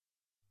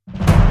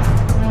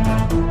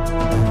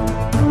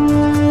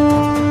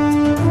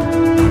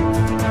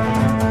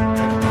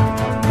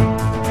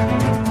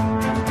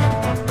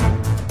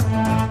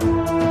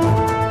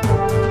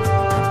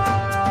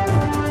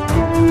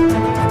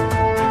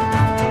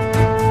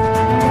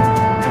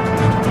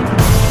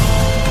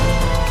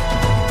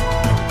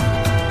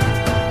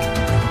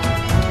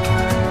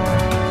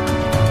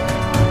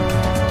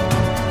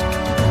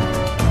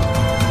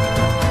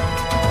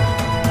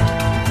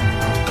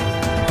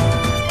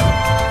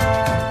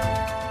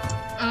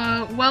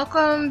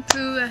Welcome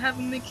to the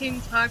Heavenly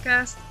King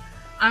podcast.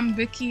 I'm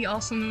Vicky,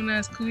 also known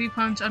as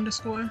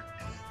 _.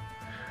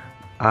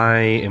 I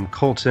am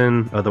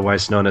Colton,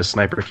 otherwise known as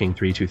Sniper King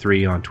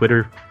 323 on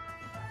Twitter.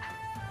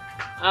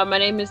 My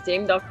name is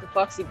Dame Dr.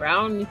 Foxy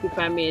Brown. You can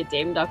find me at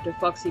Dame Dr.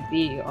 Foxy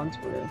B on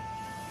Twitter.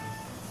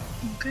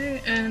 Okay,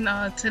 and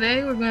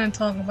today we're going to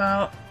talk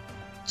about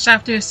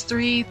chapters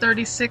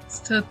 336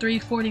 to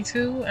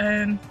 342,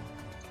 and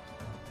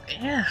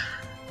yeah.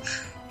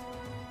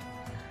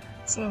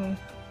 So.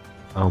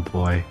 Oh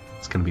boy,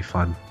 it's gonna be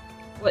fun.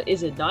 What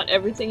is it? Not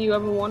everything you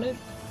ever wanted?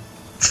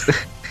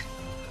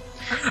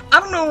 I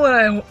don't know what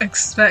I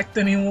expect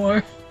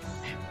anymore.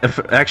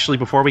 Actually,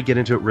 before we get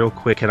into it real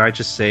quick, can I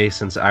just say,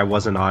 since I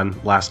wasn't on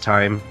last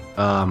time,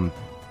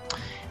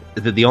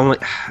 the only...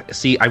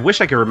 See, I wish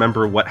I could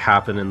remember what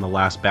happened in the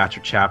last batch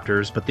of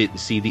chapters, but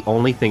the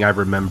only thing I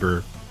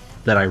remember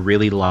that I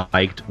really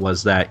liked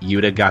was that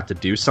Yuta got to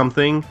do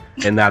something,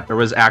 and that there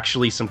was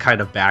actually some kind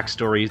of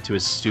backstory to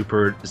his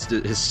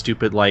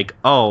stupid, like,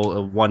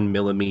 a 1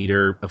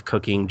 millimeter of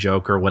cooking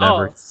joke or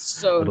whatever. Oh,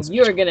 so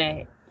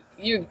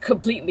you're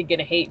completely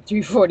gonna hate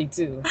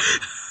 342.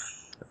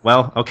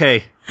 Well,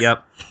 okay,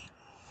 yep.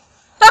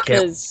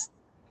 Because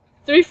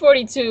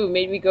 342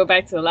 made me go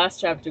back to the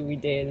last chapter we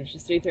did, which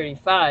is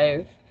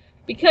 335,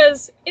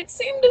 because it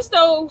seemed as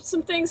though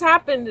some things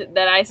happened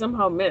that I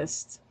somehow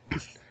missed.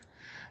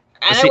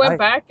 And I went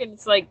back and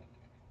it's like,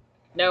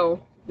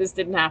 no, this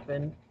didn't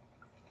happen.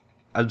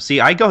 See,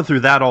 I go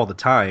through that all the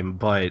time,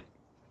 but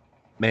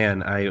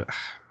man, I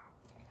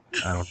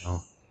don't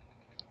know.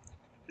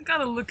 I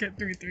gotta look at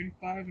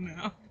 335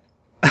 now.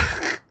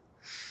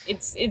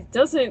 It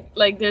doesn't,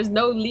 like, there's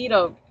no lead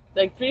up.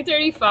 Like,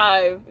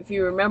 335, if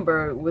you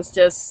remember, was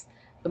just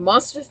the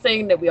monster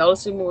thing that we all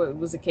assumed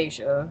was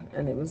Acacia,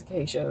 and it was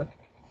Acacia.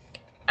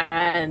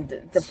 And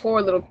the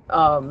poor little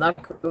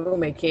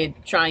Nakume kid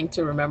trying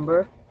to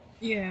remember.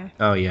 Yeah.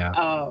 Oh,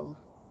 yeah.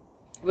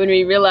 When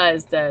we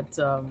realized that,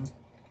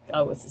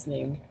 what's his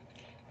name?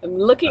 I'm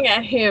looking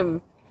at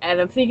him,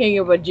 and I'm thinking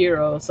about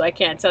Jiro, so I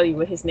can't tell you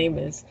what his name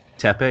is.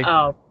 Tepe?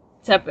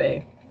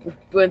 Tepe.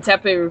 When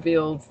Tepe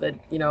revealed that,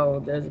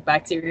 there's a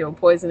bacterial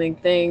poisoning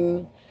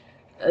thing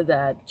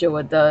that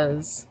Joa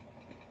does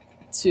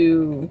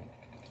to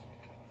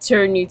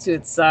turn you to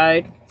its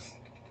side,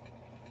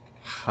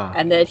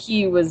 and that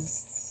he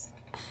was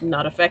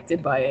not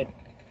affected by it.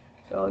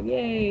 So,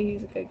 yay,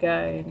 he's a good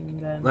guy. And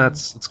then...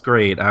 That's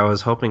great. I was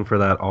hoping for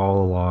that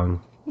all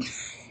along.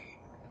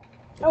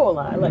 Oh, well,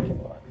 I like him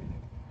a lot.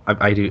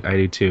 I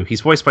do too.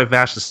 He's voiced by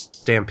Vash the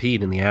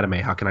Stampede in the anime.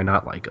 How can I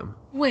not like him?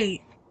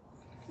 Wait,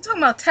 you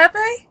talking about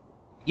Tepe?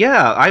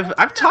 Yeah,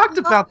 I've talked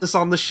about this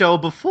on the show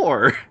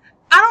before.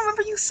 I don't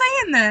remember you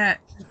saying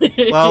that.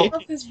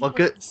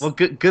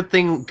 Good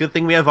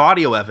thing we have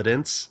audio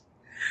evidence.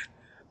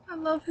 I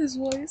love his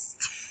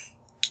voice.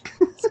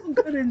 It's so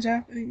good in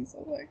Japanese.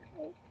 Oh my god.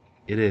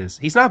 It is.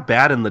 He's not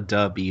bad in the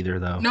dub either,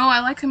 though. No, I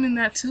like him in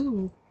that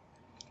too.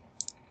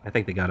 I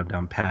think they got him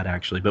down pat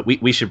actually, but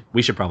we should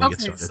probably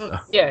get started though.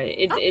 Yeah,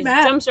 it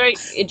jumps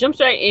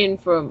right in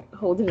from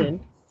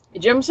It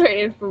jumps right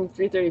in from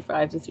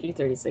 335 to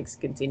 336.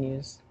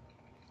 Continues.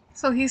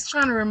 So he's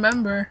trying to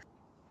remember,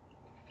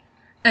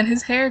 and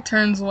his hair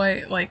turns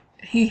white. Like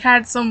he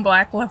had some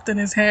black left in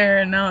his hair,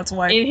 and now it's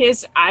white. In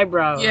his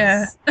eyebrows.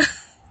 Yeah.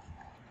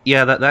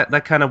 Yeah,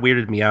 that kind of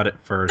weirded me out at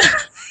first.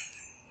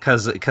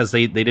 Because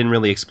they didn't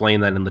really explain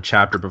that in the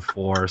chapter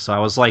before, so I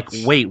was like,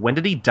 wait, when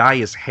did he dye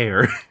his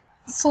hair?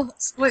 So,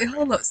 wait,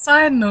 hold up.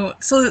 Side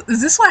note. So, is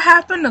this what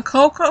happened to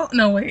Coco?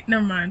 No, wait,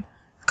 never mind.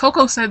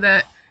 Coco said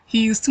that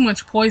he used too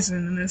much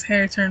poison and his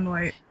hair turned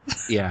white.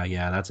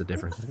 Yeah, that's a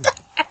different thing.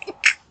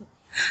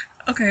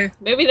 Okay.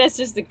 Maybe that's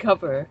just the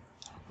cover.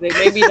 Like,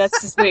 maybe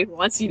that's just what he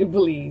wants you to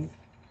believe.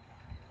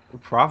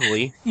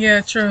 Probably.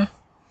 Yeah, true.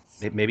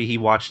 Maybe he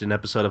watched an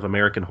episode of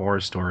American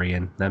Horror Story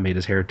and that made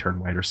his hair turn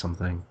white or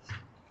something.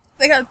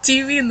 They got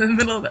TV in the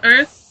middle of the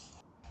earth?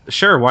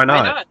 Sure, why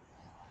not? Why not?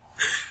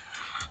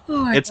 Oh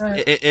my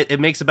god. It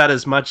makes about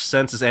as much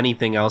sense as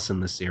anything else in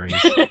this series.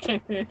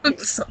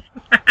 That's a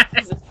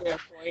fair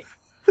point.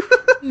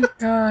 Oh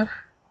god.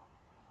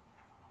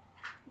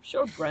 I'm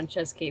sure Brunch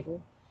has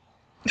cable.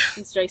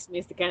 He strikes me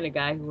as the kind of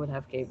guy who would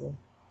have cable.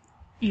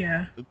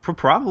 Yeah.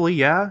 Probably,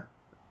 yeah.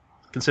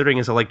 Considering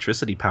his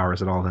electricity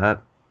powers and all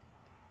that.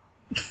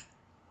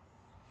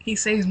 He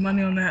saves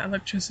money on that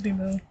electricity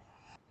bill.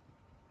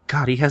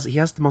 God, he has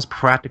the most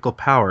practical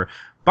power.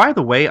 By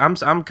the way, I'm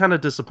kind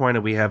of disappointed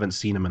we haven't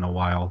seen him in a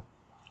while.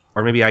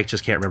 Or maybe I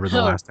just can't remember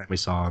the last time we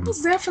saw him. He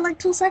was there for like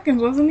 2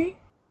 seconds, wasn't he?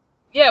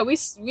 Yeah, we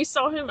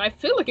saw him. I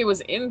feel like it was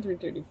in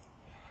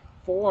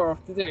 334 or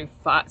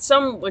 335.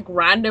 Some like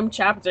random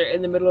chapter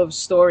in the middle of a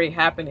story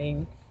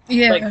happening.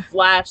 Yeah. Like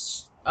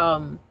flash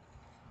to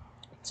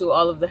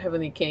all of the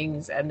Heavenly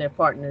Kings and their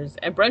partners.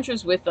 And Brunch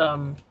was with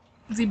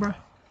Zebra.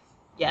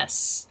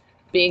 Yes,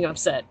 being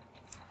upset.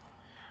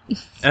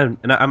 And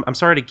I'm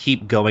sorry to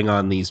keep going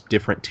on these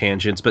different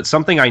tangents, but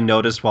something I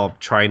noticed while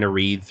trying to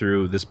read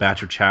through this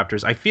batch of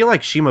chapters, I feel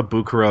like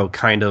Shimabukuro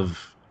kind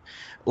of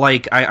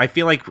Like, I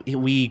feel like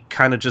we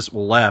kind of just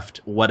left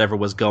whatever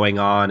was going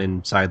on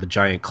inside the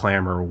giant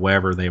clamor or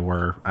wherever they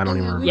were. I don't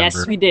even remember.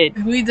 Yes, we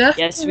did. We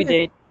definitely Yes, we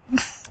did.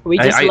 We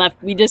just I-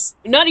 left. We just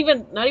not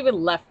even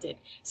left it.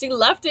 See,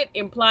 left it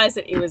implies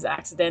that it was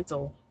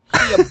accidental.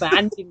 He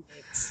abandoned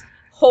it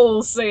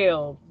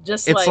wholesale.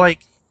 Just It's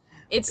like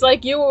it's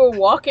like you were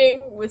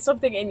walking with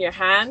something in your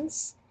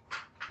hands,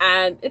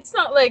 and it's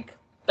not like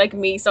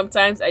me.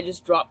 Sometimes I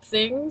just drop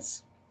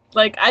things.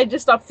 Like I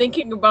just stop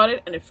thinking about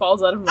it, and it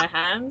falls out of my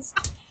hands.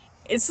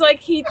 It's like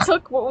he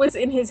took what was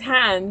in his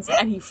hands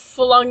and he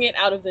flung it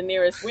out of the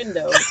nearest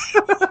window.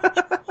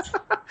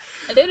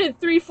 And then in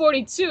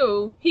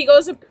 342, he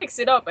goes and picks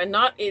it up, and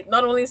not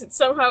only is it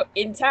somehow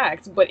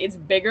intact, but it's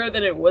bigger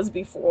than it was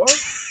before.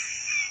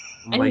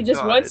 And my he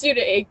just God. wants you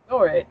to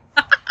ignore it.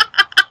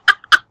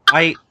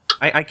 I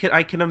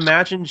can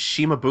imagine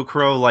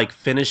Shimabukuro like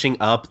finishing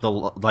up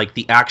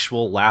the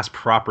actual last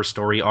proper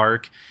story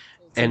arc,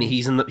 and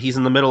he's in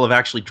the middle of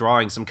actually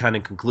drawing some kind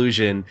of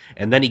conclusion,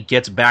 and then he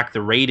gets back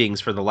the ratings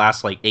for the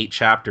last like 8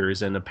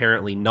 chapters, and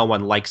apparently no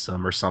one likes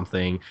them or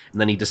something, and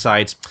then he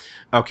decides,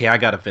 okay, I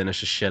gotta finish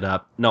this shit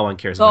up. No one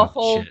cares about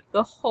this shit.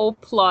 The whole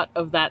plot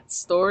of that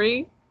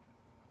story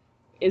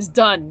is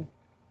done.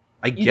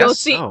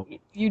 So.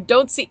 You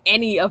don't see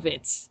any of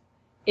it.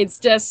 It's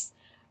just,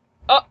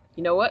 oh,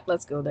 you know what?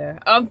 Let's go there.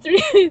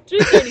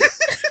 330.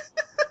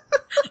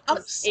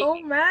 I'm so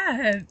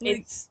mad. Like,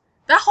 It's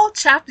that whole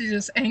chapter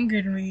just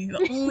angered me.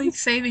 The only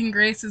saving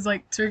grace is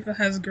like Turco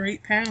has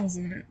great panels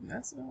in it.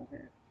 That's about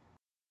it.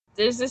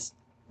 there's this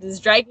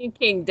Dragon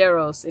King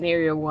Deros in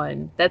Area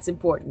 1. That's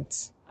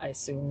important, I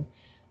assume.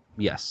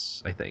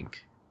 Yes, I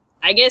think.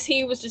 I guess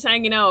he was just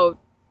hanging out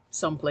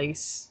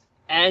someplace,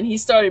 and he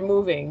started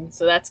moving,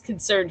 so that's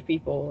concerned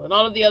people. And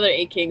all of the other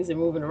 8 kings are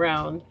moving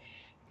around,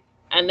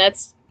 and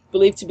that's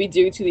believed to be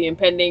due to the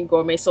impending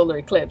gourmet solar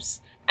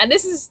eclipse. And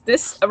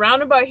this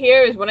around about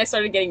here is when I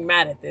started getting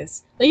mad at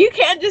this. Like, you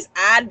can't just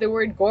add the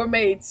word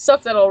gourmet to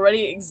stuff that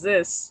already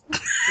exists to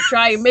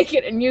try and make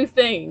it a new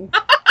thing.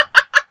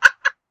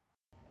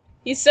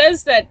 He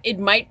says that it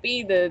might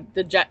be the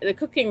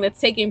cooking that's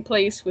taking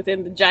place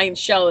within the giant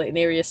shell in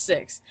Area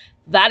 6.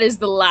 That is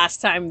the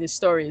last time this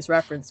story is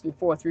referenced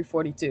before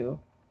 342.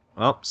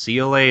 Well, see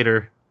you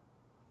later.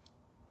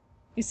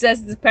 He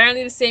says it's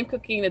apparently the same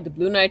cooking that the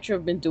Blue Nitro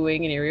have been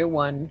doing in Area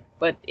 1,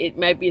 but it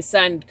might be a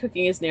sign that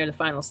cooking is near the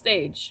final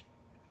stage.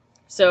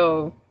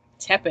 So,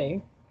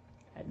 Tepe,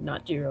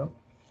 not Jiro,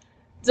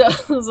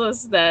 tells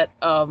us that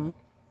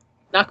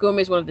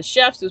Nakome is one of the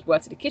chefs who's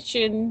brought to the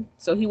kitchen,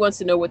 so he wants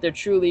to know what they're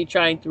truly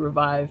trying to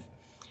revive.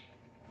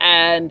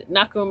 And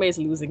Nakome is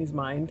losing his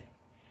mind.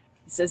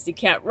 He says they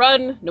can't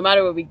run, no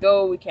matter where we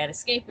go, we can't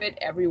escape it,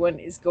 everyone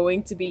is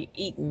going to be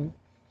eaten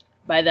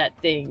by that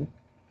thing.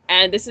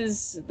 And this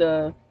is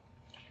the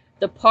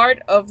part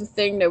of the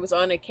thing that was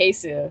on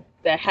Acacia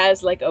that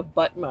has like a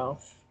butt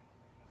mouth.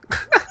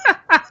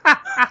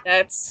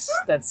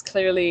 That's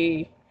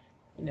clearly,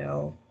 you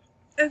know,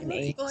 It an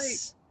looks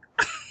ace.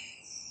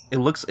 like It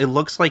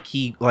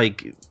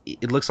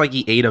looks like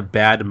he ate a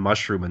bad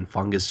mushroom and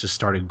fungus just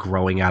started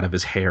growing out of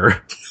his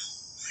hair.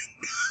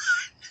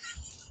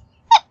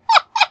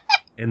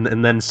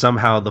 And then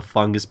somehow the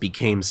fungus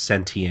became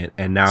sentient,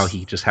 and now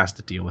he just has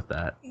to deal with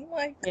that.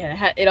 like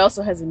Yeah, it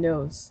also has a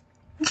nose.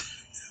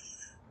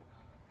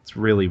 It's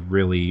really,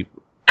 really,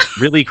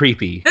 really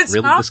creepy. its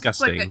Really mouth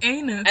disgusting. looks like an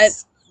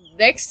anus.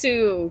 Next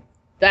to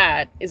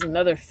that is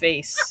another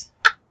face.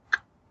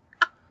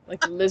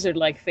 Like a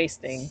lizard-like face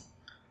thing.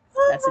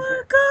 Oh That's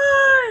my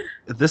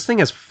god! This thing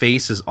has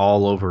faces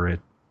all over it.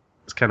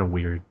 It's kind of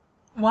weird.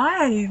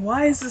 Why?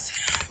 Why is this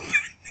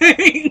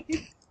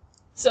happening?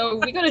 So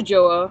we go to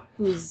Joa,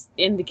 who's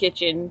in the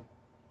kitchen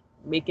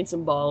making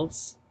some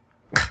balls.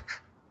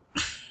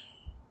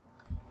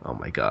 Oh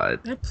my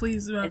god. They're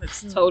pleased about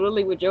It's it. Too.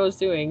 totally what Joa's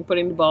doing,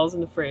 putting the balls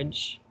in the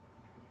fridge.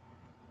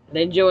 And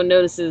then Joa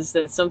notices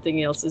that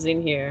something else is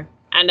in here.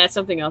 And that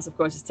something else, of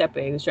course, is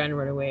Tepe, who's trying to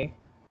run away.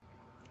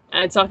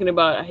 And talking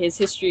about his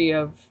history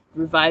of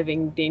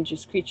reviving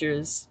dangerous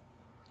creatures.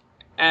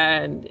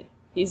 And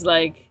he's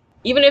like,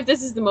 even if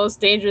this is the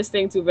most dangerous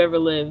thing to have ever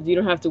lived, you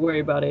don't have to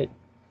worry about it.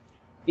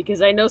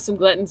 Because I know some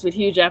gluttons with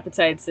huge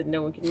appetites that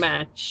no one can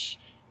match.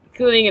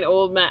 Including an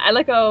old man. I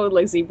like how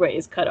like Zebra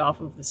is cut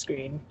off of the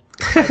screen.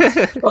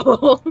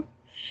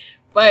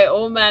 By an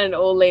old man and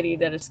old lady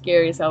that are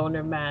scary as hell when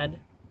they're mad.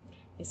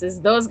 He says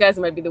those guys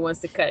might be the ones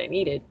to cut and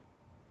eat it.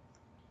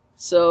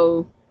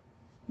 So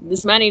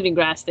this man-eating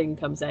grass thing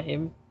comes at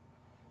him.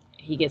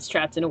 He gets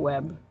trapped in a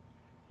web.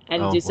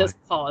 And Oh, it just boy. says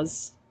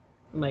pause.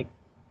 I'm like,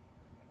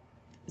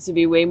 this would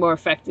be way more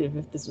effective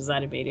if this was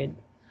animated.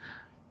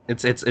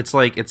 It's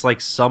like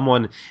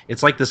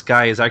this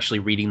guy is actually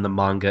reading the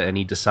manga and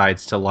he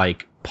decides to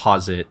like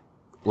pause it.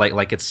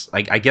 Like it's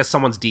I guess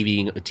someone's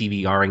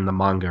DVRing the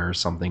manga or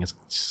something. It's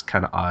just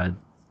kind of odd.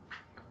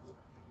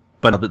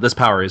 But this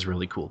power is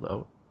really cool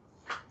though.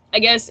 I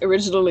guess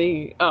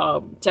originally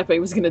Tepe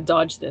was gonna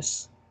dodge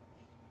this,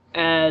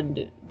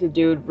 and the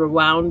dude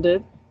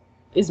rewound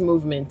his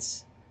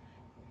movements,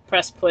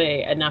 press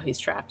play, and now he's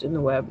trapped in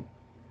the web.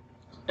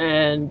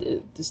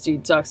 And this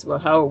dude talks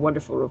about how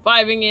wonderful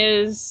reviving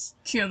is.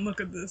 Can't look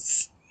at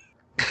this.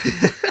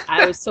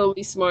 I was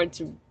totally smart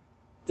to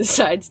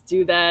decide to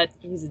do that.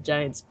 He's a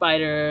giant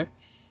spider.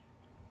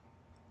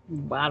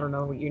 I don't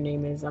know what your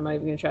name is. I'm not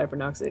even gonna try to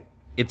pronounce it.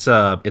 It's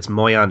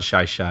Moyan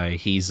Shai Shai.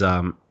 He's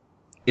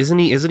isn't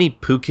he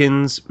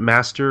Pukin's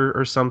master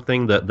or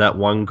something? That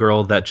one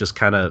girl that just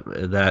kind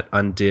of that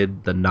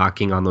undid the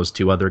knocking on those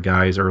two other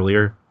guys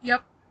earlier.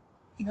 Yep.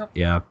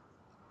 Yeah.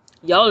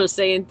 Y'all are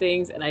saying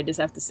things, and I just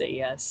have to say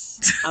yes.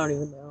 I don't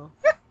even know.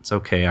 It's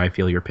okay. I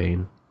feel your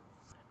pain.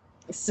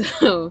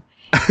 So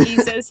he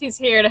says he's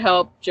here to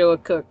help Joa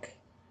cook,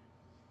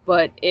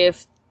 but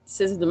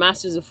since the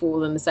master's a fool,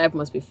 then the disciple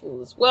must be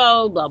fool as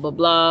well. Blah blah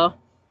blah.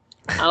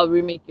 I'll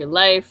remake your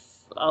life.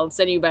 I'll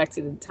send you back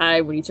to the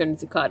time when you turned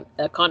into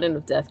a continent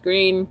of Death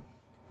Green.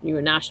 You were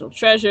a national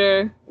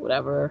treasure.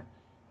 Whatever.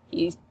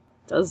 He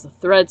does the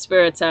thread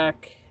spear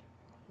attack.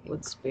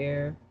 Wood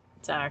spear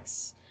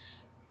attacks.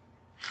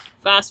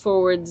 Fast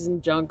forwards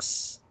and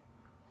junks.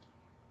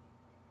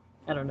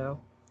 I don't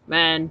know.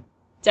 Man,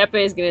 Tepe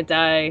is gonna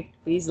die.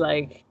 He's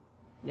like,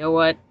 you know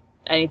what?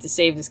 I need to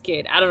save this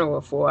kid. I don't know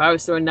what for. I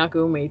was throwing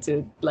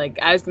Nakume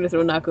I was gonna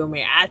throw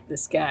Nakume at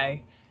this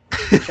guy.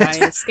 Try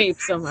and escape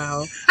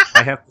somehow.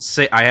 I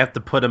have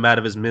to put him out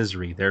of his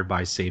misery,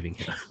 thereby saving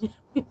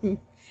him.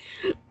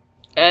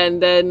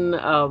 And then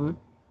Jojo,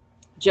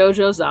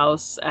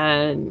 Zaus,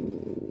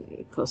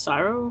 and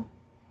Kosaro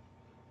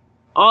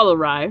all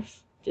arrive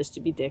just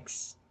to be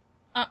dicks.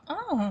 Yeah.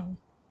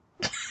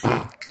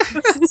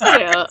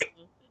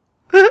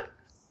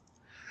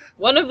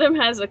 One of them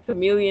has a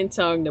chameleon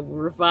tongue that will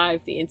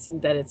revive the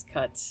instant that it's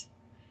cut.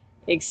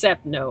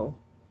 Except no.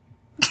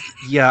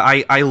 Yeah,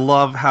 I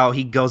love how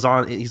he goes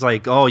on. He's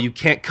like, "Oh, you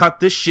can't cut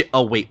this shit."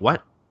 Oh, wait,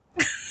 what?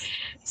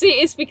 See,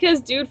 it's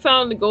because dude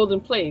found the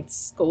gold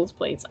plates.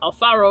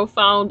 Alfaro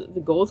found the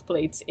gold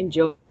plates in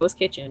Joe's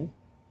kitchen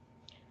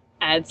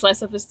and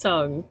sliced up his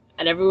tongue.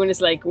 And everyone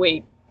is like,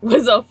 wait,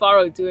 what's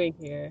Alfaro doing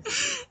here?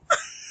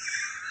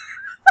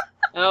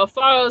 And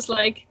Alfaro's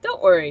like,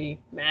 don't worry,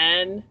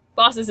 man.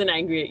 Boss isn't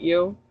angry at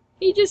you.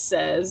 He just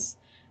says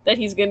that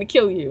he's gonna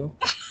kill you.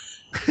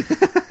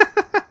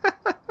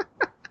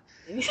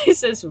 And he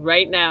says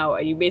right now,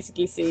 and you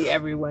basically see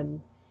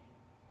everyone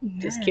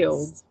just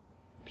killed.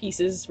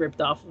 Pieces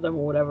ripped off of them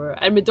or whatever.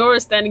 And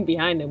Midori's standing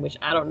behind him, which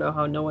I don't know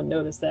how no one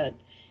noticed that.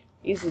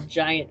 He's a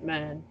giant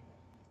man.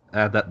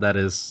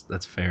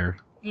 That's fair.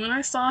 When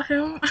I saw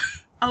him,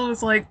 I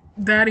was like,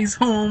 Daddy's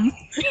home.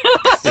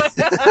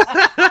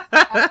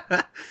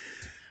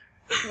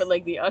 But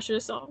like the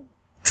Usher song?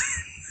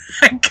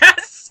 I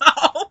guess so.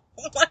 Oh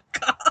my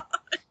god.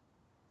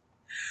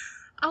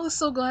 I was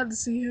so glad to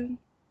see him.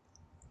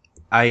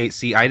 I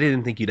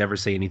didn't think you'd ever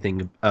say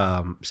anything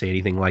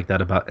like that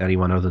about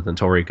anyone other than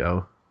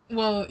Toriko.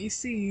 Well, you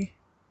see.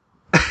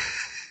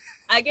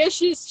 I guess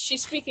she's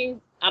speaking,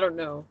 I don't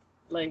know.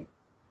 Like,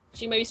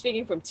 she may be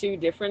speaking from two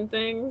different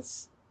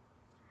things.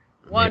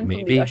 One,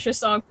 from the Usher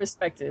song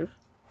perspective.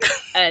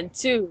 And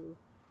two,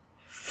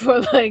 for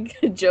like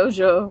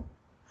JoJo.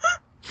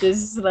 This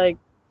is like,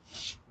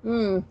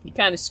 you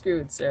kind of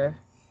screwed, sir.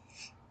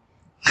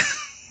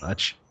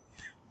 Much.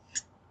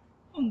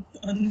 I'm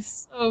done.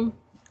 So,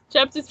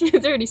 chapter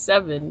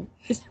 337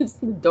 is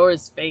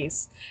Midori's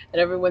face and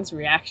everyone's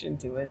reaction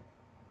to it.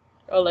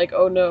 Oh, like,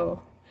 oh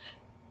no.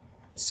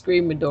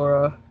 Scream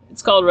Midora.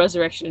 It's called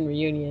Resurrection and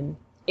Reunion.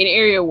 In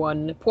Area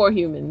 1, poor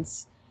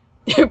humans.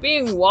 They're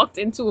being walked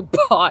into a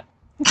pot.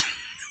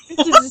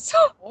 This is so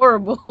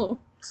horrible.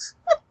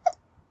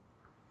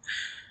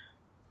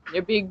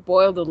 They're being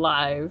boiled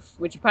alive,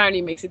 which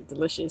apparently makes it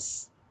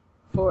delicious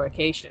for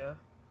Acacia.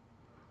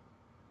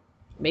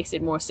 Makes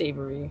it more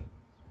savory.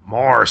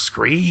 More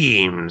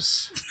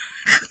screams.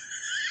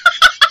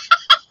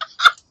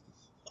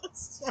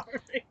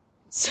 Sorry.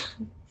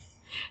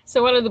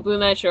 So one of the Blue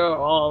Knights are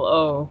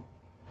all,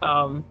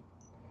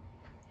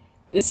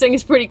 this thing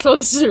is pretty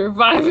close to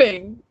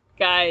reviving,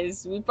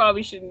 guys. We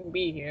probably shouldn't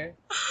be here.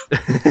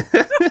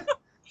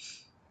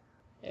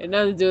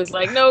 Another dude's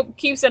like, nope,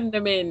 keep sending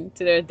them in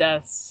to their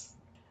deaths.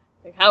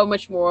 Like, how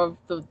much more of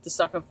the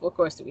stock of full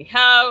course do we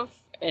have?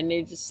 And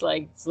they just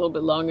like, it's a little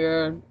bit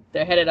longer.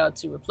 They're headed out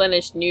to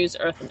replenish News,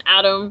 Earth, and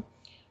Atom.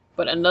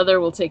 But another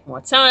will take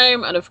more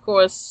time. And of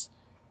course,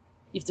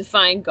 you have to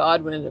find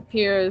God when it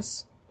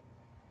appears.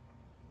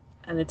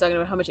 And they're talking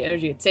about how much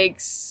energy it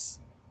takes.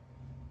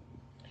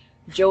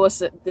 They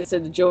said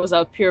that Joe's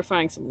out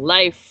purifying some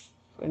life.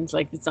 And it's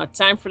like, it's not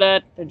time for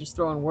that. They're just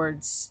throwing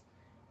words.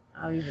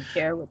 I don't even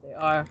care what they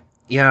are.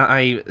 Yeah,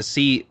 I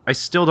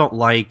still don't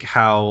like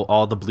how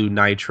all the Blue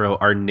Nitro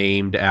are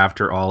named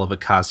after all of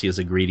Acacia's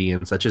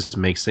ingredients. That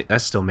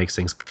still makes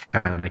things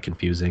kind of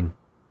confusing.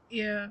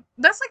 Yeah.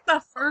 That's like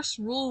the first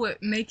rule with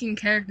making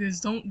characters.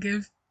 Don't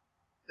give,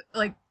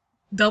 like,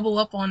 double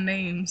up on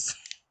names.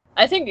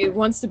 I think it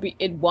wants to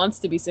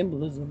be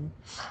symbolism.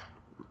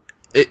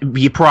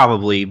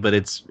 Probably,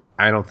 but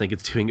I don't think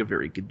it's doing a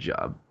very good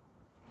job.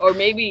 Or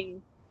maybe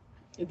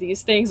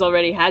these things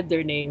already had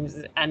their names,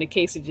 and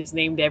Acacia just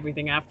named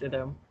everything after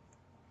them.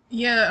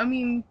 Yeah, I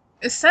mean,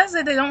 It says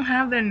that they don't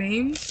have their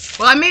names.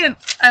 Well,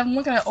 I'm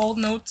looking at old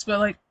notes, but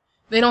like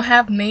they don't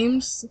have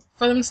names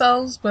for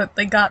themselves, but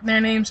they got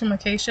their names from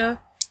Acacia,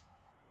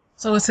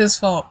 so it's his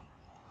fault.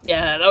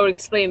 Yeah, that would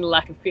explain the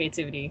lack of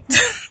creativity.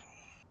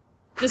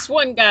 This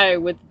one guy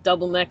with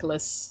double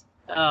necklace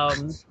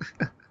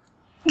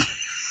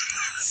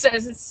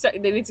says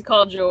they need to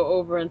call Joe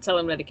over and tell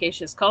him that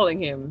Acacia is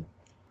calling him.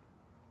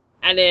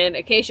 And then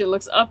Acacia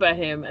looks up at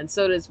him, and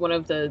so does one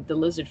of the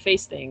lizard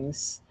face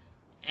things.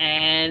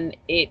 And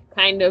it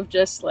kind of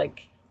just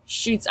like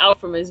shoots out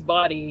from his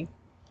body,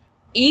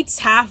 eats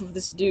half of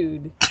this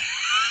dude,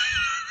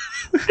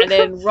 and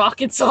then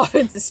rockets off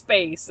into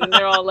space. And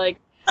they're all like,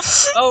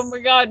 "Oh my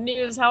god,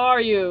 News, how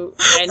are you?"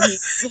 And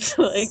he's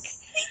like,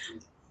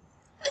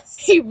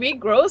 he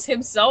regrows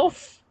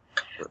himself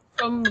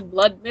from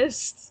blood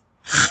mist.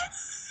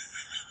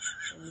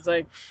 And he's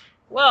like,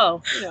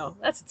 well,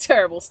 that's a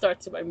terrible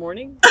start to my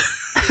morning.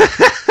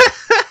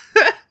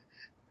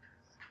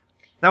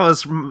 That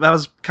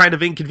was kind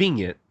of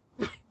inconvenient.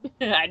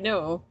 I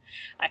know.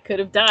 I could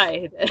have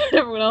died.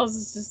 Everyone else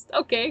is just,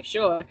 okay,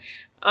 sure.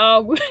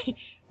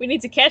 We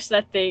need to catch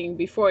that thing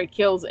before it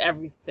kills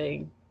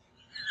everything.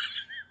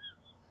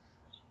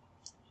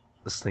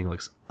 This thing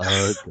looks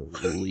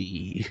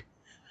ugly.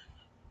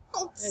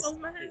 Oh, so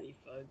mad. Really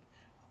fun.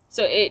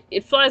 So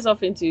it flies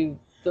off into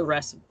the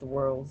rest of the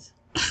world.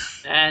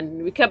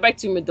 And we cut back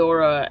to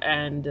Medora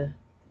and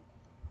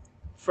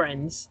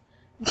friends.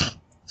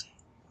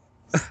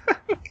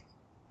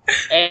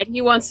 And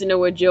he wants to know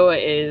where Joa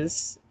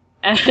is.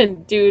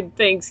 And dude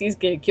thinks he's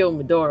gonna kill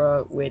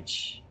Medora,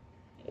 which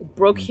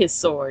broke his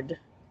sword.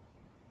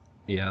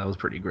 Yeah, that was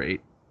pretty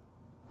great.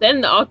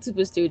 Then the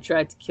octopus dude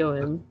tried to kill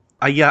him.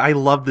 I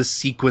love this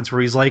sequence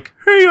where he's like,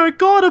 "Hey, I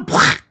got him!"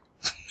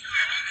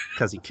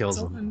 Because he kills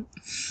him.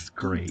 It's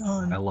great.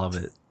 I love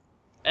it.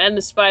 And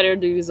the spider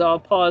dude is all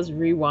pause,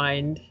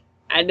 rewind.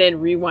 And then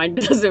rewind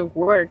doesn't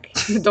work.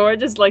 Medora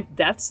just like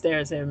death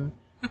stares him.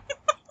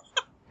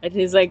 And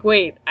he's like,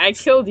 wait, I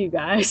killed you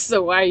guys,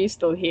 so why are you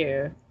still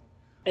here?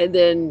 And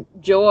then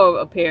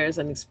Joa appears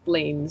and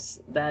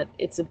explains that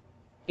it's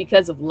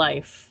because of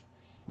life.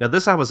 Now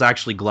this I was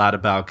actually glad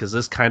about, because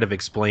this kind of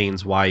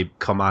explains why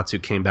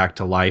Komatsu came back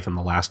to life in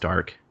the last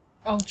arc.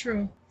 Oh,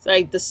 true. It's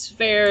like the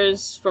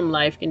spheres from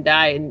life can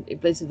die in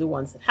places of the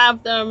ones that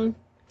have them.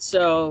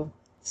 So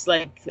it's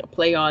like a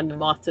play on the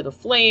moth to the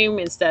flame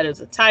instead of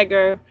a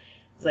tiger.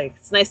 It's like,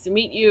 it's nice to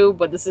meet you,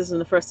 but this isn't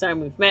the first time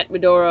we've met,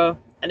 Medora.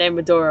 And then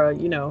Medora,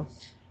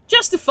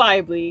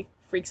 justifiably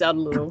freaks out a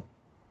little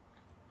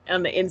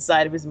on the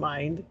inside of his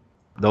mind.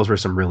 Those were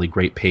some really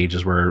great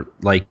pages where,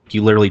 like,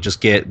 you literally just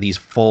get these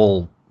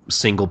full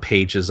single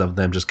pages of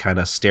them just kind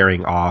of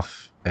staring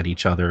off at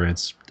each other.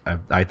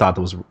 I thought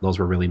those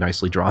were really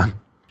nicely drawn.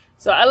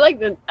 So I like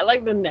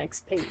the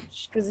next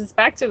page because it's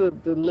back to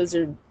the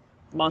lizard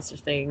monster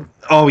thing.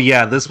 Oh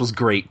yeah, this was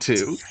great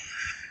too.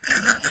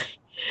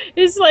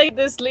 It's like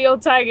this Leo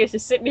tiger is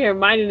just sitting here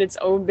minding its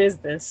own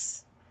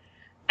business.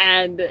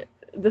 And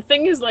the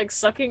thing is like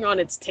sucking on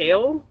its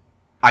tail.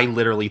 I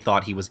literally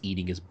thought he was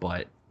eating his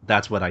butt.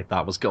 That's what I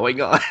thought was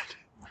going on.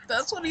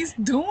 That's what he's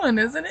doing,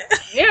 isn't it?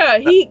 Yeah,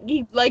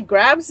 he like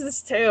grabs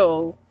his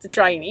tail to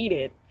try and eat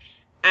it.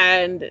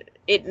 And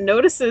it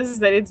notices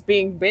that it's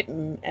being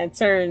bitten and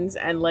turns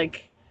and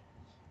like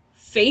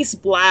face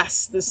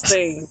blasts this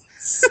thing.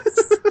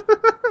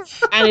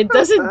 And it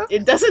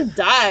doesn't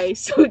die,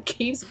 so it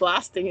keeps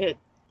blasting it.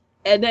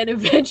 And then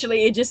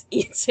eventually it just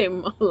eats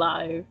him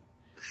alive.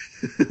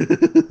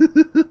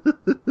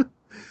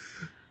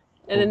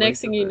 And the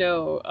next thing you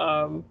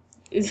know,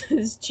 is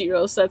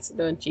Chiro,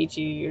 Setsuno, and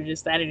Chi-Chi. You're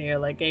just standing here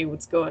like, hey,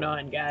 what's going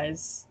on,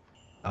 guys?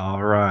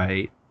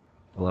 Alright.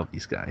 I love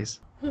these guys.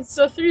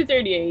 So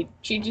 338,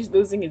 Chi-Chi's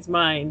losing his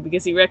mind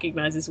because he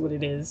recognizes what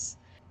it is.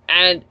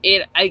 And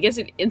I guess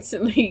it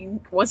instantly,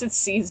 once it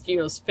sees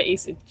Jiro's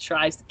face, it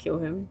tries to kill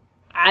him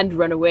and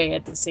run away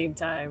at the same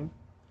time.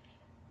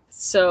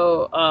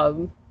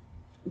 So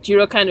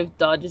Jiro kind of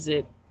dodges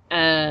it,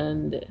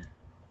 and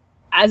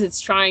as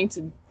it's trying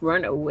to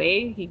run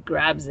away, he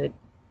grabs it.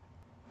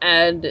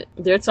 And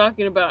they're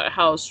talking about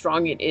how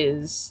strong it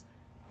is,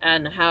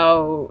 and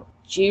how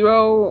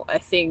Jiro, I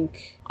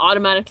think,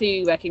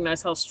 automatically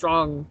recognized how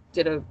strong,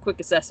 did a quick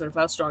assessment of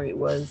how strong it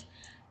was,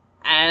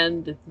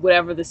 and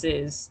whatever this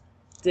is,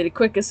 did a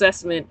quick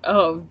assessment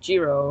of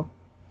Jiro,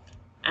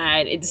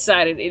 and it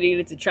decided it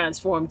needed to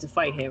transform to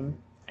fight him.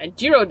 And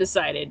Jiro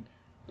decided,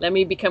 let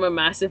me become a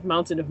massive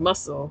mountain of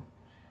muscle,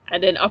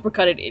 and then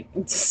uppercutted it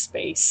into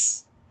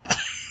space.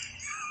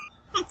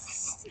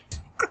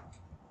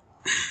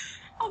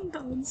 I'm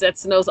done.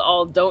 Setsuno's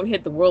all, don't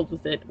hit the world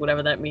with it,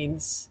 whatever that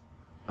means.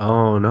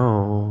 Oh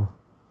no.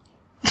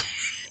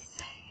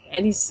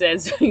 And he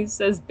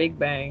says Big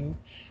Bang.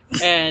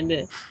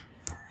 And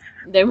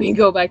then we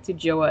go back to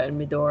Joa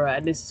and Midora,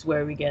 and this is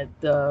where we get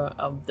the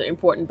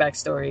important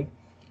backstory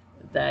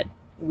that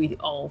we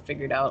all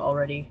figured out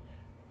already.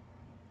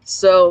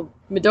 So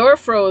Midora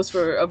froze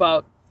for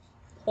about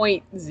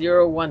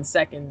 0.01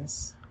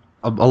 seconds.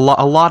 A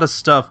lot of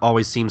stuff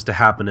always seems to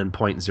happen in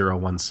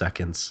 0.01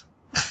 seconds.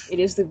 It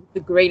is the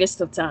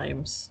greatest of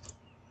times.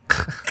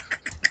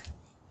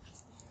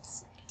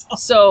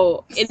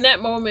 So, in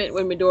that moment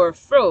when Midora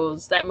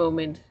froze, that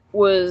moment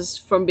was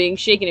from being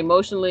shaken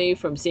emotionally,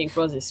 from seeing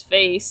Froze's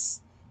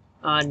face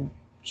on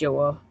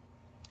Joa.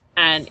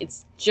 And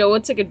it's Joa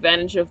took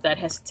advantage of that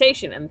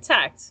hesitation and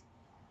attacked.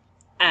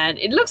 And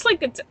it looks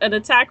like an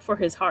attack for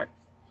his heart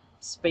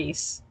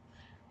space.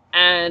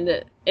 And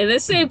at the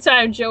same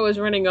time, Joe was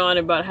running on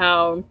about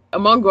how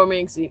among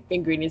gourmet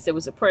ingredients there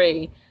was a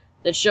prey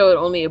that showed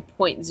only a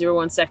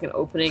 0.01 second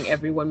opening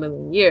every 1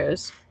 million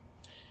years.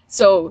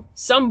 So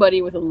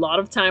somebody with a lot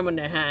of time on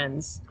their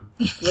hands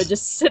would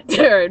just sit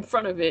there in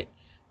front of it,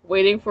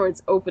 waiting for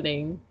its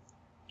opening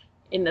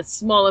in the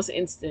smallest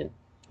instant.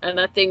 And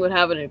that thing would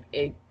have an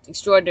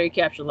extraordinary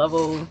capture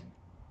level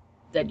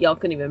that y'all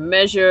couldn't even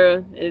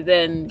measure. And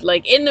then,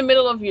 like, in the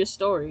middle of your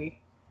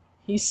story,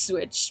 he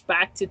switched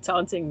back to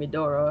taunting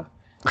Midora.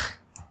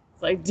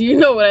 It's like, do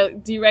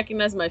you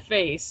recognize my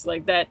face?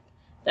 Like, that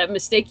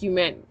mistake you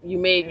made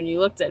when you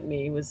looked at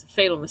me was a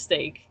fatal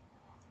mistake.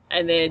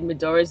 And then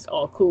Midora's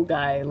all cool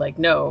guy, like,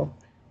 no,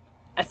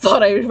 I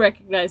thought I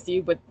recognized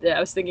you, but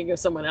I was thinking of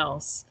someone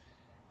else.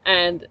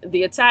 And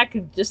the attack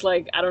just,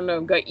 like, I don't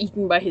know, got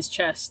eaten by his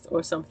chest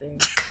or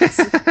something.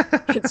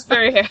 It's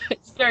very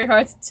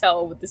hard to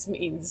tell what this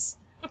means.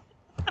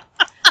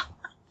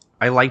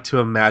 I like to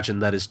imagine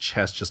that his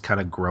chest just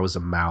kind of grows a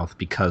mouth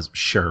because,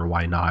 sure,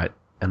 why not?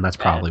 And that's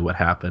probably what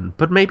happened.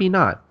 But maybe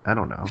not. I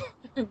don't know.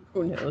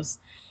 Who knows?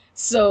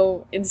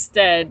 So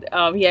instead,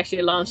 he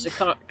actually launched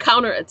a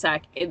counter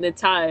attack in the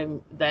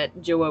time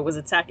that Joa was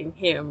attacking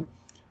him.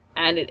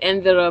 And it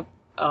ended up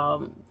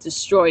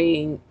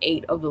destroying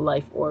 8 of the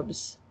life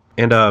orbs.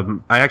 And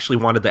I actually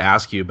wanted to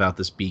ask you about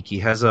this Beaky.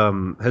 Has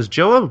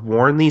Joa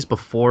worn these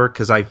before?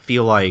 Because I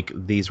feel like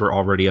these were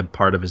already a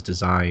part of his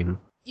design.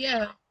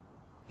 Yeah.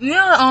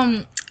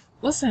 Yeah,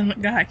 what's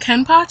that guy?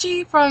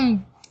 Kenpachi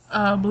from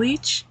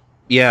Bleach?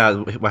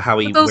 Yeah, how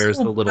he wears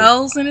the little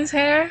bells in his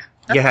hair.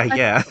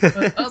 Yeah.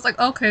 I was like,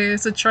 okay,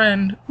 it's a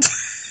trend.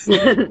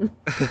 Yeah,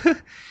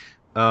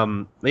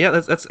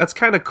 that's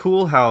kind of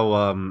cool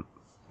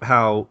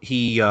how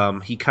he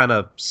kind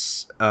of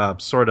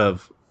sort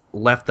of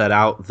left that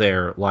out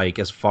there, like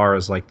as far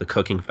as like the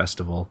cooking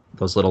festival,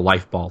 those little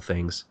life ball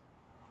things.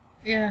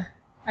 Yeah,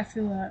 I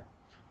feel that.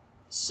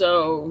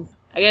 So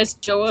I guess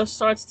Joa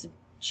starts to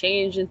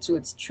change into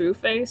its true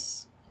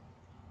face.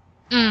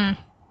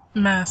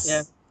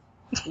 Mess.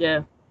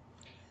 Yeah.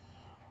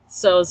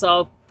 So it's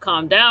all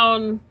calmed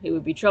down. It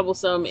would be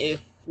troublesome if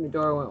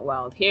Midora went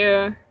wild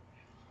here.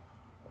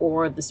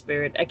 Or the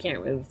spirit. I can't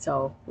really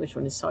tell which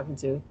one he's talking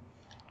to.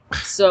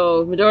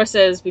 So Midora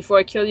says, before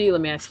I kill you,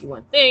 let me ask you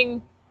one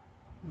thing.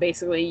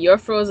 Basically, you're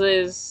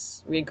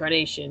Froze's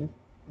reincarnation.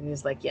 And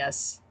he's like,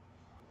 yes.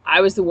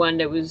 I was the one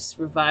that was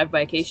revived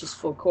by Acacia's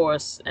full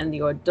course, and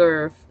the hors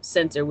d'oeuvre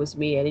center was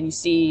me. And then you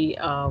see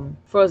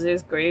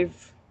Froze's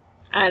grave.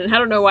 And I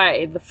don't know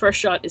why the first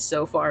shot is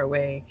so far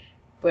away,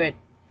 but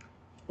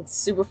it's a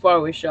super far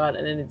away shot,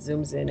 and then it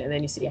zooms in, and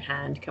then you see a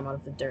hand come out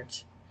of the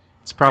dirt.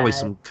 It's probably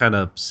some kind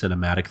of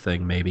cinematic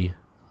thing, maybe.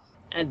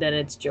 And then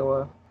it's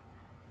Joa.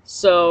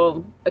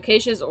 So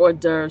Acacia's hors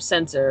d'oeuvre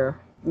center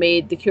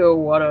made the pure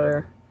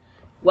water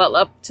well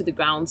up to the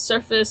ground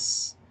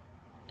surface.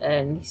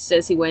 And he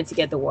says he went to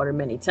get the water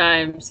many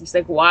times. He's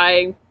like,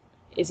 why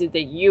is it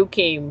that you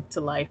came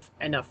to life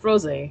and not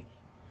Froze?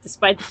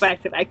 Despite the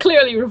fact that I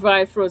clearly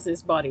revived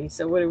Froze's body.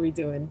 So what are we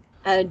doing?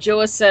 And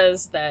Joa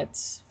says that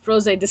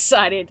Froze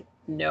decided,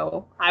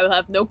 no, I will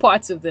have no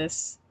parts of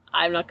this.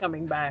 I'm not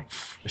coming back.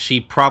 She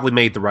probably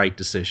made the right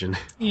decision.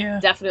 Yeah.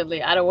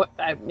 Definitely.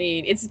 I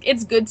mean,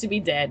 it's good to be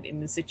dead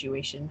in this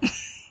situation.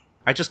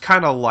 I just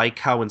kind of like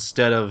how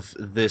instead of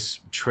this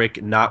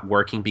trick not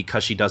working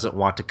because she doesn't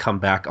want to come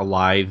back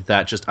alive,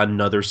 that just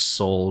another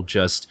soul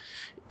just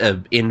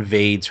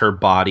invades her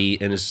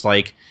body and is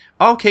like,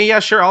 okay,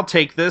 yeah, sure, I'll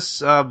take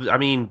this. I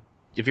mean,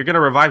 if you're going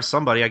to revive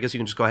somebody, I guess you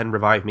can just go ahead and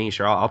revive me.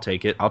 Sure, I'll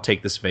take it. I'll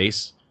take this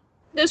face.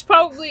 There's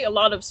probably a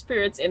lot of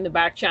spirits in the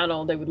back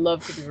channel that would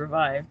love to be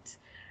revived.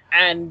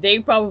 And they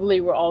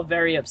probably were all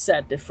very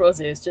upset that Froze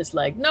is just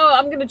like, no,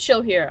 I'm going to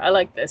chill here. I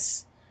like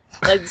this.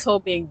 Like this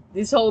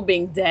whole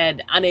being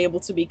dead, unable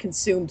to be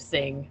consumed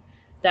thing,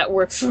 that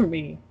works for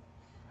me.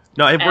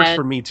 No, it works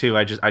for me too.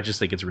 I just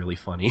think it's really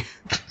funny.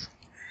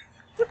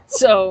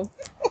 So,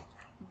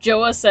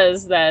 Joa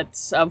says that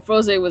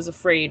Froze was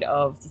afraid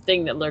of the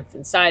thing that lurked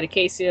inside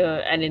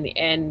Acacia, and in the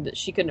end,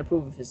 she couldn't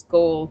approve of his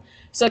goal.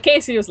 So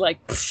Acacia was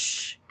like,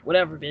 psh,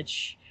 whatever,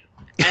 bitch,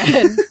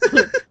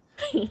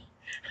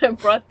 and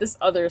brought this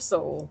other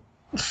soul.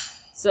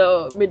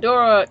 So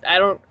Midora,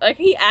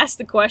 he asked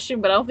the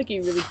question, but I don't think he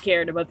really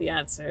cared about the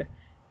answer.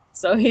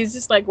 So he's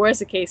just like,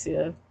 where's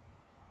Acacia?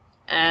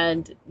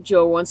 And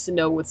Joe wants to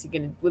know what's he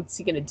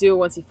gonna do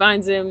once he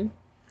finds him.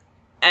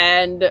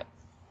 And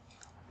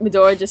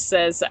Midora just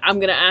says, I'm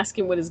gonna ask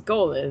him what his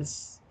goal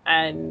is.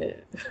 And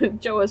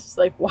Joe is just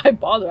like, why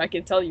bother? I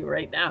can tell you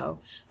right now.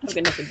 I've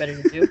got nothing better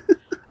to do.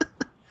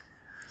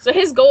 So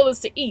his goal is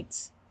to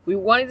eat. We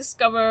want to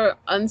discover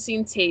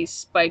unseen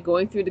tastes by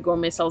going through the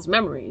gourmet cell's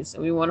memories,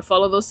 and we want to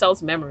follow those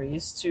cells'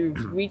 memories to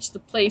reach the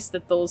place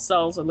that those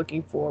cells are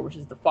looking for, which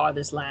is the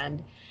farthest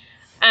land.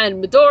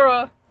 And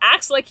Midora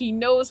acts like he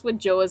knows what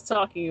Joe is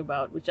talking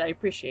about, which I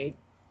appreciate.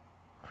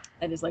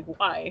 And is like,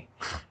 why?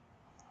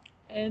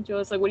 And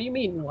Joe's like, what do you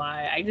mean,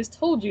 why? I just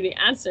told you the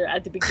answer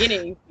at the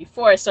beginning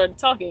before I started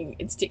talking.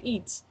 It's to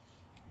eat.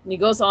 And he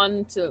goes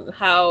on to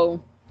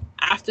how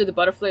after the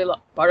butterfly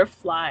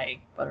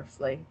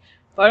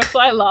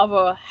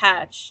larva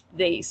hatched,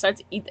 they start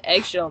to eat the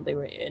eggshell they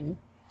were in.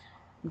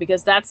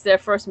 Because that's their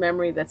first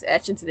memory that's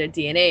etched into their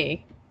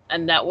DNA.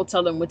 And that will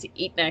tell them what to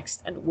eat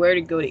next and where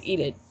to go to eat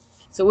it.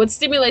 So what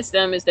stimulates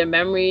them is their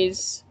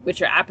memories,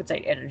 which are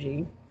appetite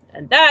energy.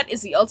 And that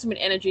is the ultimate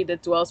energy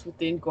that dwells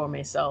within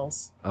gourmet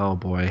cells. Oh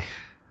boy.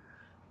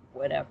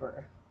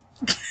 Whatever.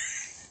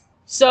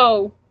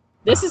 So,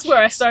 this is where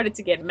I started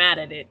to get mad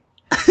at it.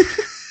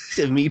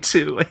 Me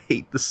too. I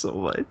hate this so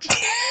much.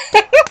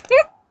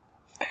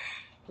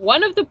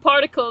 One of the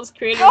particles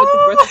created with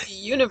the birth of the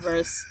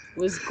universe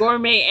was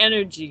gourmet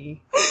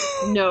energy.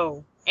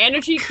 No.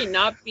 Energy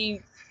cannot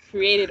be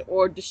created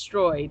or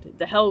destroyed.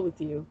 The hell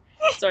with you.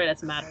 Sorry,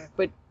 that's matter,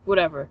 but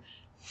whatever.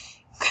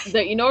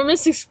 The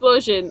enormous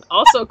explosion,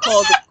 also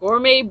called the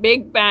Gourmet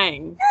Big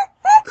Bang,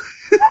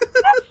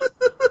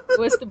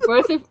 was the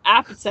birth of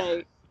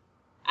appetite.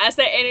 As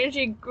that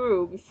energy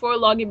grew, before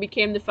long it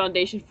became the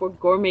foundation for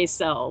gourmet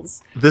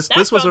cells. This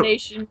was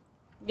foundation.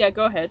 Yeah,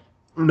 go ahead.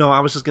 No, I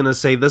was just gonna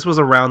say this was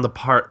around the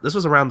part of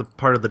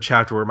the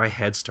chapter where my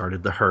head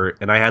started to hurt,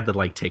 and I had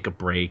to take a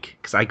break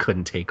because I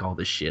couldn't take all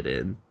this shit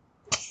in.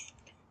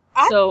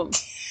 So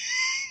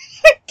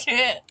I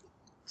can't.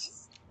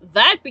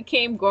 That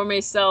became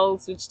gourmet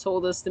cells, which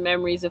told us the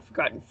memories of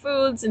forgotten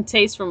foods and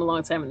tastes from a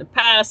long time in the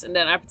past, and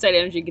then appetite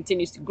energy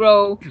continues to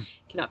grow,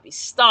 cannot be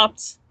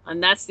stopped,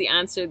 and that's the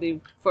answer, the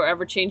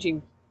forever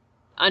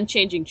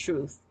unchanging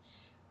truth.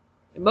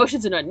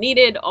 Emotions are not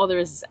needed, all there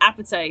is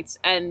appetite,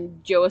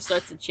 and Joa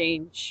starts to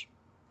change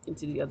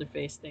into the other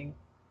face thing.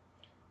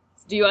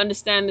 Do you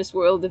understand this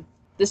world?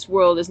 This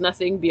world is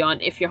nothing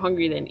beyond if you're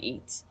hungry, then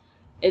eat.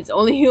 It's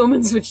only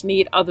humans which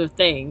need other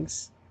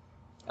things.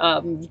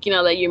 You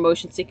cannot let your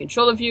emotions take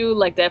control of you,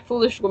 like that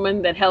foolish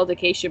woman that held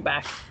Acacia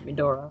back,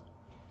 Midora.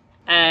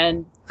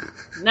 And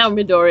now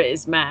Midora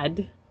is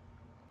mad.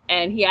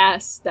 And he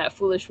asks that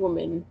foolish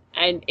woman,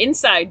 and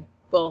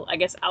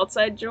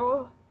outside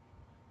Joa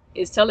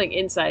is telling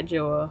inside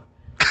Joa,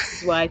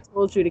 this is why I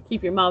told you to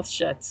keep your mouth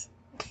shut.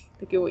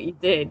 Look at what you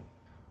did.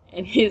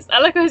 And I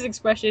like how his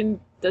expression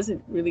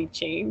doesn't really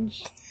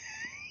change.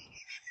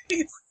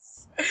 He's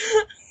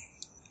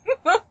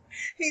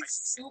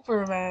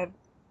super mad.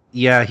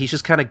 Yeah, he's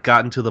just kind of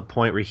gotten to the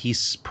point where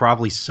he's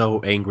probably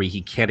so angry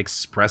he can't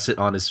express it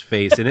on his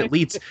face, and it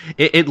leads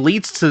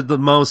to the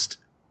most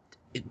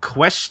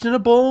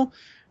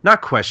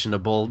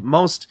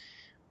most.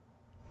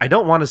 I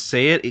don't want to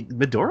say it.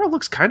 Midora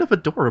looks kind of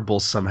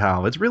adorable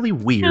somehow. It's really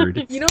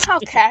weird. You know how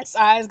cats'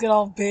 eyes get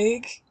all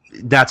big?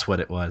 That's what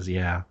it was.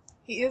 Yeah.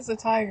 He is a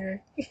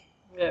tiger.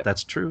 Yeah.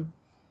 That's true.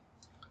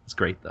 It's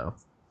great though.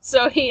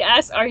 So he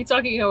asks, are you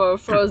talking about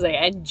Froze?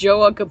 And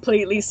Joa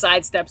completely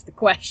sidesteps the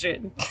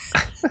question.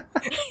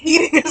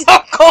 Eating his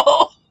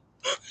uncle!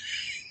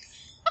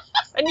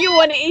 And you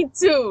want to eat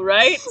too,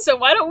 right? So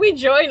why don't we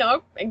join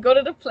up and go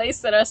to the place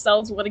that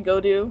ourselves want to go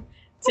to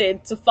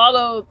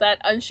follow that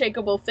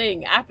unshakable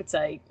thing,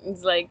 appetite.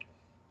 It's like,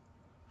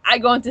 I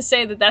go on to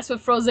say that that's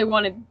what Froze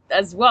wanted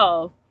as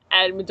well.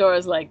 And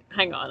Midora's like,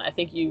 hang on, I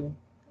think you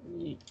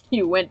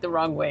went the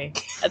wrong way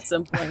at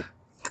some point.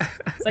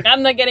 It's like,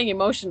 I'm not getting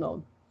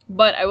emotional.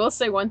 But I will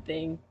say one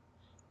thing,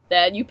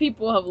 that you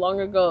people have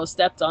long ago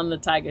stepped on the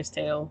tiger's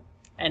tail,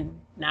 and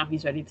now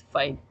he's ready to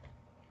fight.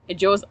 And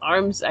Joe's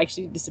arms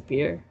actually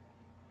disappear.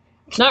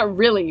 Not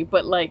really,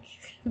 but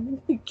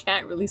you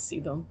can't really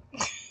see them.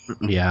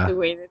 Yeah. The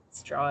way that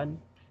it's drawn.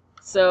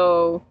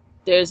 So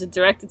there's a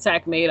direct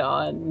attack made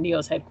on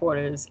Neo's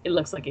headquarters. It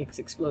looks like it's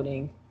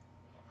exploding.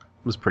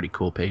 It was a pretty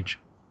cool page.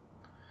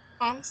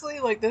 Honestly,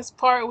 this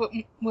part with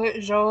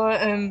Joa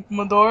and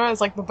Midora is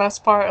the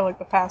best part of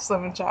the past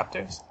 7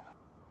 chapters.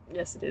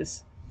 Yes, it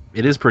is.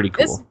 It is pretty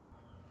cool.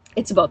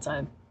 It's about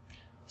time.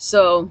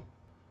 So,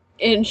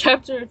 in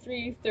chapter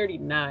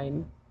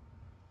 339,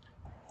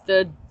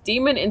 the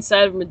demon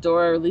inside of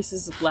Midora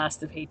releases a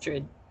blast of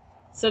hatred.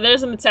 So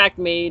there's an attack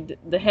made.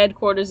 The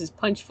headquarters is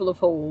punched full of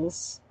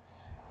holes.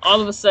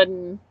 All of a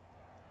sudden,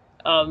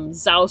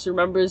 Zaus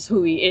remembers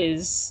who he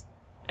is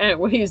and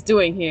what he's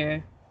doing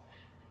here.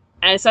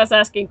 And starts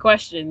asking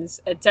questions.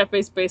 And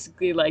Tepe's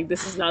basically like,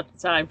 this is not the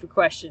time for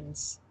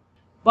questions.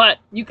 But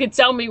you could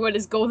tell me where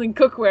this golden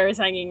cookware is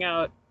hanging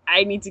out.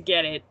 I need to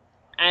get it.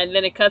 And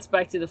then it cuts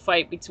back to the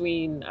fight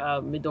between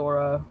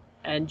Midora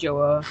and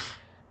Joa.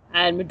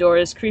 And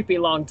Midora's creepy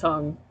long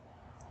tongue.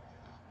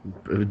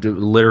 It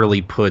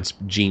literally puts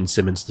Gene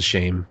Simmons to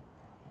shame.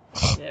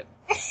 Yep.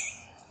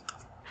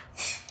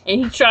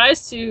 And he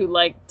tries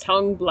to,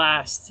 tongue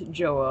blast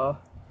Joa.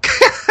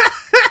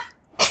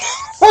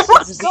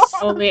 This is the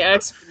only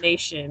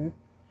explanation.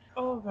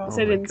 Oh I god. Oh my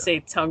didn't God. say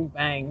tongue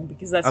bang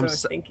because that's I'm what I was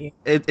so- thinking.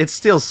 It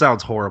still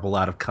sounds horrible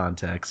out of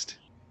context.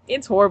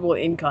 It's horrible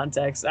in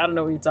context. I don't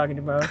know what you're talking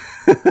about.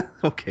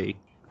 Okay,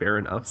 fair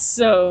enough.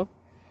 So,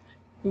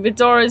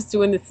 Vidora's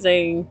doing the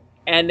thing,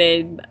 and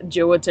then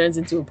Joa turns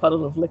into a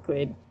puddle of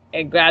liquid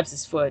and grabs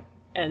his foot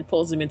and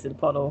pulls him into the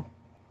puddle.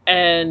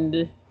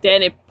 And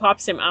then it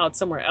pops him out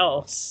somewhere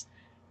else.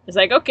 It's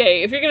like,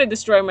 okay, if you're gonna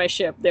destroy my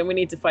ship, then we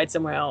need to fight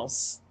somewhere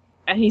else.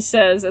 And he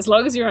says, as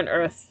long as you're on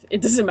Earth,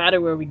 it doesn't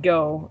matter where we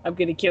go, I'm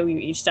gonna kill you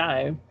each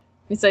time.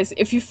 He says,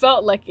 if you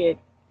felt like it,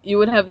 you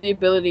would have the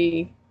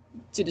ability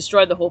to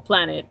destroy the whole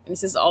planet. And he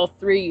says all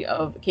three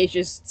of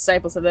Acacia's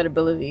disciples have that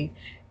ability.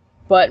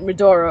 But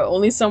Medora,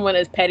 only someone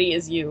as petty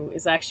as you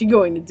is actually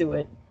going to do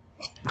it.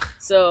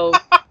 So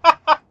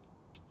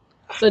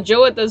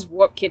Joa does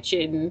Warp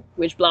Kitchen,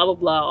 which blah blah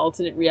blah,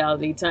 alternate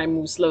reality, time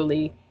moves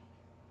slowly.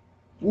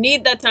 You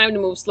need that time to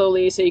move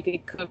slowly so you can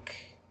cook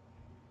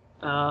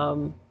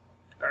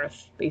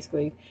Earth,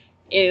 basically.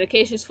 In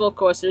Acacia's full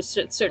course, there's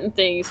certain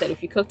things that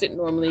if you cooked it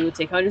normally, it would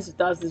take hundreds of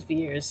thousands of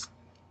years.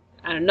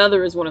 And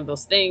another is one of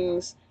those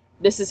things.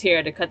 This is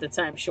here to cut the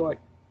time short.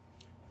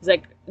 It's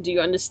like, do you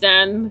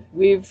understand?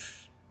 We've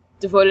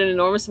devoted an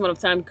enormous amount of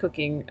time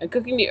cooking, and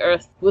cooking the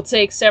Earth will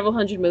take several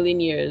 100 million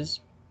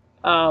years.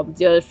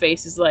 The other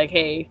face is like,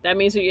 hey, that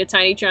means with your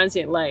tiny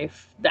transient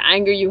life, the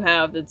anger you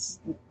have that's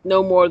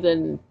no more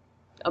than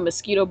a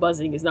mosquito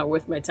buzzing is not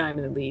worth my time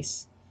in the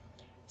least.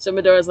 So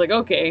Medora's like,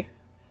 okay,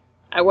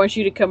 I want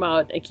you to come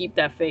out and keep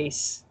that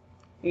face.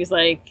 He's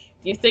like,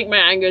 do you think my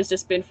anger has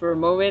just been for a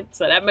moment?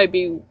 So that might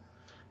be,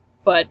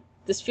 but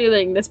this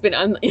feeling that's been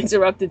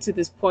uninterrupted to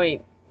this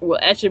point will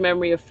etch a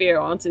memory of fear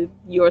onto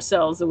your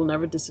cells that will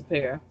never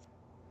disappear.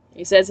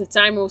 He says, if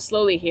time moves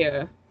slowly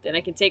here, then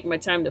I can take my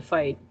time to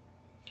fight.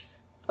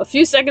 A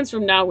few seconds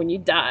from now, when you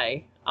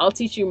die, I'll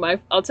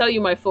tell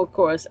you my full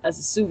course as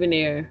a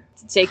souvenir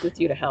to take with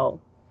you to hell.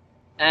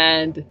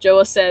 And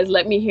Joa says,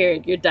 let me hear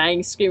it, your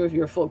dying scream of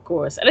your full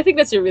course. And I think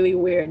that's a really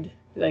weird,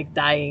 like,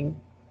 dying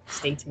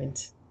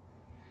statement.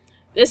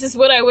 This is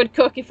what I would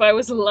cook if I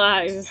was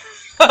alive.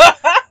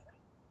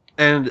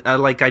 And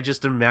I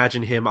just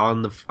imagine him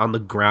on the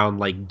ground,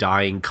 like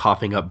dying,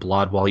 coughing up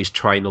blood while he's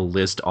trying to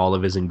list all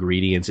of his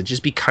ingredients. It'd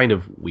just be kind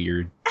of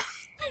weird.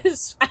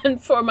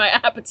 And for my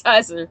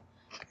appetizer.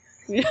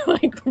 You're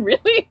like,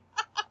 really?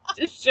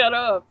 Just shut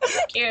up. Who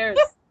cares?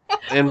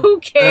 And Who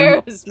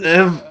cares?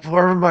 and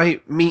for my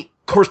meat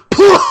course,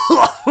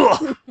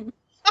 For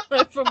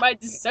my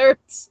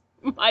desserts.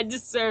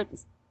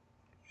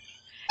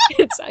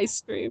 It's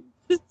ice cream.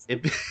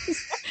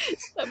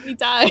 Let me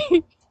die.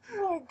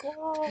 Oh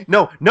my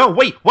god. No,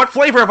 wait, what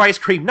flavor of ice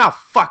cream? Nah,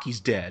 fuck, he's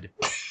dead.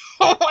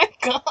 Oh my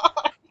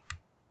god.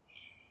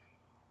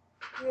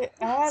 Get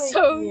out of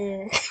So-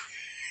 here.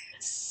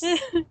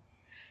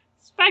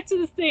 It's back to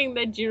the thing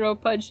that Jiro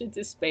punched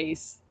into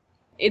space.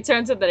 It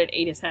turns out that it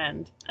ate his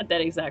hand at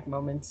that exact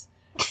moment.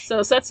 So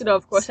Setsuno,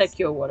 of course, had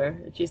cure water.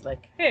 And she's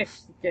like, hey,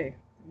 okay,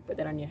 put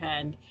that on your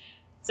hand.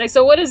 It's like,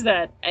 so what is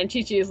that? And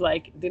Chi-Chi is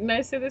like, didn't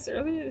I say this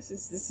earlier? This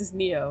is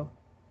Neo.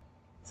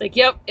 It's like,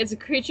 yep, it's a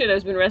creature that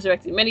has been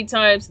resurrected many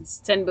times since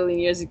 10 billion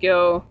years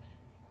ago.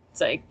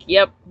 It's like,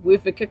 yep,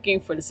 we've been cooking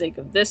for the sake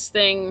of this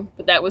thing,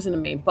 but that wasn't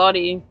the main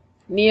body.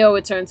 Neo,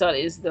 it turns out,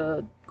 is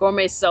the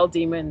gourmet cell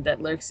demon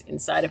that lurks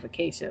inside of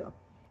Acacia.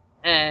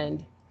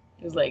 And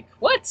he was like,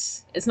 what?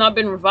 It's not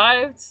been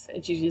revived?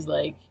 And Chi-Chi's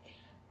like,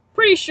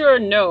 pretty sure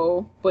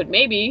no, but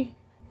maybe.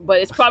 But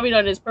it's probably not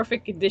in its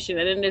perfect condition.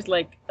 And then there's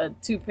like a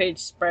 2-page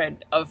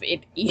spread of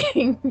it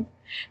eating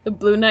the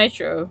blue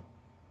nitro.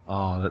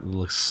 Oh, that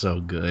looks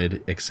so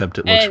good, except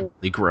it looks And-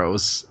 really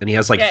gross. And he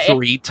has like Yeah,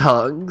 3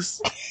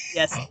 tongues.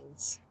 Yes, it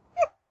is.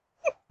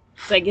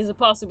 It's like, there's a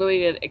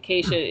possibility that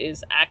Acacia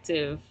is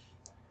active.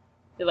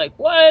 They're like,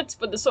 what?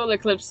 But the solar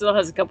eclipse still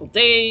has a couple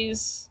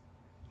days.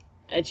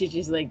 And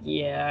Chi-Chi's like,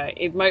 yeah,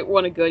 it might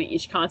want to go to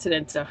each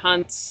continent to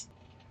hunt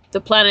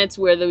the planets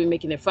where they'll be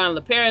making their final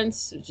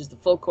appearance, which is the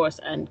full course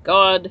and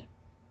God.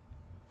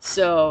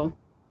 So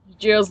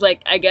Jiro's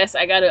like, I guess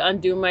I gotta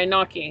undo my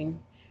knocking.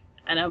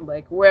 And I'm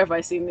like, where have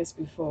I seen this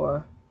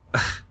before?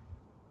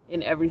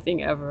 In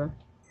everything ever.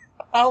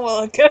 Oh well,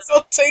 I guess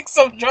I'll take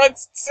some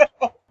drugs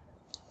too.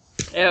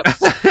 Yep.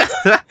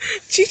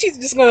 Chi-Chi's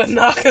just gonna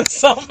knock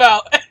himself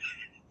out.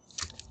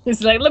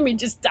 It's like, let me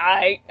just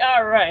die.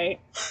 Alright.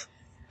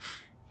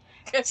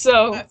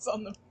 So- That's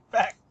on the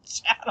back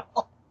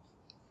channel.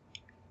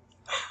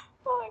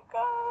 Oh my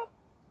god.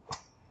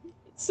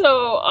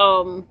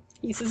 So,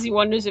 he says he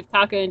wonders if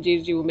Taka and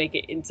Gigi will make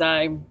it in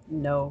time.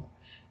 No.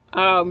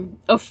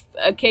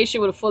 Acacia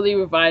with a fully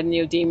revived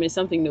Neodemon is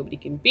something nobody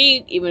can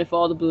beat. Even if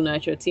all the Blue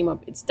Nitro team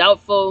up, it's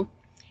doubtful.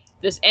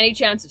 If there's any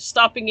chance of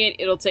stopping it,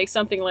 it'll take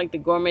something like the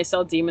Gourmet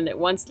Cell Demon that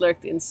once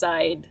lurked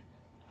inside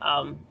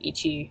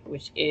Ichi,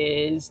 which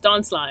is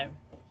Dawn Slime.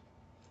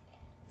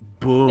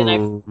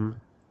 Boom.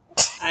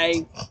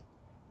 I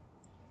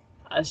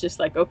was just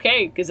like,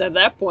 okay, because at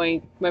that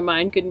point, my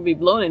mind couldn't be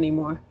blown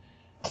anymore.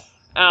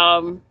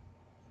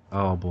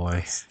 Oh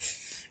boy.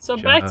 So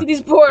back to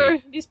these poor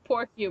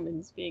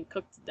humans being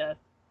cooked to death.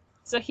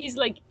 So he's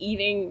like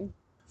eating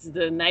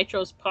the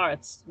Nitro's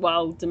parts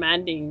while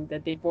demanding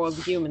that they boil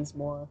the humans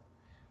more.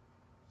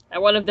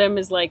 And one of them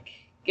is like,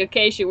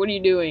 Acacia, what are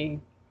you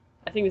doing?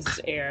 I think this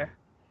is air.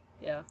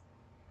 Yeah.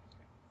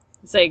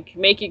 It's like,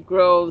 make it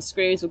grow, the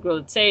screams will grow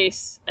the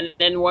taste, and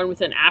then one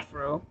with an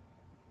afro.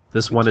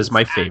 This one is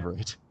my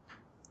favorite.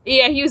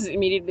 Yeah, he was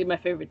immediately my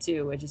favorite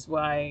too, which is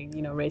why,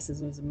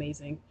 racism is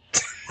amazing.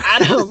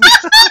 Adam.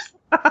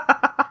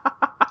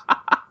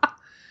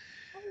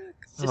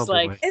 Just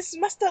like, it's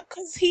messed up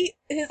because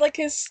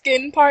his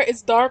skin part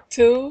is dark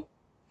too.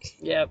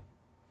 Yep.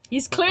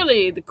 He's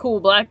clearly the cool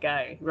black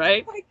guy,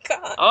 right? Oh my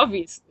god.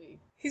 Obviously.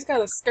 He's got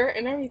a skirt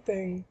and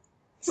everything.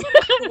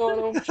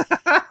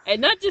 And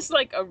not just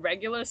like a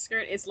regular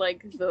skirt, it's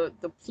like the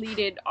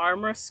pleated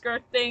armor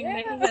skirt thing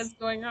that he has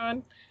going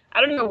on. I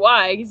don't know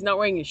why he's not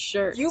wearing his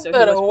shirt. You so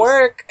better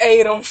work,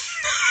 Adam.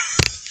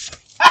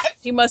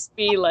 He must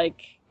be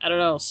like, I don't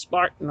know,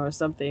 Spartan or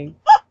something.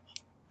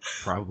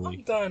 Probably.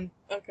 I'm done.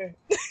 Okay.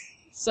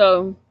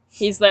 So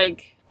he's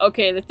like,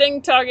 okay, the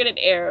thing targeted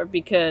air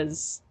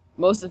because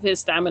most of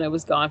his stamina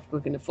was gone for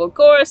cooking the full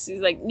course.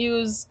 He's like,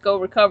 News, go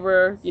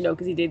recover,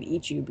 because he did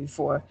eat you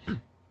before.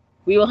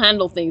 We will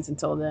handle things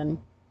until then.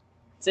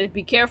 So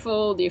be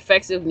careful, the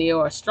effects of Neo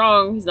are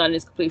strong. He's not in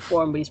his complete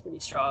form, but he's pretty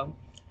strong.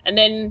 And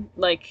then,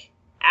 like,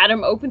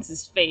 Adam opens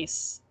his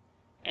face,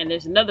 and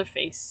there's another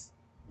face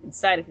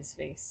inside of his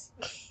face.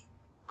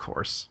 Of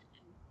course.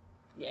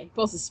 Yeah, he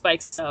pulls his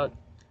spikes out,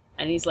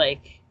 and he's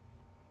like,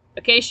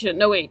 Acacia,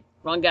 no wait,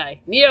 wrong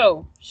guy.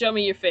 Neo, show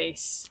me your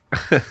face.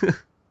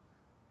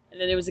 And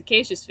then there was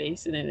Acacia's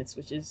face, and then it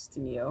switches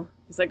to Neo.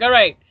 He's like,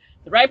 alright,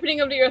 the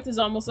ripening of the earth is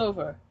almost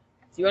over.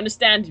 Do you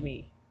understand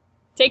me?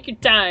 Take your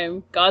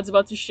time, God's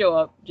about to show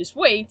up. Just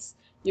wait,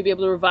 you'll be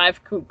able to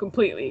revive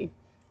completely.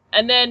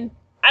 And then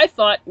I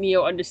thought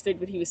Neo understood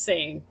what he was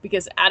saying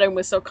because Adam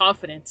was so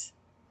confident.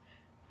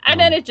 And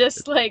then it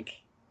just,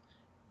 like,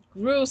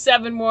 grew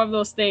 7 more of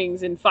those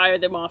things and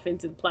fired them off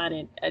into the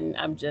planet. And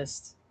I'm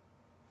just...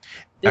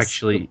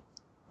 Actually,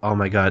 oh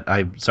my god,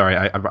 I'm sorry,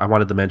 I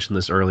wanted to mention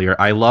this earlier.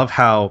 I love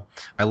how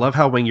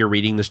when you're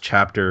reading this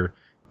chapter,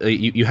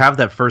 you have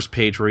that first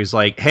page where he's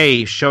like,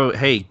 hey,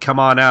 come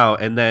on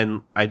out. And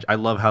then I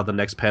love how the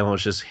next panel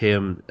is just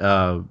him,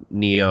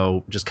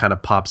 Neo, just kind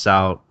of pops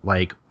out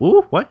like,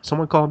 ooh, what?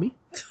 Someone call me?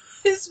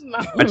 His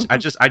mouth. I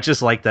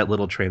just like that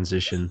little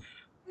transition.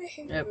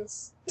 Yep.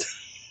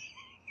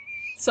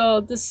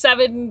 So the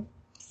 7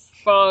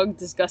 frog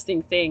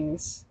disgusting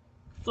things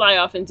fly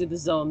off into the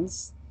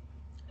zones.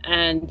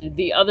 And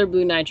the other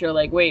Blue Nitro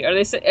like, wait,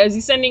 is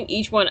he sending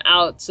each one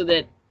out so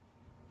that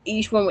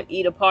each one would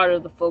eat a part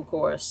of the full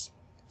course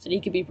so that he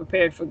could be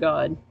prepared for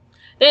God?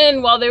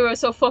 Then, while they were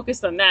so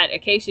focused on that,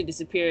 Acacia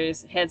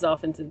disappears, heads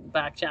off into the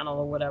back channel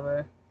or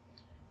whatever.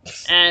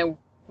 And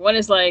one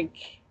is like,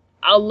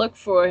 I'll look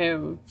for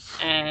him.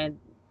 And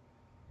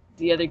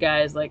the other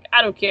guy is like,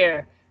 I don't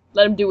care.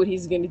 Let him do what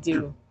he's going to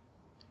do.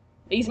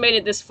 He's made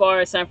it this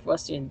far. It's time for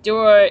us to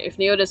endure. If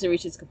Neo doesn't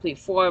reach its complete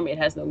form, it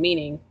has no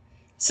meaning.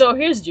 So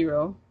here's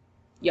Jiro.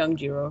 Young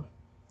Jiro.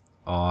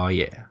 Oh,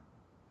 yeah.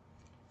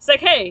 It's like,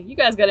 hey, you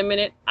guys got a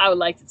minute? I would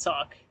like to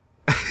talk.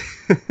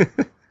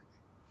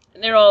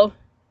 And they're all,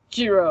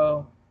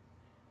 Jiro,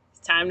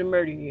 it's time to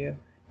murder you.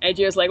 And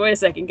Jiro's like, wait a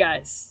second,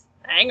 guys.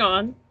 Hang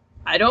on.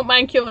 I don't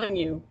mind killing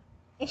you,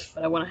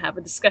 but I want to have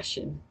a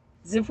discussion.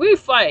 Because if we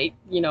fight,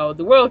 the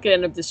world could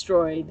end up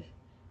destroyed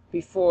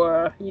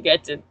before you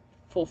get to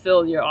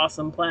fulfill your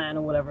awesome plan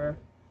or whatever.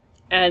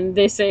 And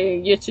they say,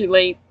 you're too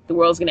late. The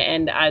world's going to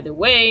end either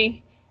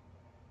way.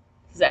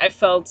 Because I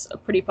felt a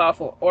pretty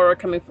powerful aura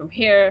coming from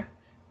here.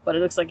 But it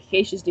looks like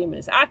Acacia's demon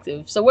is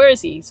active. So where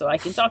is he? So I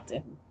can talk to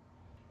him.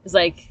 It's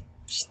like,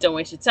 just don't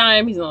waste your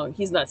time.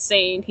 He's not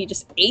sane. He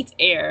just ate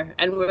air.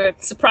 And we're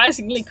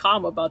surprisingly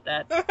calm about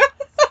that. The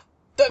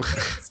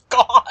thing's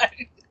gone.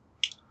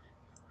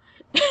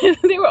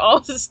 They were all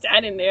just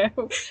standing there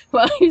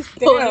while he's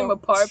pulling him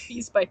apart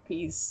piece by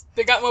piece.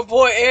 They got my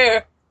boy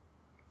air.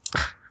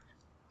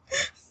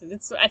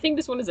 I think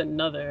this one is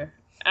another.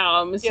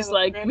 It's just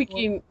like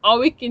all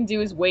we can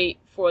do is wait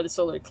for the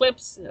solar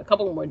eclipse in a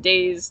couple more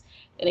days,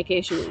 and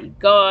Acacia will eat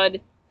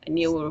God, and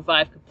Neo will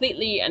revive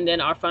completely, and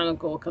then our final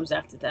goal comes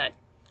after that.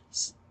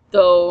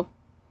 Though,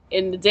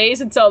 in the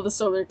days until the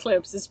solar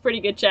eclipse, there's a pretty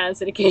good chance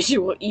that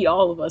Acacia will eat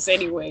all of us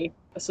anyway.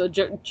 So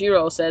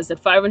Jiro says that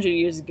 500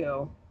 years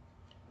ago,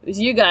 it was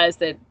you guys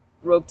that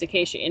roped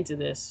Acacia into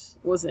this,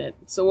 wasn't it?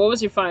 So what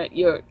was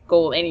your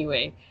goal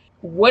anyway?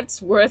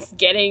 What's worth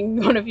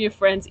getting one of your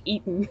friends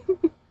eaten?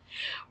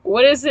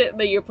 What is it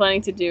that you're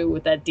planning to do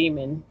with that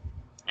demon?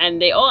 And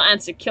they all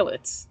answer, kill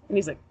it. And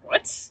he's like,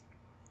 what?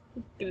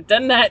 Could have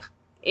done that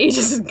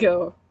ages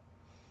ago.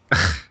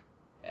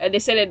 And they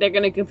said that they're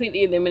going to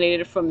completely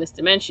eliminate it from this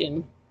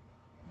dimension.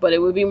 But it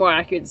would be more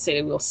accurate to say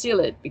that we'll seal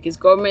it, because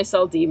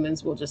Gourmet-cell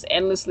demons will just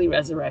endlessly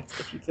resurrect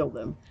if you kill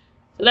them.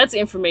 So that's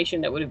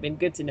information that would have been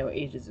good to know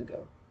ages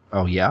ago.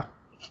 Oh, yeah?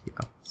 Yeah.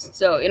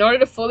 So in order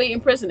to fully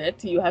imprison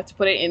it, you have to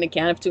put it in a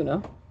can of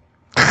tuna.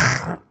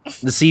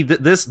 See,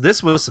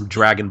 this was some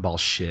Dragon Ball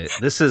shit.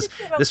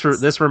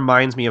 This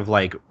reminds me of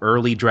like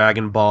early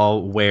Dragon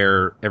Ball,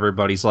 where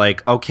everybody's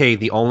like, okay,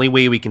 the only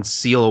way we can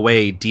seal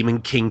away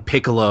Demon King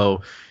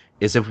Piccolo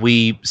is if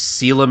we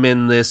seal him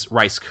in this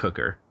rice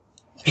cooker.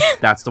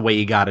 That's the way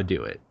you got to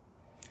do it.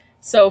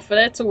 So for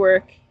that to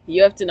work,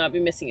 you have to not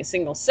be missing a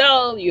single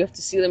cell. You have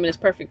to seal him in his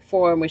perfect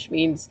form, which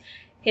means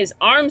his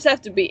arms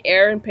have to be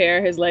air and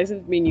pair. His legs have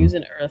to be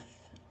using earth.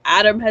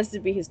 Adam has to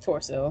be his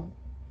torso.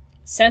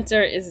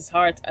 Center is his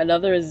heart.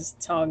 Another is his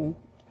tongue.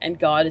 And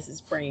God is his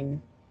brain,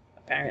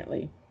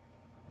 apparently.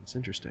 That's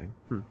interesting.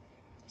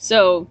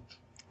 So,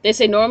 they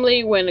say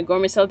normally when a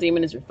gourmet cell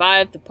demon is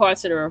revived, the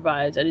parts that are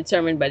revived are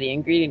determined by the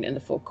ingredient in the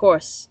full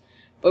course.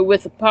 But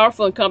with a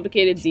powerful and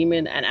complicated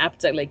demon and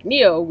appetite like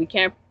Neo, we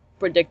can't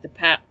predict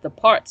the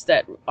parts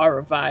that are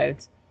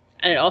revived.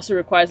 And it also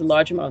requires a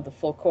large amount of the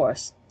full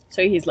course.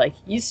 So he's like,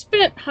 you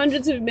spent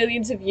hundreds of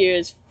millions of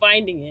years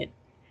finding it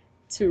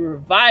to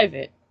revive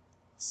it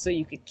so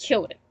you could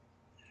kill it.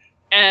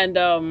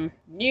 And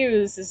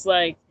Muse is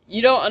like,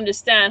 you don't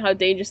understand how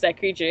dangerous that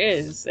creature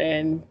is.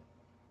 And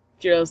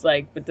Jiro's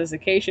like, but does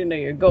Acacia know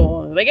your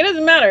goal? Like, it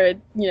doesn't matter.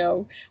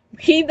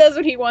 He does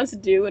what he wants to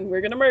do, and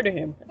we're gonna murder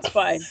him. It's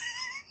fine.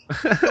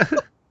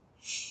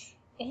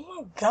 Oh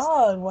my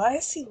god, why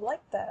is he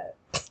like that?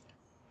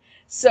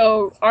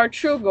 So, our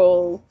true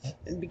goal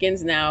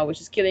begins now,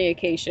 which is killing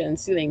Acacia and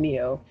sealing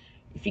Neo.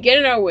 If you get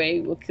in our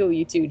way, we'll kill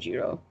you too,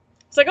 Jiro.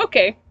 It's like,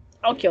 okay,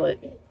 I'll kill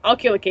it. I'll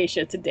kill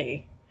Acacia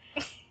today.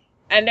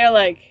 And they're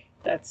like,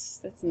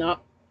 that's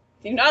not...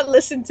 Do not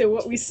listen to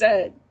what we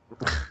said.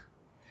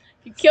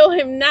 If you kill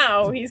him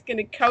now, he's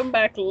gonna come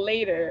back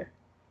later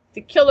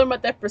to kill him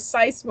at that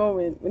precise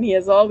moment when he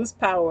has all this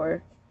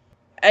power.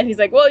 And he's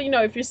like, well,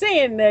 if you're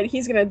saying that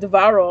he's gonna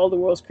devour all the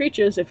world's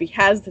creatures if he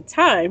has the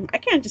time, I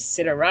can't just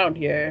sit around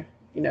here,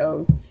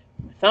 my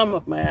thumb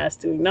up my ass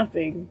doing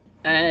nothing.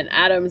 And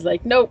Adam's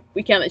like, nope,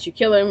 we can't let you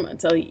kill him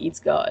until he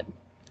eats God.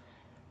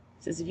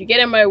 He says, if you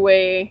get in my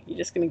way, you're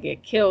just gonna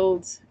get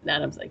killed. And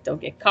Adam's like,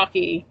 don't get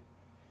cocky.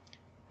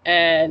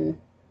 And he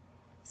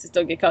says,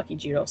 don't get cocky,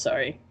 Jiro,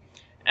 sorry.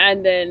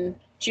 And then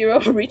Jiro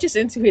reaches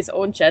into his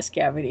own chest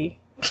cavity.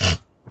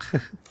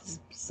 It's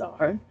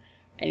bizarre.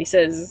 And he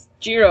says,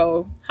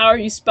 Jiro, how are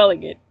you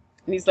spelling it?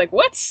 And he's like,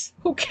 what?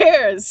 Who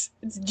cares?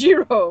 It's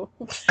Jiro.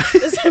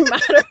 It doesn't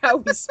matter how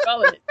we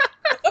spell it.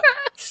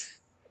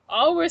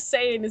 All we're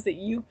saying is that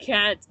you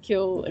can't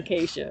kill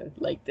Acacia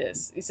like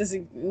this. He says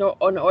no,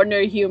 an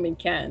ordinary human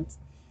can't.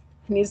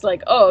 And he's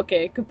like, oh,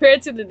 okay.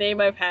 Compared to the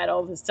name I've had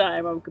all this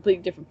time, I'm a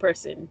completely different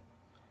person.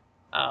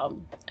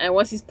 And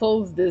once he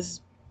pulls this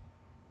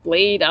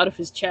blade out of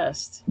his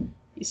chest,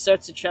 he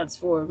starts to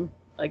transform,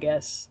 I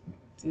guess,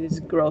 to this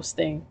gross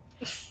thing.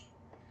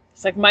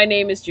 It's like, my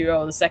name is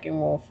Jiro, the second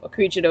wolf, a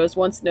creature that was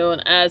once known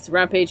as the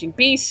rampaging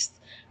beast.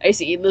 I used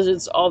to eat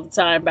lizards all the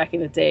time back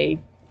in the day.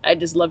 I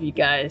just love you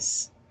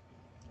guys.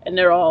 And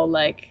they're all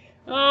like,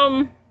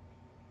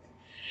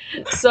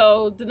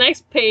 So the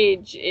next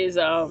page is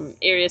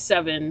Area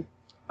 7,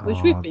 which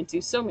we've been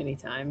to so many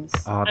times.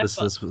 This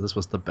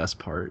was the best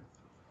part.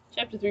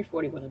 Chapter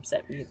 341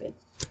 upset me a bit.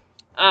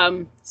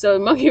 So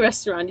Monkey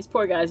Restaurant, these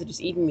poor guys are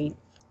just eating meat.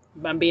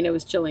 Bambino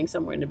is chilling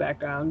somewhere in the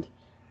background.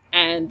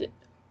 And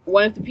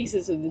one of the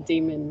pieces of the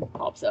demon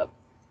pops up.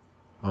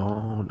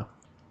 Oh, no.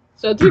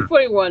 So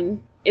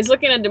 341 is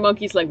looking at the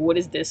monkeys like, what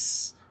is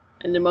this?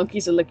 And the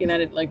monkeys are looking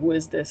at it like, what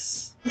is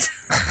this?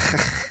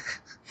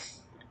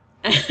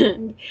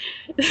 And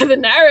the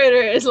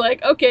narrator is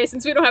like, okay,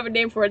 since we don't have a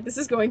name for it, this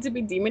is going to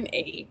be Demon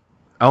A.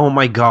 Oh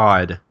my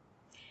god.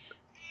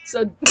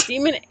 So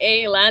Demon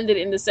A landed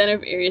in the center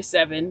of Area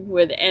 7,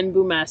 where the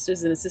Enbu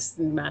Masters and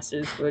Assistant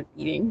Masters were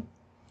eating.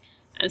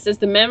 And it says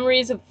the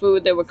memories of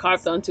food that were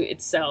carved onto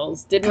its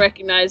cells didn't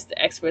recognize the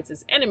experts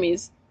as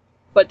enemies,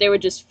 but they were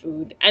just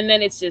food. And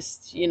then it's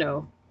just,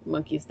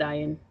 monkeys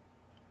dying.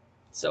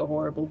 So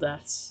horrible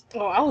deaths.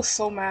 Oh, I was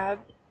so mad.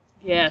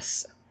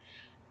 Yes.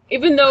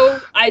 Even though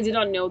I did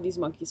not know these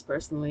monkeys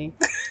personally,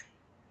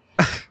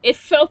 it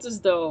felt as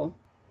though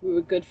we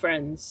were good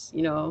friends,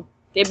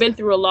 They've been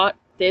through a lot.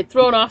 They had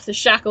thrown off the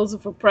shackles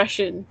of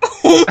oppression.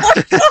 Oh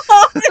my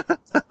god!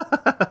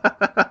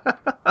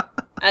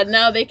 And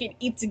now they can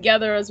eat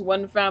together as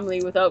one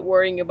family without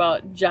worrying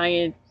about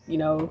giant,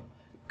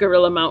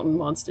 gorilla mountain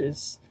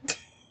monsters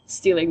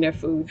stealing their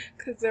food.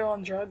 Because they're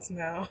on drugs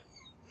now.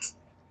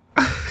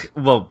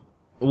 Well,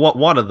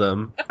 one of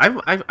them. I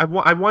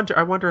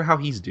wonder how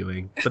he's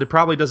doing, but it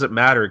probably doesn't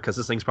matter because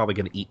this thing's probably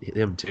going to eat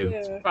him too.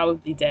 Yeah.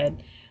 Probably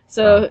dead.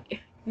 So,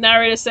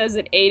 narrator says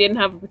that A didn't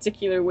have a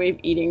particular way of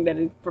eating that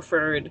it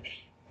preferred.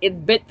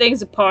 It bit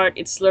things apart,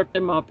 it slurped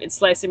them up, it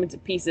sliced them into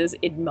pieces,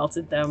 it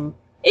melted them.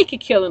 It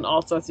could kill in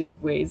all sorts of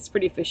ways. It's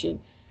pretty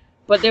efficient.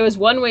 But there was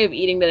one way of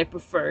eating that it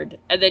preferred,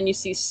 and then you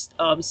see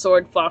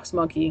Swordtail Fox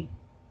Monkey,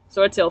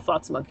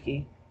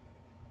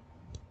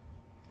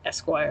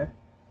 Esquire.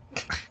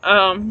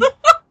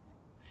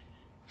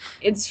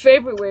 Its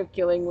favorite way of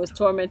killing was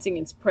tormenting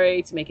its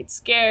prey to make it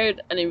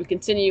scared, and it would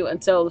continue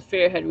until the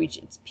fear had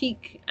reached its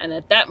peak, and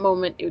at that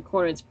moment it would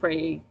corner its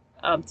prey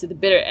to the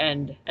bitter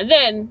end, and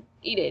then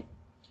eat it.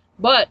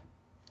 But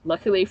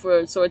luckily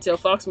for Swordtail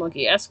Fox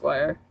Monkey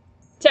Esquire,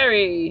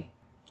 Terry,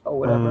 or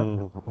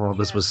whatever, Oh,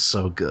 this was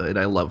so good.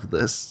 I love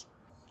this.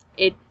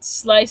 it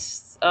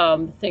sliced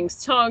the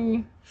thing's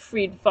tongue,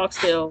 freed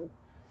Swordtail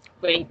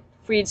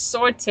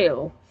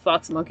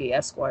Fox Monkey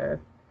Esquire,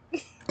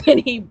 and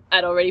he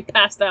had already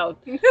passed out,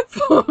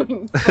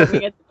 foaming at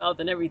the mouth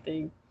and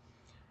everything.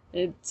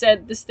 It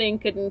said this thing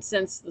couldn't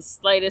sense the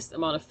slightest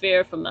amount of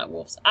fear from that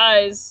wolf's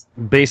eyes.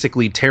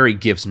 Basically, Terry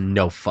gives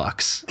no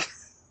fucks.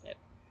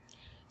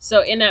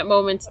 So in that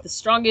moment, the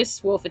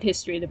strongest wolf in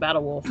history, the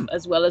Battle Wolf,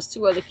 as well as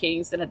 2 other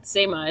kings that had the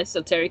same eyes,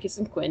 so Terricus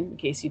and Quinn, in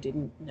case you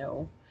didn't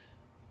know.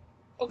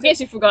 In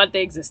case you forgot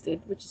they existed,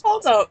 which is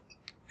Hold up.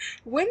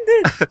 When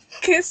did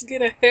Kiss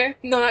get a hair?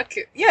 No, not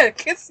Kiss. Yeah,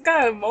 Kiss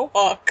got a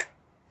mohawk.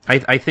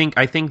 I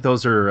think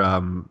those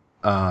are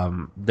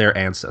their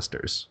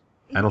ancestors.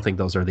 I don't think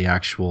those are the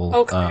actual.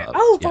 Okay, I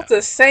was about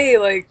to say,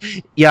 like,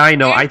 yeah, I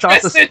know. I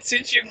thought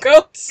did you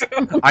go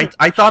to?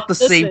 I thought the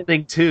Listen, same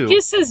thing too.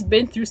 Kiss has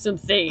been through some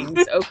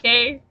things,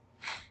 okay?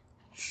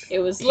 It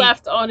was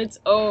left on its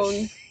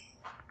own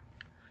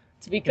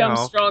to become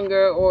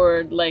stronger,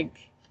 or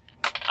like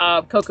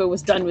Coco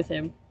was done with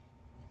him.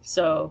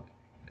 So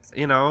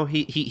he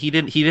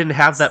didn't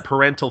have that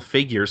parental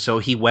figure, so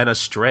he went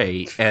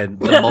astray, and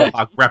the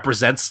mohawk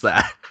represents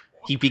that.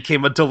 He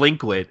became a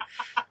delinquent.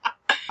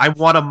 I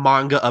want a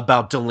manga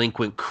about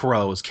delinquent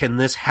crows. Can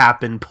this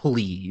happen,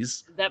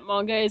 please? That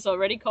manga is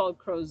already called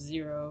Crow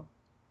Zero.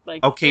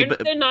 Like, okay,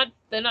 they're not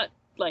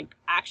like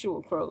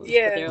actual crows.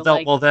 Yeah. But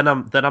they're well, then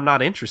I'm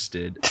not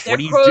interested. They're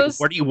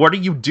What are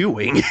you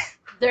doing?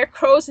 They're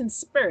crows in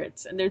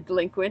spirits, and they're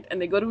delinquent,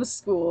 and they go to a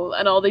school,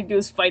 and all they do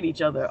is fight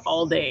each other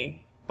all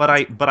day. But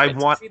I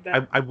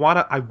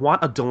want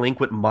a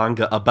delinquent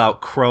manga about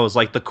crows,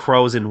 like the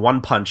crows in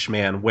One Punch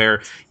Man,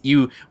 where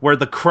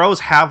the crows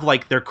have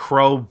like their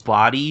crow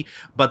body,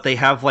 but they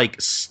have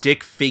like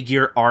stick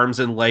figure arms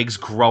and legs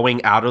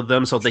growing out of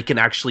them, so they can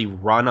actually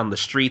run on the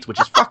streets, which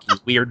is fucking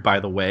weird,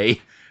 by the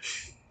way.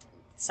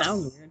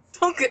 Sounds weird.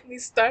 Don't get me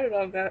started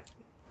on that.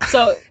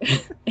 So,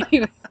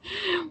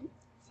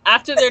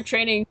 after their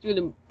training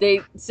they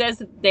says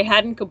that they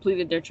hadn't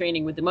completed their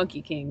training with the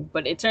Monkey King,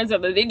 but it turns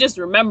out that they just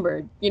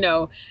remembered,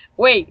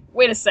 wait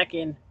a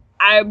second,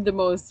 I'm the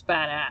most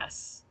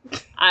badass.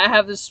 I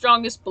have the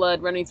strongest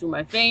blood running through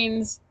my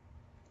veins,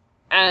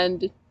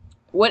 and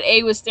what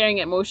A was staring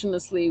at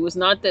motionlessly was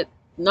not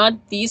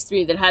these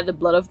 3 that had the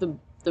blood of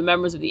the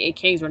members of the 8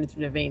 Kings running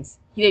through their veins.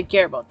 He didn't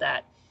care about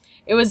that.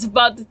 It was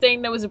about the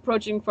thing that was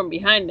approaching from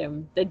behind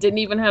him that didn't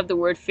even have the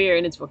word fear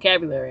in its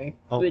vocabulary.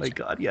 Oh my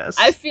god, yes.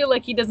 I feel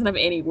like he doesn't have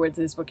any words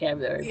in his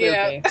vocabulary.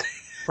 Yeah. Okay.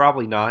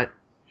 Probably not.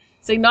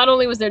 So not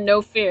only was there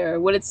no fear,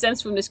 what it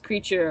sensed from this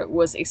creature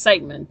was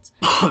excitement.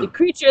 The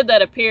creature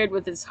that appeared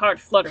with its heart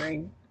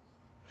fluttering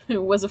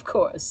was, of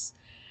course,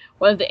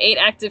 one of the 8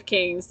 active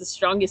kings, the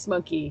strongest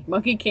Monkey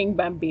King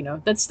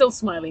Bambino. That's still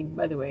smiling,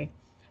 by the way.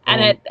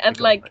 And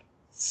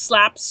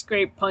slap,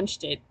 scrape,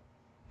 punched it.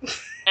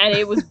 And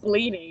it was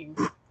bleeding.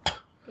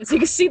 So you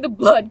can see the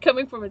blood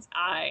coming from its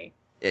eye.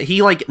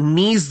 He like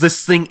knees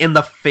this thing in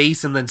the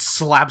face and then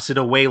slaps it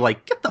away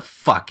like, get the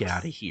fuck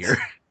out of here.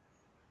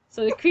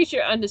 So the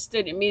creature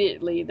understood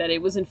immediately that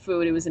it wasn't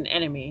food, it was an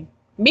enemy.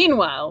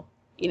 Meanwhile,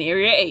 in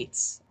Area 8,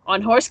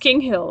 on Horse King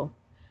Hill,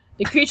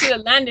 the creature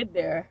that landed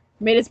there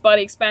made its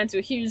body expand to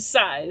a huge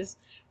size,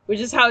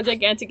 which is how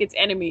gigantic its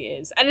enemy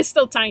is. And it's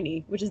still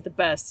tiny, which is the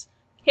best.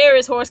 Here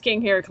is Horse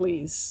King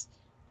Heracles.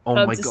 Oh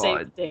Come my to god. save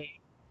the day.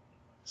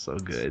 So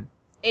good.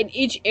 In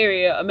each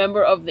area, a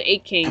member of the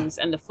 8 Kings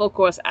and the full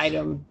course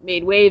item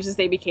made waves as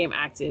they became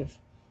active.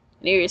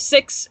 In Area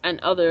 6 and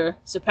other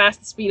surpassed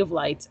the speed of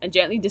light and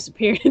gently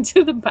disappeared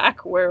into the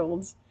back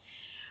worlds.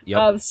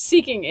 Yep.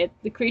 Seeking it,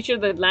 the creature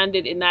that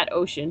landed in that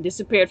ocean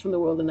disappeared from the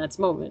world in that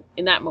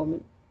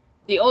moment.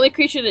 The only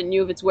creature that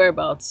knew of its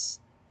whereabouts,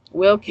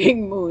 Whale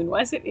King Moon.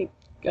 Why is it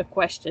a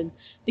question?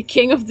 The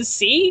King of the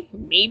Sea?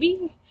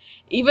 Maybe?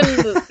 Even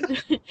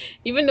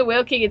the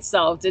Whale King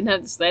itself didn't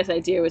have the slightest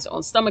idea where its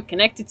own stomach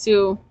connected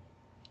to.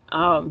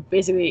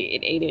 Basically,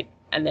 it ate it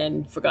and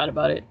then forgot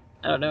about it.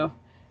 I don't know.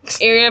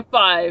 Area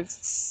 5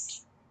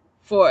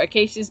 for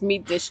Acacia's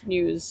meat dish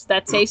news.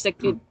 That taste that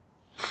could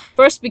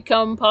first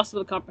become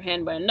possible to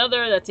comprehend by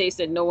another. That taste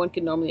that no one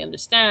can normally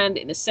understand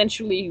in a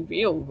sensually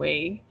real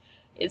way.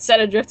 It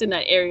set adrift in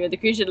that area. The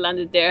creature that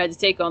landed there had to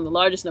take on the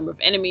largest number of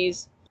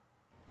enemies.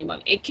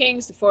 Among 8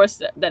 Kings, the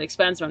forest that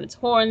expands around its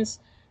horns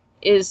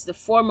is the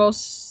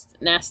foremost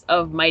nest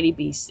of mighty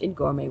beasts in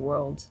Gourmet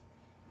World.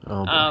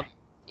 Oh,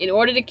 in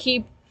order to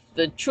keep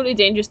the truly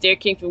dangerous Dare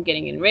King from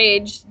getting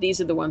enraged, these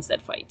are the ones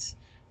that fight.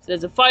 So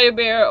there's a fire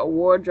bear, a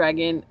war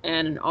dragon,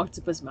 and an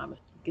octopus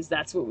mammoth, because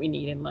that's what we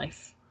need in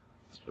life.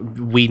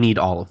 We need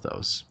all of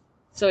those.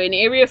 So in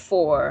Area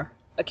 4,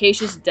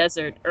 Acacia's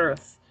desert,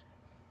 Earth,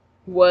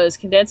 was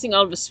condensing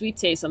all of the sweet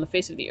taste on the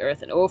face of the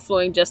earth and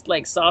overflowing just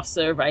like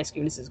soft-serve ice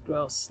cream. This is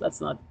gross.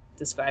 Let's not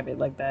describe it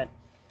like that.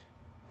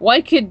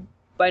 One could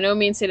by no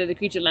means say that the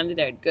creature landed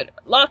there at good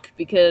luck,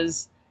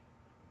 because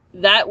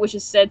That which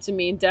is said to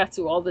mean death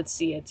to all that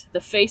see it.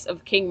 The face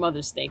of King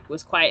Mother Snake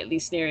was quietly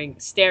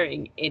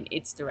staring in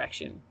its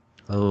direction.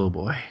 Oh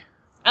boy.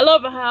 I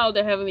love how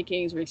the Heavenly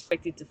Kings were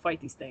expected to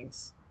fight these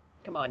things.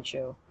 Come on,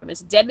 show.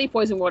 It's a deadly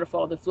poison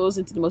waterfall that flows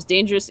into the most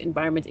dangerous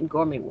environment in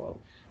Gourmet World.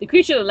 The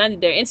creature that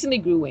landed there instantly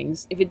grew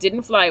wings. If it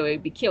didn't fly away, it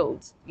would be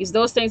killed. Because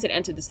those things that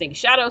entered the snake's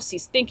shadow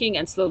cease thinking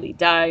and slowly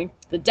die.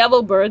 The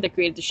devil bird that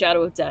created the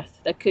shadow of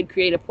death, that could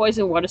create a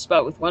poison water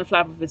spout with one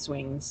flap of its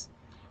wings.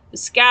 The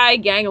sky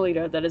gang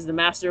leader that is the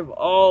master of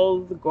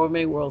all the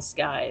Gourmet World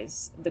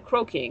skies. The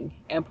Crow King,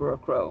 Emperor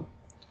Crow.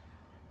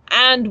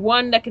 And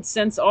one that could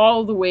sense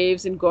all the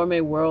waves in Gourmet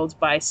World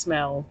by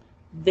smell.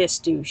 This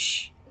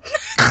douche.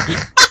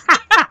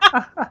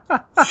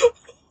 Oh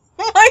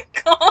my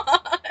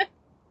god!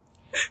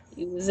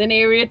 He was in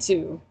Area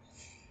 2.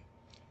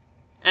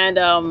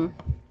 And,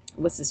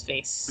 what's his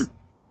face?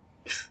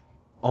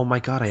 Oh my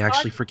god, I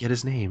actually forget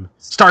his name.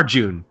 Star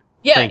June.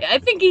 Yeah, Thank I you.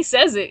 think he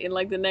says it in,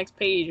 like, the next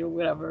page or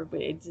whatever,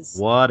 but it just...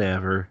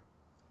 Whatever.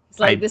 It's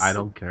like I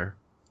don't care.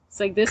 It's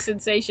like this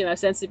sensation, I've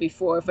sensed it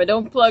before. If I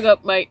don't plug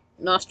up my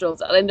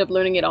nostrils, I'll end up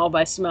learning it all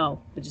by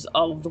smell, which is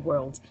all of the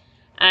world.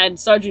 And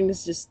Sergeant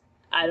is just...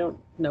 I don't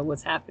know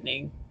what's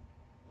happening.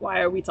 Why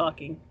are we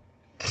talking?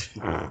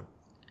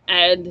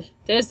 And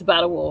there's the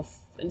Battle Wolf.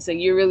 And it's like,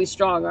 you're really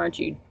strong, aren't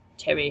you,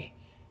 Terry?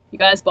 You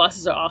guys'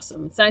 bosses are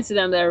awesome. It's nice to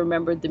them that I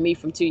remembered the me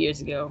from 2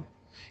 years ago.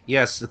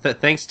 Yes,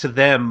 thanks to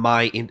them,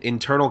 my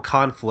internal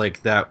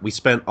conflict that we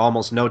spent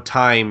almost no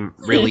time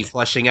really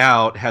fleshing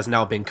out has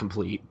now been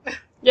complete.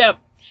 Yep.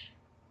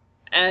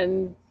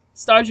 And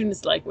Sergeant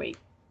is like, wait,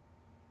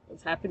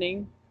 what's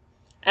happening?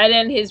 And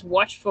then his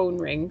watch phone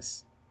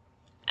rings.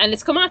 And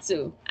it's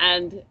Komatsu.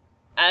 And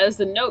as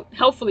the note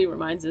helpfully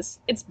reminds us,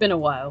 it's been a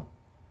while.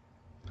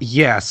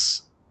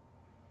 Yes.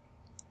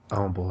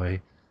 Oh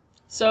boy.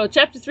 So,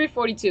 chapter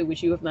 342,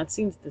 which you have not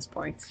seen at this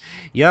point.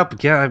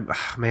 Yep, yeah,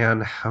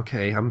 man,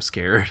 okay, I'm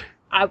scared.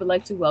 I would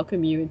like to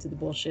welcome you into the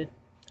bullshit.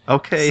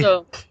 Okay.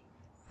 So,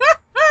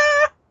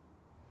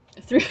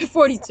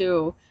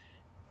 342,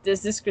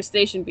 there's this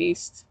crustacean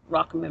beast,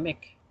 rock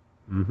mimic,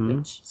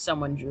 which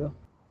someone drew.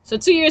 So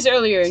 2 years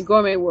earlier in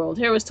Gourmet World,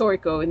 here was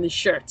Toriko in this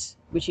shirt,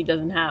 which he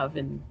doesn't have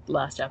in the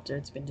last chapter,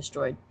 it's been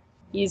destroyed.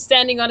 He's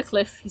standing on a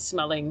cliff, he's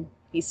smelling.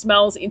 He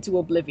smells into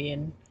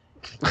oblivion.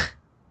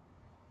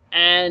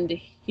 And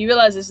he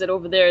realizes that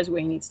over there is where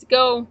he needs to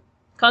go.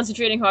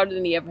 Concentrating harder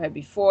than he ever had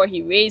before,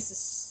 he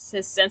raises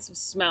his sense of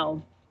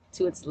smell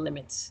to its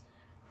limits.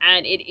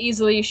 And it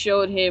easily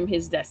showed him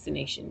his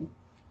destination.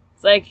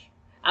 It's like,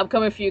 I'm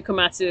coming for you,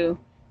 Komatsu.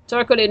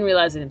 Toriko didn't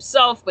realize it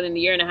himself, but in the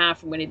year and a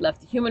half from when he'd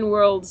left the human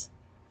world,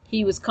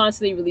 he was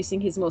constantly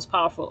releasing his most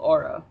powerful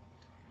aura.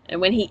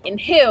 And when he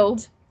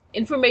inhaled,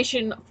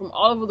 information from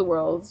all over the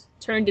world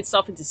turned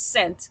itself into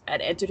scent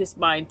and entered his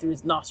mind through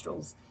his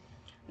nostrils.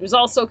 It was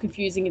all so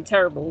confusing and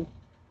terrible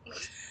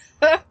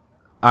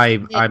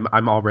I'm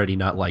already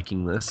not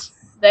liking this.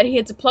 that he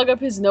had to plug up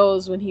his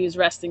nose when he was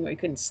resting or he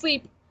couldn't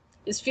sleep.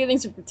 His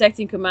feelings of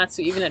protecting Komatsu,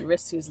 even at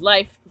risk to his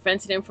life,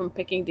 prevented him from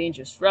picking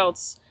dangerous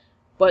routes.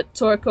 But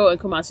Toriko and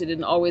Komatsu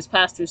didn't always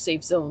pass through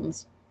safe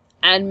zones,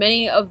 and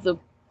many of the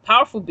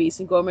powerful beasts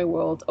in Gourmet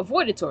World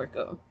avoided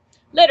Toriko.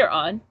 Later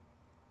on,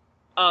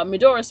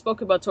 Midora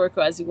spoke about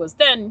Toriko as he was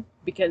then,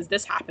 because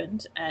this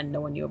happened, and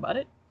no one knew about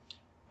it.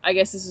 I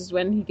guess this is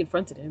when he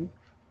confronted him.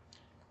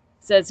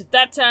 Says, if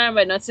that time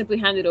I'd not simply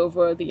handed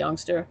over the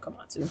youngster,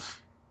 Komatsu.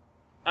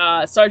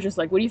 Sergeant's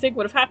like, what do you think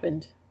would have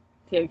happened?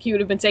 He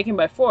would have been taken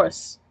by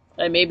force.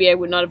 And maybe I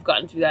would not have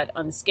gotten through that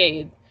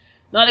unscathed.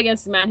 Not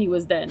against the man he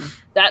was then.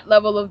 That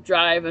level of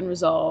drive and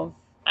resolve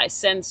I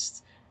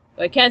sensed,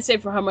 but I can't say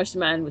for how much the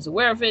man was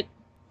aware of it.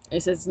 He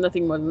says it's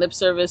nothing more than lip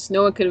service.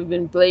 No one could have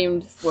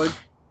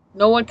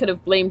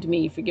blamed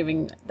me for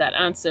giving that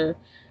answer.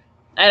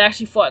 I'd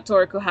actually fought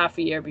Toriko half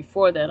a year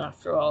before then,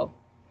 after all.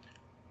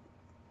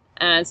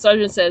 And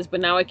Sergeant says, but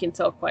now I can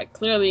tell quite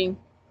clearly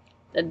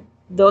that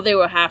though they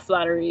were half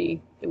flattery,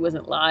 it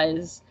wasn't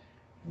lies.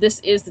 This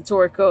is the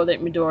Toriko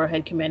that Midora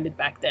had commanded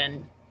back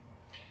then.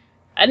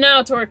 And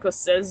now Toriko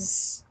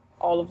says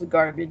all of the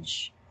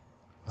garbage.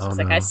 So it's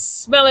like, I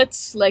smell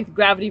it, like the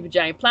gravity of a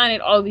giant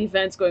planet, all the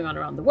events going on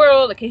around the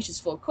world, Acacia's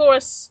full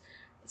course,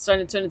 it's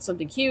starting to turn into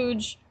something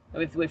huge, and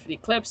we have to wait for the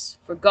eclipse.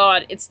 For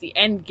God, it's the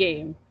end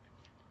game.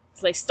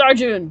 It's like,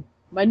 Starjun,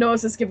 my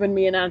nose has given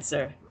me an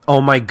answer.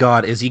 Oh my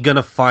god, is he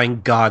gonna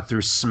find God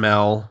through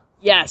smell?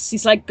 Yes,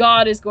 he's like,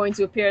 God is going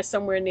to appear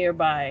somewhere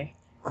nearby.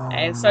 Oh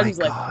And my Sergeant's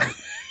god. like,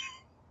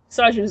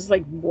 Sergeant is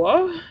like,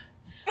 what?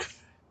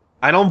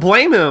 I don't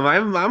blame him.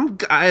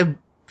 I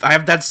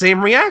have that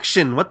same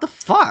reaction. What the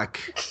fuck?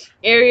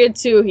 Area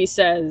 2, he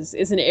says,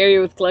 is an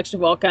area with a collection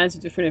of all kinds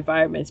of different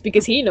environments,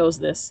 because he knows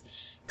this.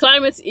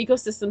 Climates,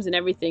 ecosystems, and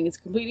everything. It's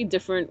completely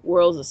different.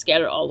 Worlds are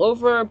scattered all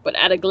over, but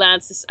at a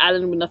glance, this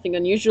island with nothing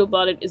unusual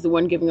about it is the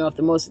one giving off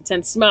the most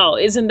intense smell.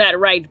 Isn't that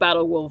right,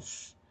 Battle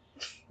Wolf?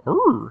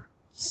 Urgh.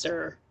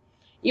 Sir.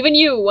 Even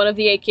you, one of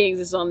the 8 kings,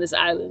 is on this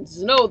island.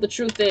 No, the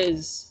truth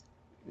is...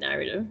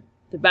 Narrator.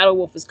 The Battle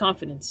Wolf is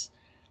confident.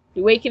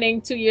 The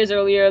awakening 2 years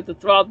earlier, the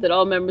throb that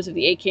all members of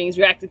the Eight Kings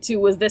reacted to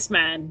was this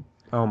man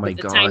Oh my with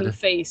the god. tiny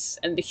face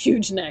and the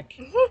huge neck.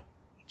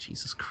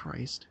 Jesus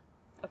Christ.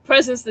 A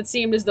presence that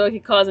seemed as though it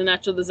could cause a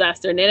natural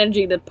disaster, an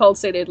energy that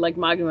pulsated like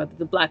magma that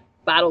the Black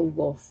Battle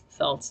Wolf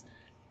felt.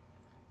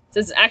 So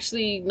it's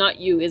actually not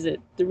you, is it?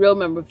 The real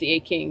member of the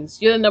Eight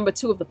Kings. You're the number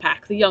 2 of the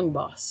pack, the young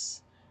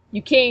boss.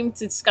 You came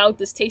to scout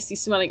this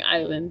tasty-smelling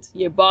island,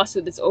 your boss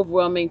with its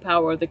overwhelming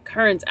power, the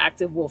current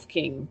active Wolf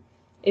King.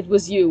 It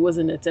was you,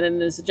 wasn't it? And then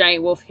there's a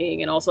giant Wolf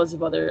King and all sorts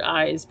of other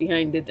eyes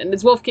behind it. And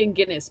it's Wolf King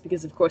Guinness,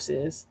 because of course it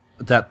is.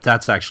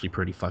 That's actually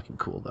pretty fucking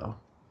cool, though.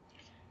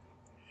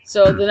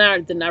 So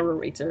the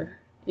narrator,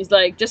 he's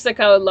like, just like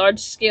how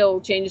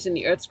large-scale changes in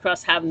the Earth's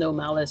crust have no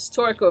malice,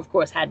 Toriko, of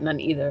course, had none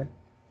either.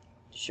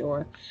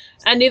 Sure.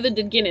 And neither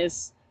did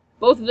Guinness.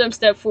 Both of them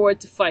stepped forward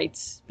to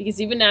fight,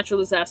 because even natural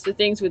disaster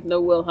things with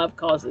no will have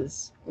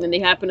causes, and they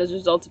happen as a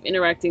result of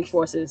interacting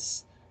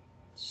forces.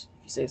 If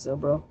you say so,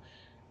 bro.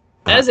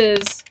 As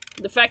is,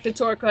 the fact that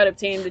Toriko had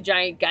obtained the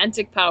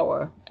gigantic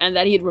power, and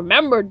that he had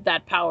remembered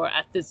that power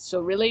at this.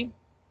 So really?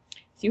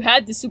 You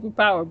had the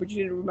superpower, but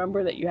you didn't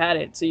remember that you had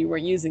it, so you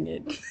weren't using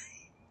it.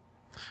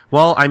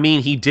 Well, I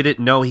mean, he didn't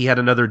know he had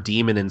another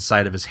demon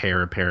inside of his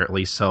hair,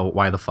 apparently, so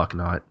why the fuck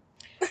not?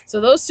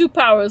 So those two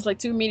powers, like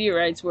two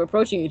meteorites, were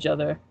approaching each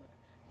other.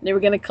 They were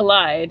going to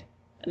collide,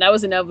 and that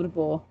was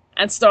inevitable.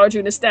 And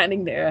Starjun is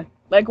standing there.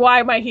 Like,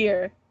 why am I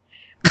here?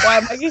 Why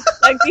am I here?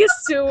 Like, these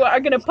two are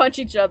going to punch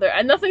each other,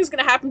 and nothing's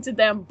going to happen to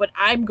them, but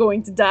I'm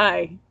going to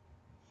die.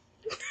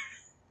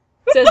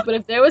 It says, but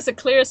if there was a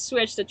clear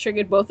switch that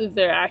triggered both of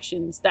their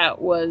actions, that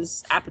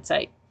was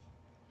appetite.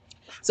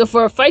 So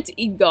for a fight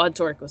to eat God,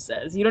 Toriko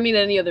says, you don't need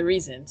any other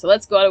reason. So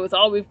let's go at it with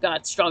all we've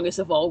got, strongest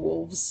of all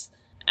wolves.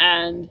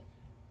 And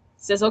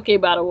says, okay,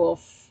 Battle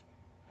Wolf.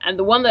 And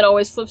the one that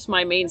always flips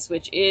my main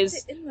switch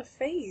is... In the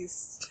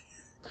face.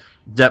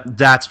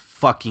 That's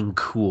fucking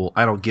cool.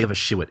 I don't give a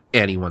shit what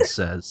anyone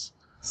says.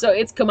 So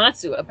it's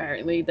Komatsu,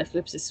 apparently, that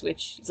flips his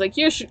switch. He's like,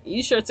 you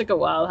sure took a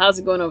while. How's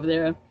it going over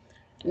there?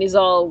 And he's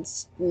all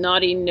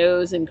snotty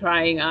nose and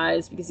crying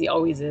eyes, because he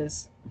always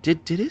is.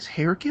 Did his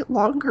hair get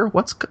longer?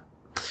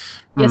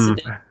 Yes, it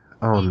did.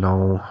 Oh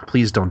no.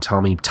 Please don't tell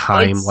me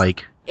time,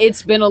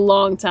 It's been a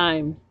long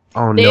time.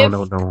 Oh,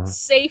 no.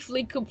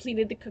 Safely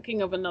completed the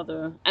cooking of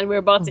another, and we're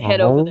about to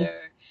head over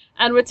there.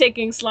 And we're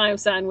taking Slime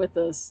San with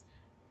us.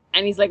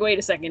 And he's like, wait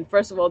a second.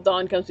 First of all,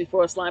 Dawn comes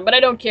before Slime, but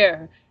I don't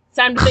care.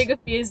 Time to think of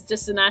me as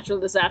just a natural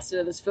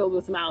disaster that's filled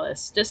with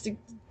malice. Just to,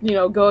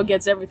 go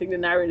against everything the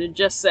narrator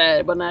just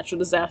said about natural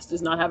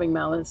disasters not having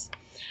malice.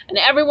 And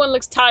everyone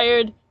looks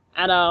tired,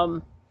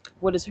 and,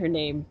 what is her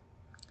name?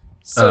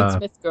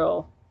 Swordsmith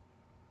girl.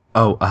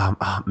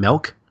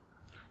 Milk?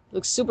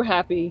 Looks super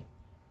happy.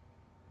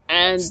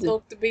 And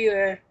Stoked to be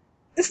there.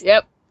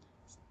 Yep.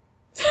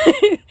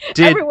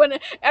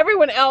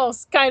 Everyone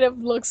else kind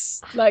of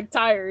looks like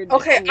tired.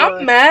 Okay,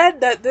 I'm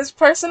mad that this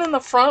person in the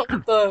front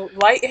with the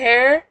light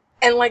hair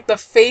and like the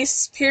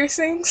face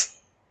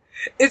piercings,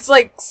 it's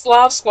like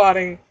Slav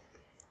squatting.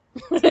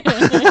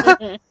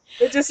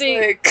 It's just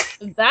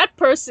that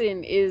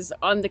person is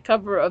on the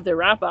cover of their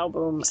rap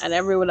album, and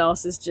everyone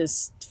else is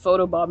just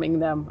photobombing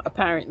them.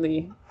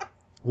 Apparently,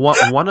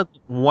 one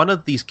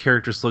of these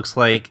characters looks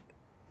like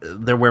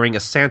they're wearing a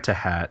Santa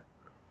hat.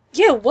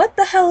 Yeah, what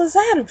the hell is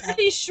that about?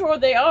 Pretty sure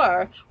they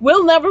are.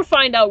 We'll never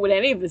find out what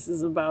any of this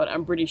is about,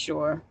 I'm pretty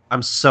sure.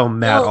 I'm so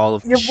mad all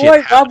of your shit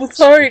boy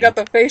Babutori got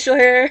the facial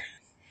hair.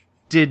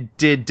 Did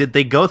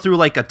they go through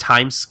like a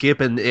time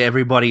skip and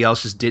everybody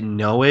else just didn't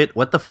know it?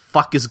 What the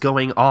fuck is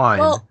going on?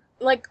 Well,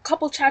 like a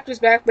couple chapters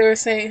back they were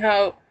saying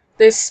how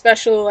there's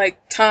special like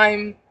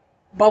time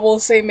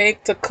bubbles they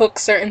make to cook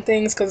certain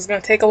things because it's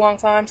going to take a long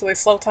time, so they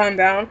slow time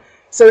down.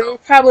 So they were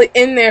probably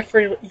in there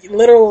for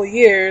literal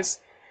years.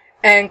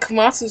 And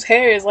Komatsu's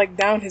hair is like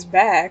down his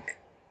back.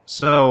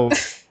 So,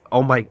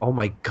 oh my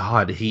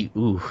god, he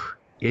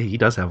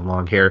does have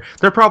long hair.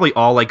 They're probably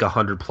all like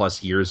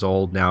 100+ years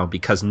old now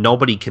because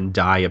nobody can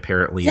die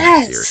apparently in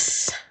the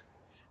series.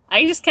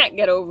 I just can't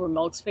get over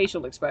Milk's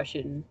facial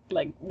expression.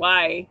 Like,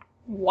 why?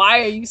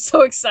 Why are you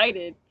so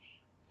excited?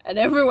 And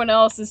everyone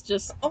else is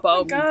just bummed.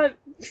 Oh my god.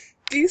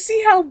 Do you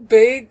see how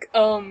big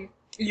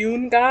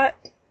Yoon got?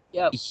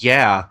 Yep.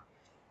 Yeah.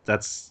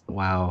 That's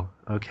wow.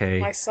 Okay.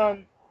 My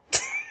son.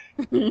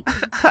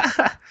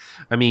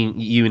 I mean,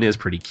 Yoon is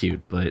pretty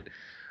cute, but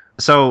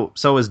so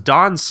is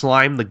Don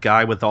Slime the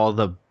guy with all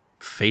the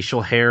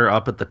facial hair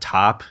up at the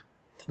top?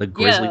 The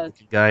grizzly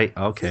looking guy?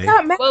 Okay. He's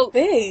not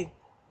big.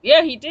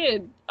 Yeah, he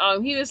did.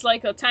 He was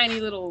like a tiny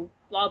little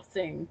blob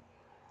thing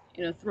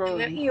in a throne.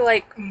 And then he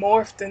like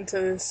morphed into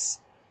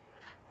this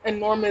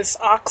enormous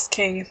Ox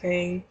King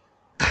thing.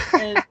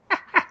 And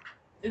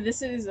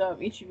this is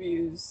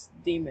Ichibu's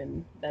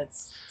demon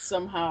that's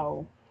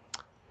somehow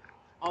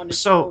on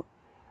his own.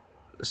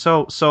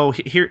 So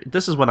here,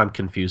 this is what I'm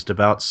confused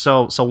about.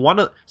 So one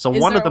of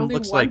them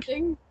looks like.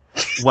 Thing?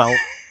 Well,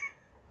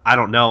 I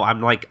don't know.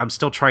 I'm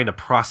still trying to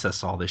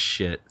process all this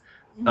shit.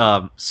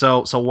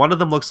 So one of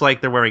them looks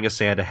like they're wearing a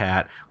Santa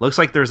hat. Looks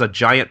like there's a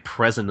giant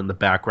present in the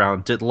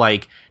background. Did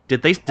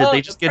they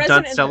just get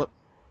done selling?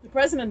 The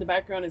present in the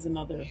background is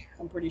another.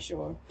 I'm pretty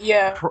sure.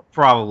 Yeah.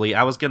 Probably.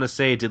 I was gonna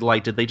say, did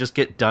they just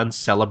get done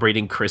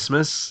celebrating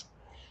Christmas?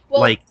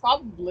 Well,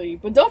 probably.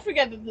 But don't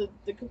forget that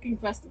the cooking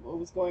festival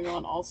was going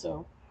on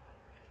also.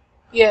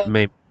 Yeah.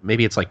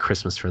 Maybe it's like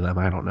Christmas for them.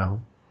 I don't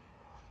know.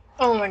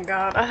 Oh my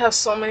god, I have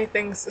so many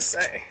things to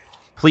say.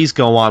 Please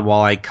go on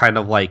while I kind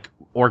of like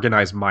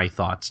organize my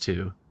thoughts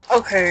too.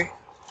 Okay.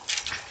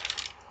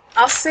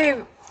 I'll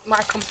save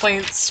my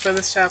complaints for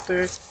this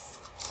chapter.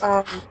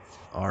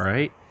 All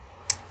right.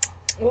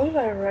 What did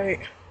I write?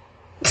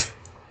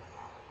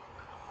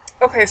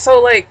 Okay,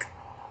 so like,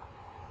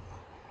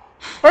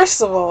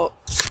 first of all,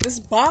 this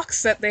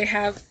box that they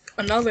have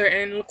another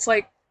and it looks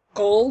like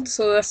gold,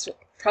 so that's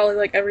probably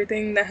like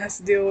everything that has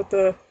to deal with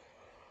the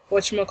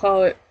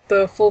whatchamacallit,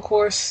 the full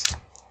course.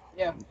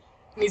 Yeah.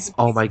 Needs to be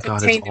Oh my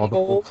god, it's all the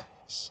gold.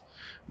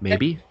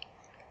 Maybe?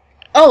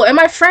 Oh, and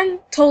my friend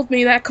told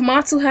me that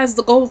Komatsu has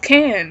the gold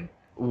can.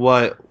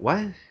 What?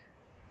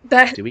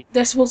 That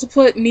they're supposed to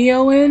put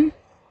Neo in?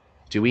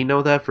 Do we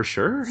know that for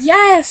sure?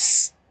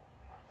 Yes!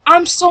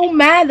 I'm so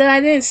mad that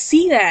I didn't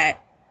see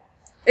that.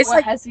 It's what,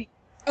 like, has he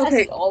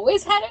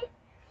always had it?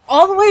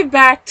 All the way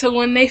back to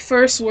when they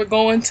first were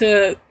going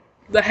to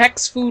the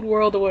Hex Food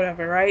World or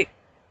whatever, right?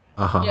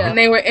 Uh-huh. Yeah. And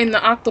they were in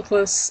the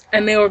octopus,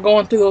 and they were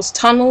going through those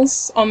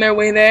tunnels on their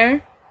way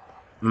there.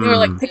 They were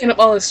like picking up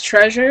all this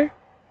treasure.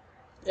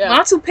 Yeah.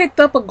 Matsu picked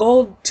up a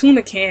gold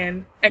tuna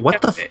can and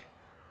kept it.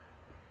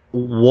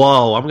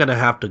 Whoa, I'm gonna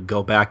have to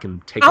go back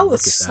and take a look at that. I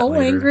was so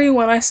angry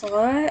when I saw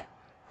that.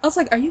 I was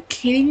like, are you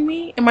kidding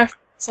me? And my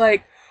friend's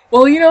like,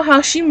 well, you know how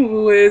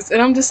Shimuru is.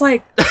 And I'm just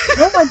like,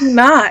 no, I do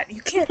not.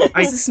 You can't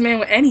replace this man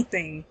with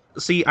anything.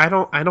 See, I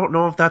don't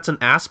know if that's an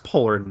ass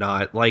pull or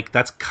not. Like,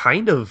 that's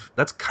kind of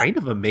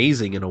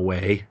amazing in a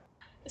way.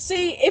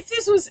 See, if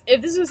this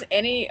was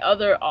any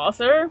other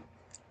author,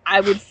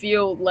 I would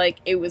feel like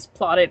it was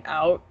plotted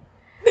out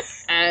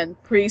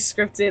and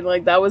pre-scripted,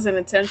 like that was an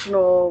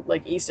intentional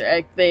like Easter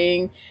egg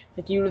thing.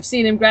 Like you would have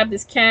seen him grab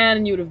this can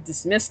and you would have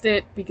dismissed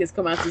it because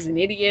Komatsu's an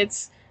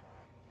idiot.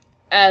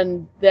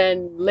 And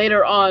then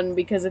later on,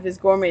 because of his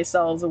gourmet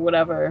selves or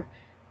whatever,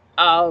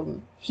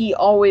 he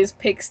always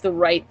picks the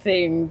right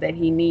thing that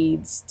he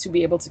needs to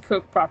be able to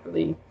cook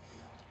properly.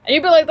 And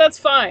you'd be like, that's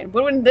fine.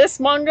 But in this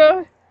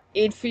manga,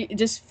 it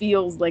just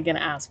feels like an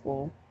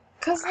ass-pull.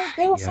 Because like,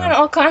 they will find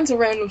all kinds of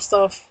random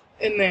stuff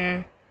in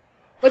there.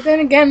 But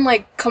then again,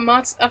 like,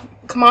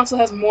 Komatsu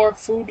has more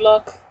food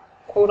luck,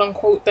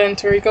 quote-unquote, than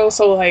Toriko,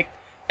 so, like,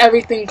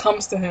 everything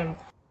comes to him.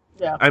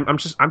 Yeah. I'm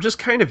just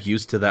kind of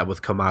used to that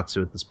with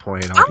Komatsu at this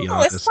point, I'll be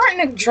honest. It's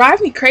starting to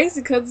drive me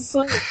crazy, because it's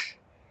like,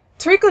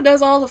 Toriko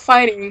does all the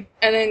fighting,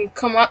 and then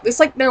Komatsu, it's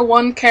like their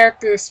one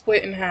character is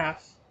split in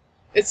half.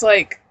 It's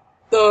like,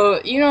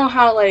 you know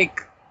how,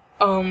 like,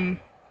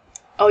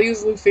 I'll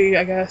use Luffy,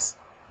 I guess.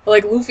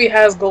 Like, Luffy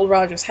has Gold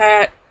Roger's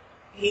hat,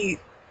 he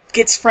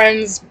gets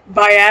friends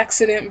by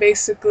accident,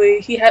 basically.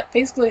 He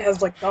basically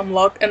has, like, dumb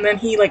luck, and then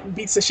he, like,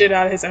 beats the shit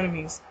out of his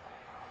enemies.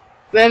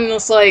 Then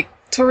it's like,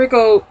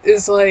 Toriko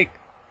is, like,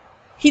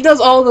 he does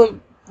all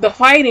the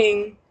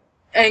fighting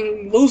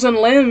and losing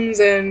limbs,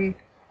 and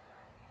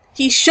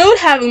he should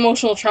have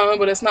emotional trauma,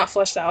 but it's not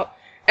fleshed out.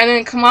 And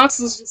then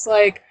Komatsu's just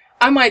like,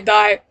 I might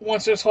die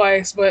once or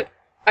twice, but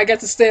I get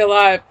to stay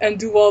alive and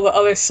do all the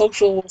other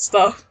social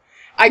stuff.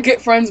 I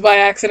get friends by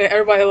accident,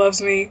 everybody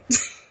loves me.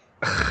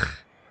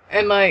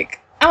 And, like,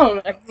 I don't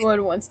know.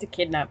 Everyone wants to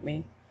kidnap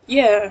me.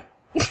 Yeah.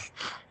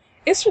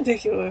 It's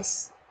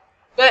ridiculous.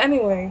 But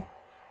anyway,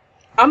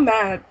 I'm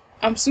mad.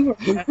 I'm super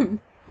mad.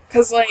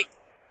 Because, like,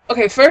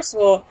 okay, first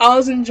of all, I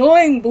was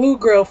enjoying Blue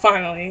Grill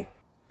finally.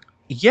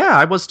 Yeah,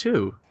 I was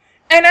too.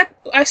 And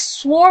I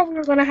swore we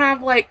were going to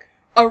have, like,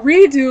 a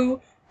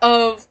redo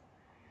of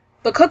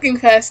the Cooking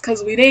Fest,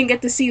 because we didn't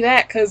get to see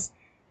that, because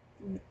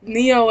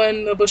Neo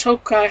and the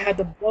Bushokai had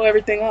to blow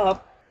everything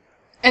up.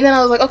 And then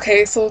I was like,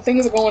 okay, so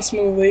things are going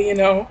smoothly, you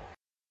know.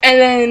 And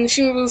then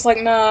she was like,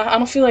 nah, I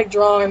don't feel like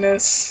drawing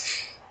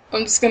this.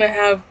 I'm just gonna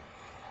have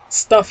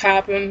stuff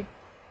happen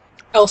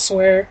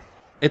elsewhere.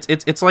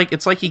 It's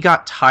like he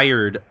got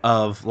tired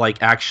of,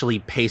 like, actually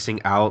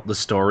pacing out the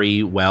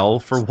story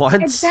well for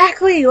once.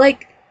 Exactly,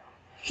 like,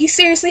 he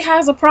seriously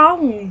has a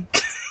problem.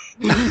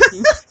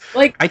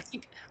 Like, I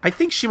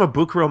think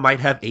Shimabukuro might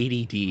have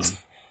ADD.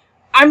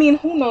 I mean,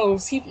 who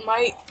knows? He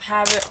might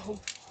have it.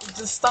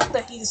 The stuff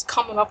that he's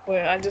coming up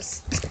with,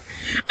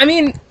 I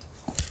mean,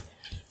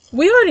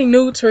 we already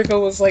knew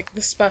Toriko was, like,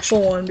 the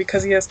special one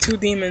because he has two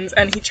demons,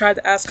 and he tried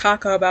to ask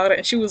Kaka about it,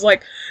 and she was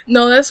like,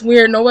 no, that's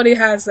weird, nobody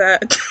has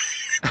that.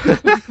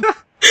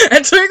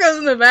 And Toriko's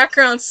in the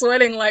background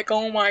sweating like,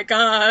 oh my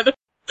god.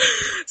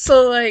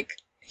 So, like,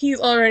 he's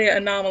already an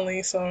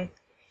anomaly, so.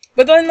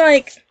 But then,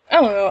 like,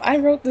 I don't know, I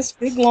wrote this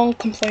big long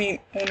complaint,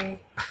 and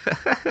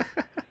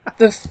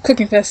the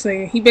Cooking Fest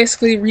thing, he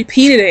basically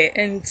repeated it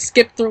and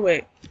skipped through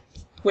it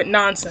with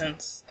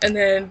nonsense. And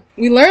then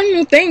we learned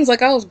new things,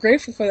 like, I was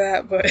grateful for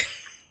that, but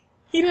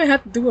he didn't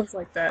have to do us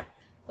like that.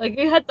 Like,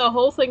 you had the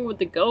whole thing with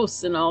the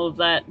ghosts and all of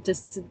that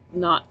just to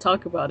not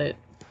talk about it.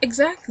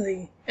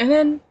 Exactly. And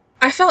then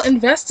I felt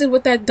invested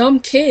with that dumb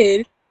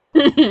kid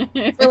for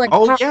like a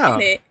Oh, hot yeah.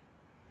 minute.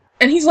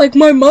 And he's like,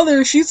 my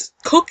mother, she's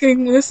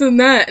cooking this and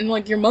that. And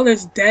like, your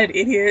mother's dead,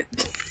 idiot.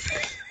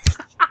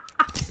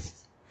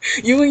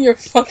 You and your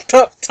fucked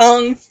up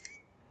tongue.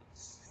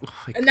 Oh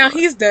my And now God.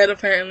 he's dead,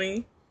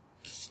 apparently.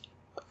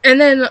 And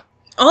then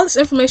all this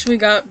information we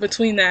got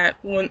between that,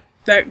 when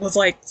that was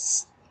like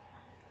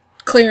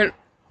clear,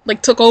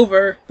 like took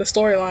over the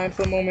storyline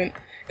for a moment.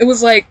 It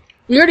was like,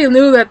 we already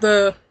knew that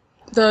the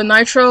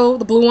Nitro,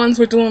 the blue ones,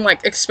 were doing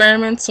like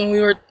experiments when we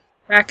were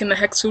back in the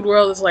Hex Food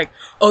world. It's like,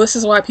 oh, this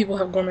is why people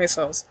have gourmet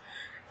cells.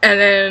 And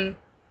then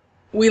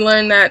we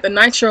learned that the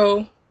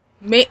Nitro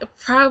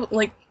probably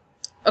like,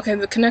 okay,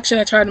 the connection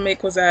I tried to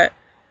make was that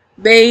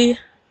they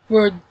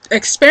were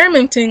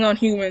experimenting on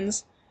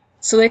humans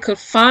so they could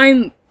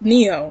find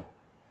Neo.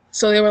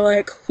 So they were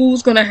like,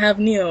 who's gonna have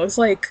Neo? It's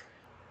like,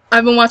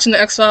 I've been watching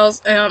the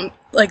X-Files and I'm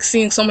like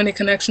seeing so many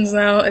connections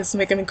now, it's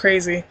making me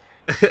crazy.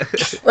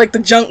 Like the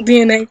junk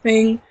DNA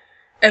thing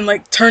and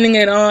like turning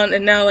it on,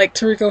 and now like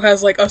Toriko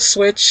has like a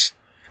switch.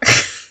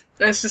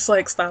 And it's just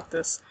like, stop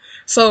this.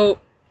 So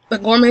the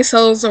gourmet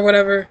cells or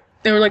whatever,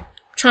 they were like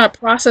trying to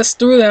process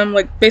through them,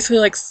 like basically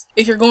like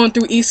if you're going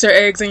through Easter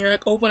eggs and you're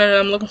like opening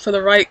them looking for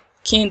the right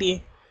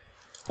candy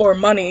or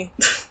money.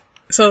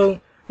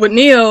 So with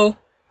Neo,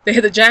 they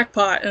hit the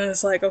jackpot and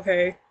it's like,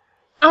 okay,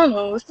 I don't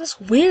know, it's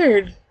just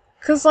weird.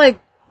 Cause like,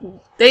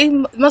 they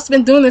must have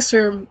been doing this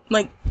for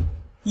like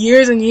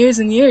years and years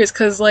and years,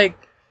 cause like,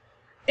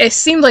 it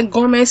seemed like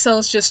gourmet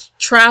cells just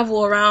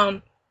travel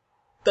around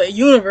the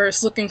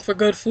universe looking for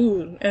good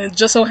food, and it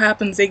just so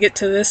happens they get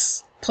to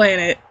this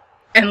planet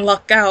and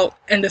luck out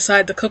and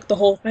decide to cook the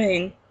whole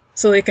thing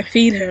so they can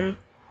feed him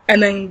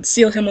and then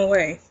seal him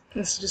away.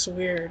 It's just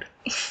weird.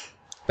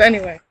 But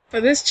anyway,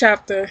 for this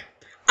chapter,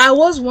 I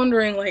was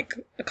wondering like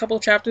a couple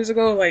chapters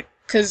ago, like,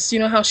 cause you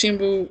know how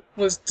Shinbu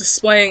was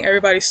displaying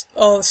everybody's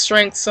all the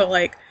strengths, so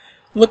like,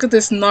 look at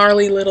this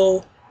gnarly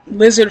little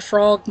lizard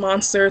frog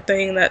monster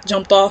thing that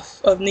jumped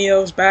off of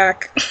Neo's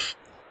back.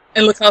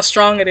 And look how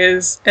strong it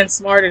is and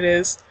smart it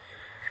is.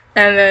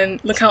 And then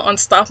look how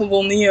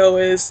unstoppable Neo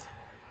is.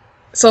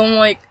 So I'm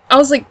like, I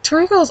was like,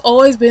 Toriko's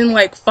always been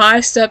like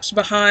 5 steps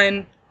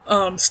behind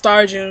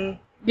Starjun,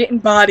 getting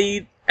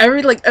bodied.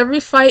 Every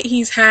fight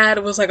he's had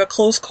was like a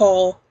close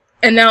call.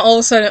 And now all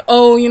of a sudden,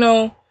 oh, you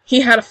know,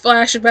 he had a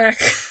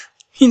flashback.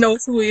 He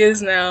knows who he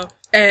is now.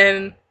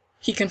 And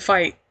he can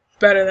fight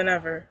better than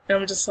ever. And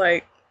I'm just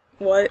like,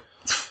 what?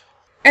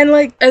 And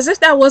like, as if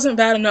that wasn't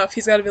bad enough,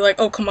 he's gotta be like,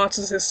 oh,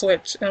 Komatsu's his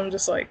switch. And I'm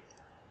just like,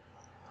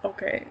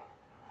 okay.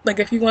 Like,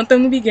 if you want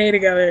them to be gay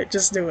together,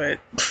 just do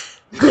it.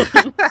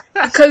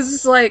 Because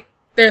it's like,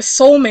 they're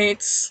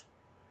soulmates,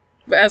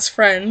 but as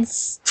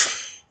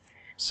friends.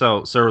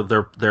 So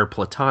they're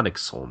platonic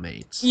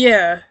soulmates.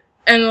 Yeah.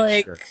 And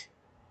like, Sure.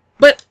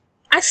 but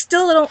I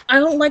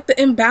don't like the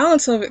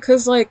imbalance of it,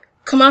 because like,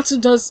 Komatsu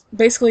does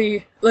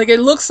basically, like, it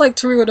looks like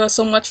Toriko does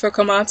so much for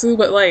Komatsu,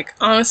 but like,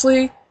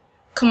 honestly,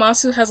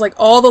 Komatsu has like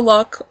all the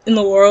luck in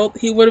the world.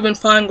 He would have been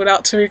fine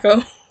without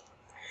Toriko.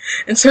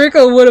 And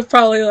Toriko would have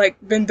probably like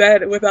been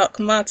dead without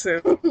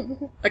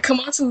Komatsu. Like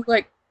Komatsu,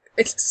 like,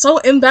 it's so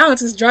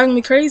imbalanced, it's driving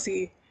me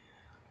crazy.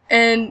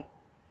 And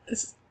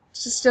it's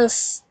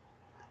just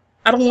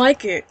I don't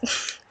like it.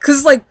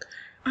 Cause like,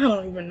 I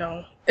don't even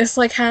know. It's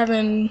like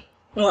having,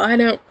 well, I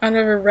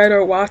never read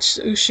or watched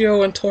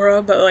Ushio and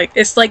Tora, but like,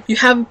 it's like you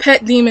have a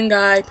pet demon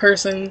guy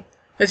person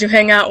that you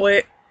hang out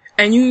with,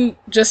 and you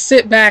just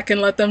sit back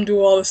and let them do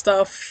all the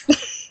stuff.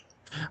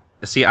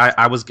 See,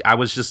 I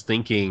was just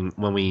thinking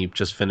when we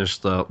just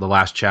finished the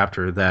last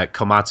chapter that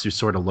Komatsu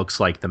sort of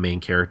looks like the main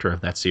character of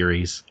that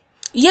series.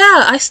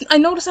 Yeah, I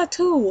noticed that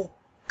too.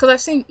 Because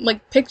I've seen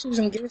like pictures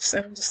and gifs,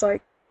 and I'm just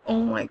like, oh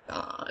my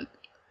god.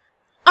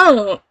 I don't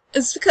know.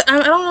 It's because,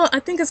 I don't know, I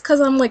think it's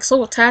because I'm like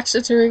so attached to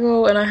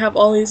Toriko, and I have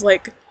all these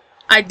like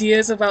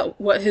ideas about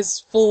what his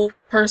full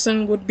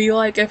person would be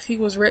like if he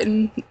was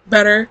written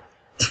better.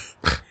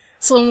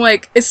 So I'm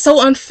like, it's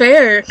so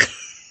unfair.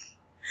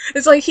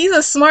 It's like, he's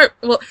a smart,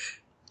 well,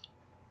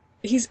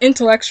 he's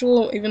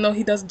intellectual, even though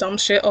he does dumb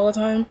shit all the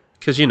time.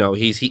 Because you know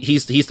he's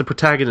the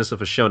protagonist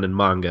of a shonen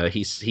manga.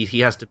 He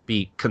has to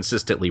be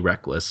consistently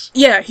reckless.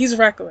 Yeah, he's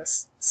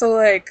reckless. So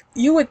like,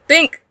 you would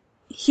think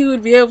he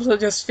would be able to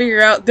just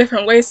figure out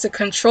different ways to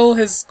control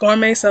his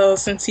gourmet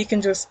cells, since he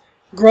can just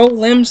grow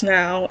limbs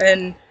now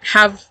and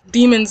have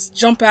demons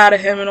jump out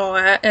of him and all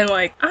that. And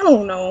like, I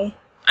don't know.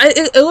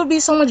 It would be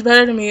so much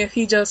better to me if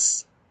he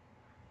just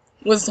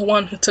was the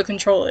one who took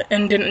control it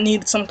and didn't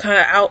need some kind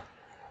of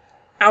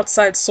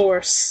outside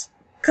source.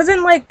 Cause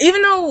then like,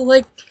 even though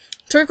like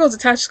Toriko's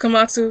attached to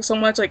Komatsu so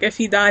much, like if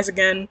he dies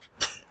again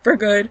for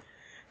good,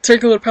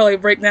 Toriko would probably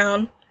break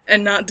down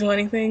and not do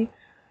anything.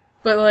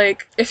 But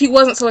like, if he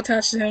wasn't so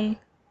attached to him,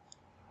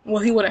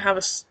 well, he wouldn't have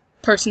a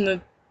person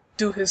to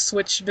do his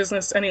switch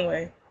business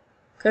anyway.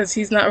 Cause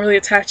he's not really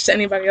attached to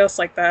anybody else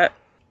like that.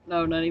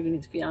 No, not even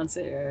his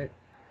fiance, right?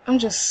 I'm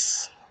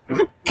just...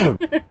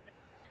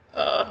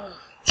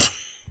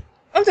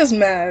 I'm just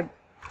mad.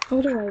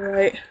 What did I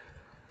write?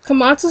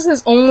 Komatsu's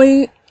his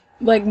only,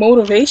 like,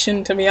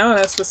 motivation, to be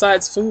honest,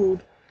 besides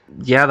food.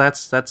 Yeah,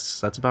 that's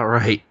about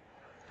right.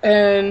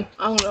 And,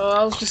 I don't know,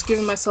 I was just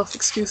giving myself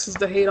excuses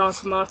to hate on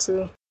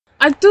Komatsu.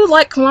 I do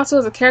like Komatsu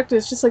as a character,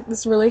 it's just like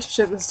this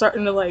relationship is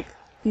starting to, like,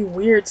 be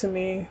weird to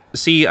me.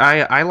 See,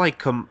 I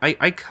like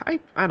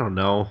I don't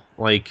know.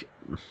 Like,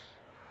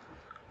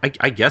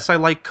 I guess I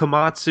like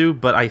Komatsu,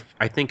 but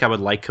I think I would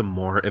like him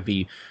more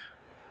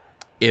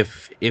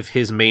if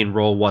his main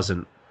role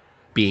wasn't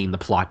being the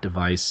plot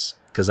device,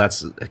 because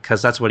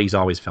that's what he's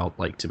always felt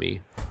like to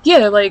me.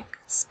 Yeah, like,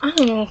 I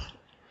don't know.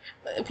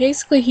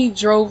 Basically, he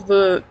drove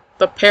the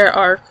pair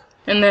arc,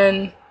 and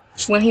then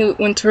when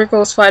Toriko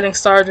was fighting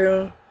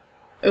Stardew,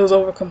 it was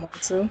over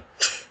Komatsu.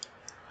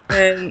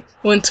 And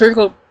when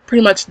Toriko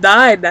pretty much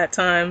died that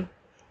time,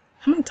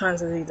 how many times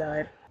has he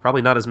died?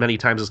 Probably not as many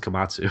times as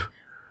Komatsu.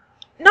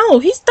 No,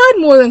 he's died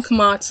more than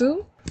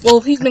Komatsu. Well,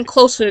 he's been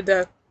closer to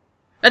death.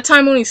 That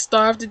time when he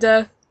starved to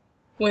death,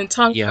 when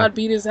Tom Yeah. God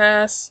beat his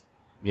ass,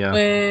 Yeah.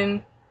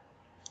 when,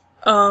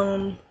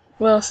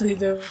 what else did he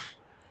do?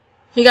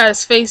 He got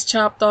his face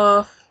chopped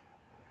off.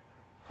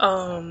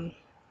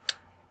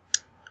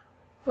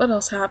 What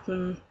else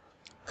happened?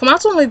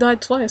 Komatsu only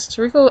died twice.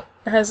 Toriko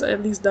has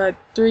at least died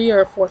 3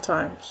 or 4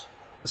 times.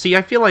 See,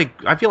 I feel like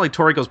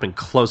Toriko's been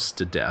close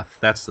to death.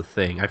 That's the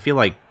thing. I feel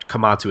like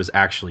Komatsu has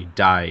actually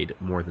died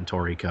more than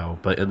Toriko.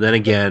 But then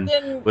again,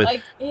 But then, with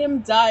like, him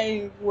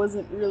dying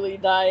wasn't really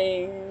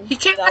dying. He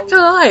came That back was- to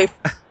life.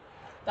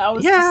 That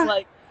was Yeah. just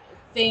like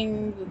a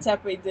thing that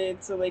Teppei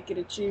did so they could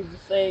achieve the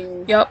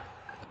thing. Yep.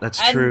 that's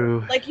And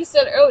true. like you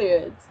said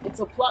earlier, it's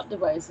a plot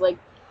device. Like,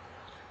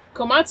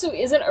 Komatsu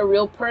isn't a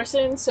real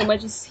person so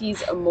much as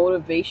he's a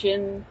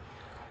motivation,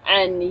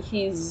 and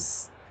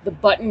he's the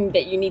button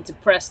that you need to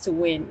press to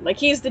win. Like,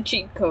 he's the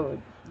cheat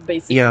code,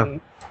 basically. Yeah.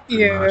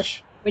 Pretty Yeah.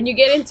 much. When you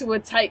get into a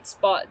tight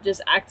spot,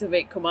 just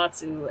activate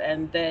Komatsu,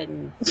 and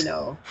then, you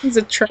know, He's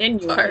a trap then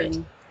you card.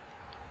 win.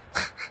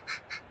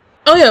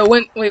 Oh yeah,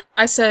 wait,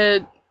 I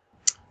said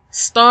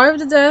starved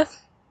to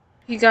death,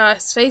 he got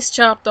his face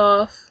chopped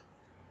off,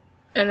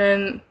 and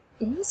then,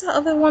 what was the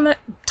other one that,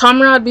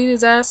 Tomrod beat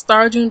his ass,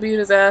 Starjun beat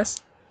his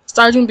ass,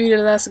 Starjun beat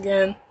his ass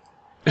again,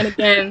 and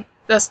again,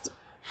 that's,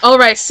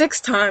 alright, 6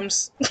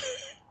 times.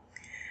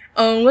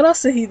 What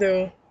else did he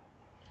do?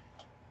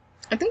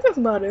 I think that's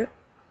about it.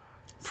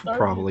 Stardew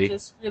Probably.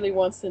 just really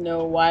wants to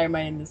know, why am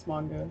I in this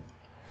manga?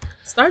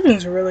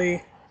 Starjun's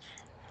really,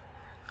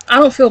 I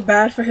don't feel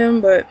bad for him,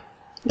 but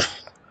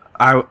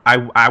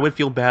I would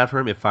feel bad for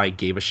him if I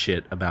gave a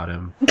shit about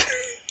him.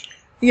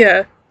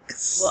 yeah.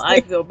 Well,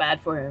 I feel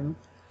bad for him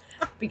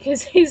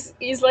because he's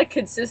like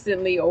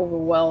consistently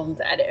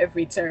overwhelmed at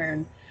every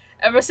turn.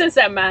 Ever since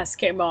that mask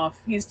came off,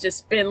 he's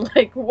just been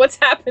like, "What's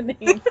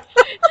happening?"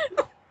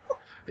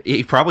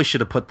 He probably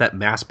should have put that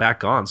mask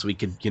back on so he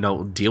could,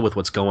 deal with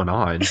what's going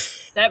on.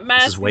 That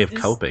mask his way is of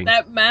coping.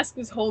 That mask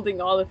was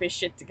holding all of his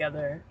shit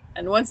together,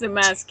 and once the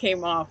mask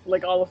came off,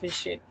 like, all of his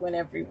shit went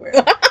everywhere.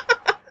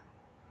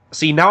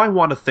 See, now I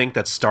want to think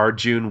that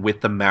Starjun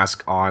with the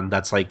mask on,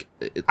 that's like,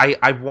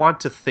 I want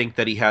to think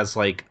that he has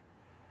like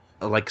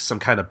some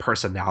kind of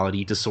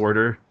personality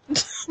disorder.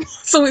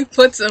 So he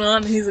puts it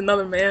on and he's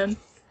another man.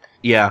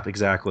 Yeah,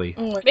 exactly.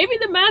 Oh my. Maybe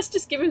the mask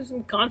just gives him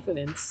some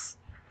confidence,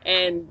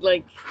 and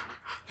like,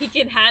 he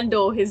can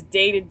handle his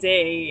day to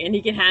day, and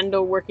he can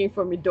handle working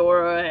for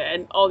Midora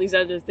and all these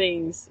other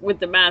things with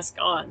the mask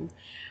on.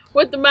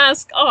 With the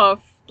mask off,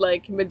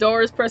 like,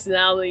 Midora's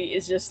personality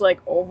is just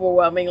like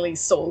overwhelmingly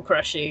soul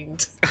crushing,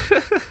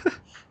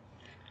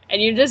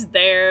 and you're just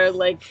there,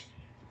 like,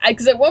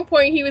 because at one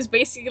point he was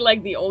basically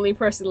like the only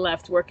person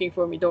left working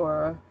for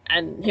Midora,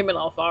 and him and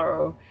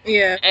Alfaro,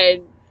 Yeah.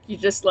 and you're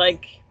just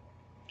like,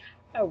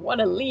 I want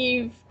to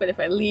leave, but if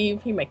I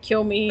leave, he might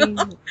kill me.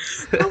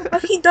 Oh,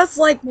 but he does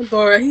like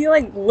Midora. He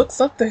like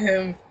looks up to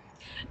him.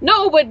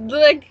 No, but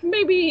like,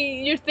 maybe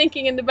you're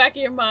thinking in the back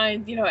of your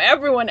mind,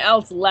 everyone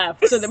else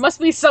left, so there must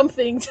be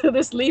something to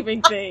this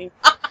leaving thing.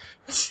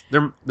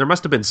 There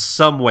must have been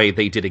some way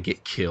they didn't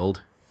get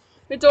killed.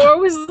 Midora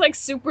was like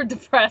super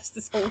depressed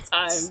this whole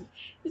time.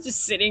 He's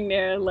just sitting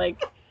there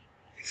like,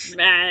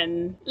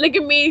 man, look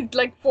at me.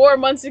 Like 4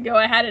 months ago,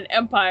 I had an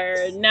empire,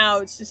 and now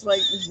it's just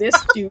like this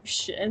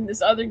douche and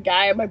this other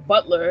guy, my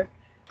butler.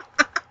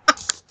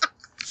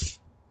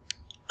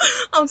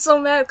 I'm so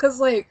mad because,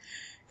 like,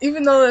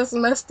 even though that's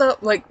messed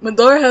up, like,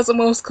 Midora has the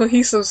most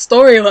cohesive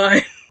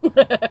storyline.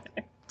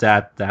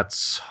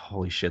 That's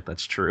holy shit,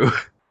 that's true.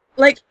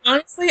 Like,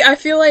 honestly, I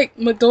feel like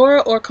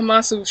Midora or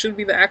Komatsu should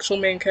be the actual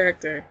main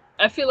character.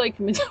 I feel like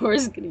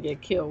Midora's gonna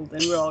get killed,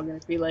 and we're all gonna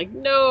be like,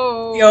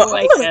 no, Yo, I'm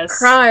I gonna guess.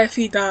 cry if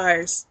he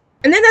dies.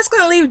 And then that's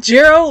gonna leave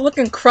Jiro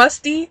looking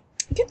crusty.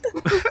 Get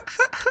the...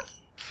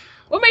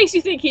 What makes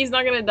you think he's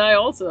not gonna die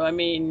also? I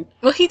mean,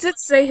 Well, he did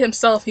say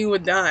himself he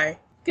would die.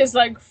 because,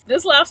 like,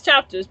 this last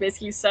chapter is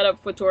basically set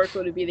up for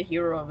Toriko to be the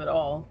hero of it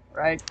all,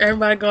 right?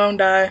 Everybody gonna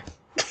die.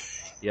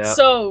 Yeah.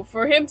 So,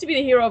 for him to be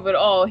the hero of it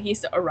all, he has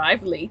to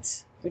arrive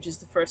late, which is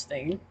the first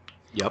thing.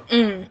 Yep.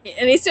 Mm.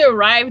 It needs to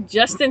arrive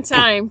just in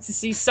time to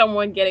see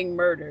someone getting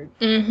murdered.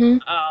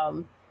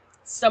 Mm-hmm.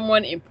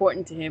 Someone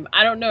important to him.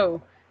 I don't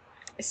know.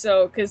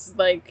 So, because,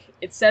 like,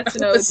 it's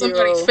Setsuno It's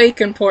somebody Jiro.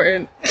 fake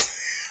important.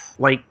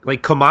 Like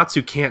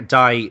Komatsu can't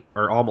die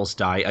or almost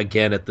die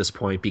again at this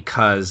point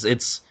because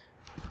it's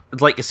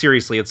like,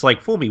 seriously, it's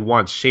like, fool me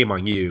once, shame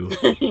on you.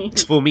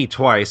 Fool me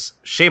twice,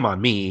 shame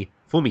on me.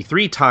 Fool me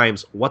 3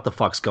 times, what the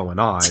fuck's going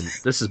on?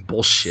 This is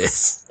bullshit.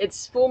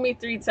 It's fool me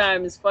 3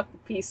 times, fuck the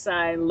peace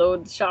sign,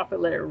 load the shop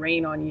and let it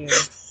rain on you.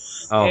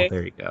 Oh, Okay?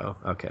 there you go.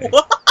 Okay.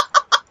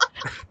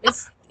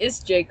 It's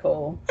J.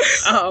 Cole.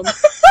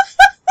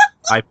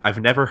 I've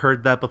never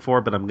heard that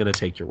before, but I'm gonna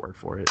take your word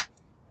for it.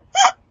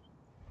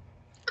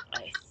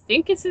 I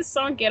think it's his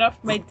song "Get Off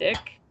My Dick,"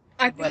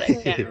 but I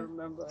can't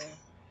remember.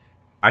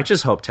 I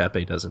just hope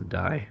Teppei doesn't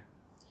die.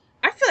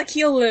 I feel like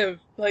he'll live.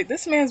 Like,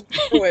 this man's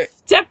poet.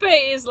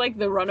 Teppei is like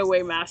the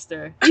runaway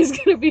master. He's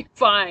gonna be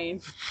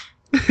fine.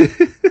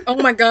 Oh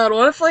my god,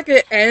 what if, like,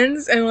 it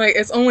ends and, like,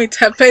 it's only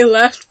Teppei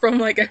left from,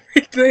 like,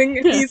 everything,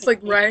 and he's, like,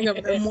 writing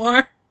a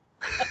memoir?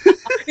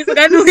 He's like,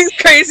 I knew these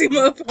crazy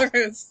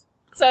motherfuckers.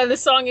 So the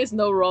song is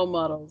 "No Role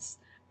Models."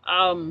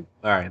 All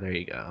right, there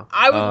you go.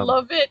 I would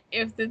love it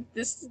if the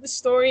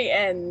story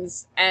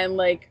ends and,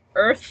 like,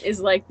 Earth is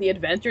like the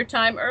Adventure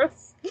Time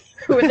Earth,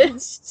 where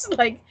there's just,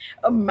 like,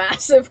 a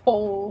massive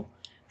hole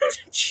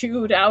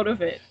chewed out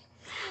of it,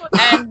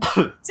 and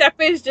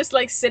Teppei is just,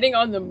 like, sitting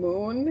on the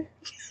moon,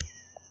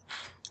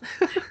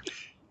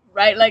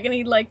 right? Like, and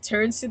he, like,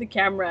 turns to the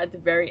camera at the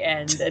very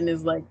end and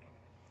is like,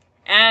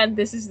 "And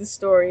this is the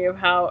story of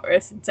how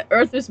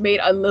Earth was made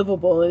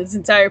unlivable and its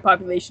entire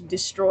population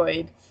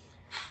destroyed.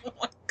 Oh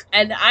my god.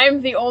 And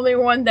I'm the only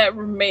one that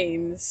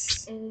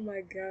remains Oh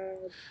my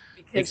god.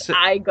 because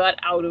I got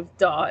out of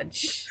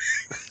Dodge.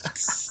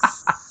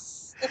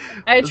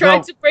 I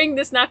tried to bring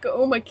this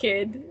Nakauma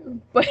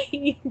kid, but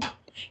he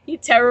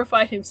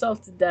terrified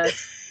himself to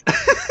death."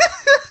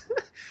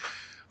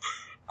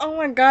 Oh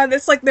my god,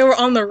 it's like they were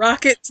on the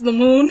rocket to the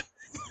moon.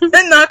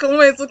 Then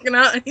Nakama is looking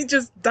out and he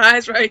just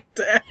dies right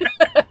there.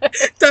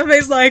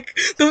 Teppei's like,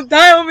 don't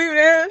die on me,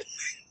 man.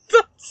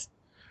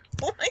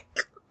 Oh my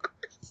god.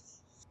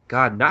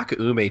 God,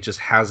 Nakaume just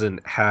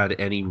hasn't had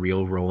any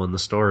real role in the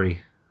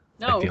story.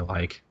 No, I feel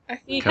like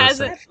he Kinda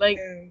hasn't, like,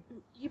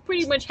 he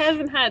pretty much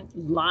hasn't had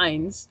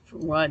lines, for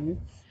one.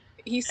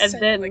 He And said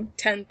then- like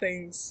 10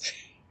 things.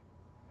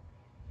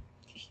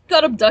 He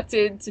got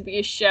abducted to be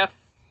a chef.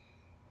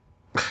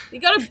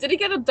 Did he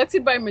get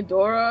abducted by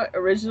Midora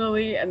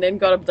originally and then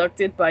got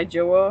abducted by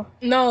Joa?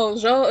 No,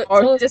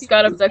 Or Joe he just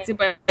got abducted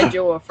by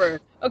Joa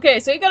first? Okay,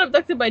 so he got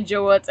abducted by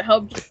Joa to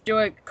help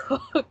Joa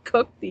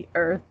cook the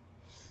Earth.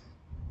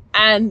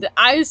 And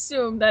I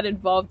assume that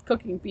involved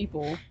cooking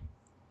people,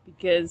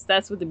 because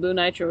that's what the Blue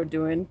Nitro were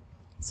doing.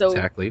 So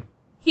exactly.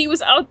 he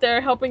was out there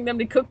helping them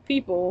to cook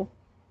people,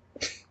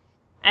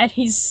 and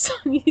he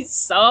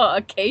saw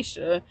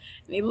Acacia,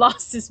 and he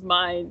lost his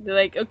mind. They're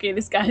like, okay,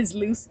 this guy is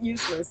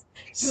useless.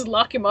 Just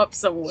lock him up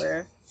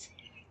somewhere.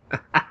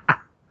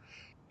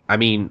 I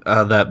mean,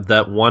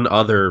 that one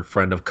other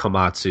friend of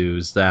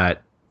Komatsu's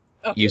that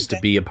used to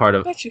be a part I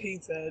of, bet you he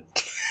said.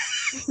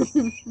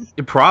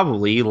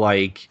 probably,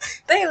 like,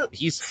 They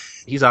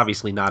he's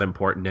obviously not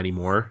important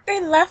anymore.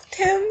 they left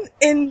him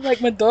in like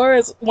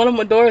one of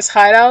Medora's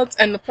hideouts,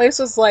 and the place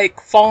was like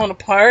falling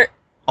apart.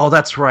 Oh,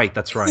 that's right.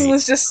 He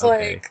was just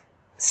Okay. like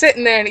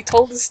sitting there, and he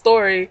told his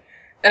story,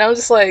 and I was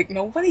just like,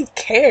 nobody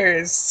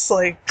cares. It's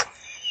like,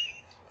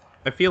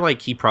 I feel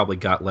like he probably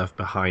got left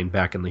behind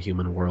back in the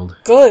human world.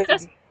 good.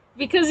 That's-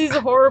 Because he's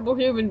a horrible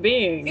human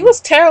being. He was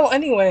terrible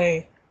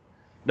anyway.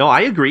 No,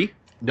 I agree.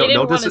 No, They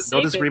no, didn't wanna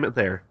save disagreement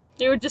there.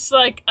 They were just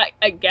like,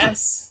 I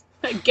guess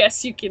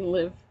you can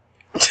live.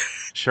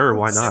 Sure,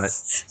 why not?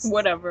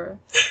 Whatever.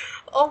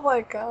 Oh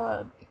my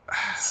god.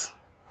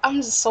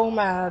 I'm just so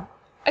mad.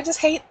 I just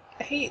hate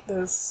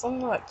this so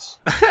much.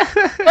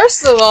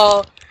 First of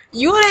all,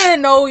 you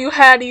didn't know you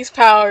had these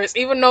powers,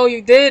 even though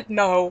you did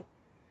know.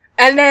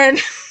 And then,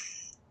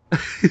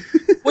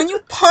 when you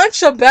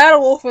punch a Battle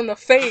Wolf in the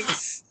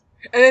face,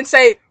 and then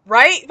say,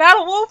 right,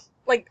 Battle Wolf?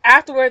 Like,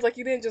 afterwards, like,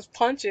 you didn't just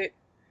punch it.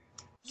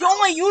 You're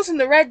only using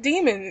the red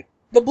demon.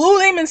 The blue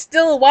demon's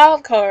still a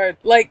wild card.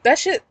 Like, that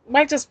shit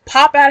might just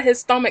pop out of his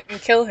stomach and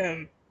kill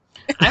him.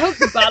 I hope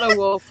the Battle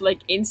Wolf, like,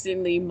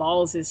 instantly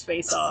mauls his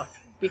face off.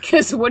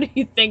 Because what do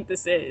you think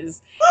this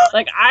is?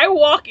 Like, I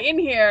walk in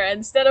here, and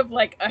instead of,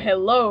 like, a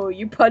hello,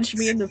 you punch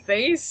me in the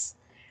face?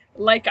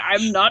 Like,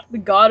 I'm not the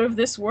god of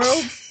this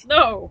world?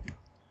 No.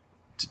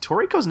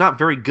 Toriko's not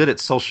very good at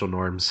social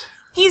norms.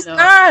 He's No.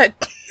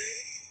 not!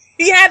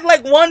 He had,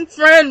 like, one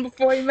friend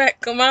before he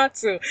met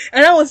Komatsu,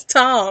 and that was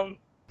Tom.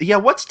 Yeah,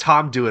 what's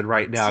Tom doing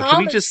right now? Tom Can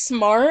we is just...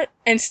 smart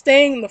and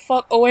staying the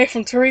fuck away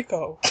from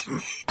Toriko.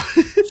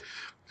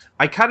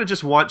 I kind of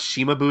just want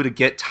Shimabu to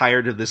get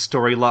tired of this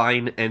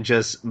storyline and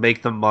just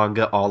make the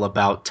manga all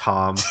about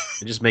Tom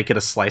and just make it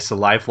a slice of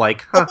life.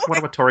 Like,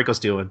 wonder what Toriko's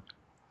doing.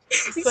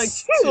 It's like,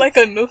 like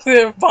a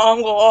nuclear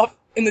bomb go off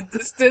in the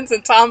distance,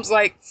 and Tom's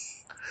like,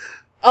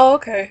 Oh,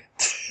 okay.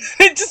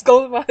 It just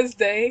goes about his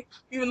day,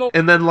 even though.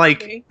 And then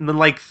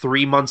like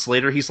 3 months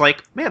later, he's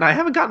like, "Man, I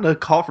haven't gotten a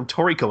call from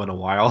Toriko in a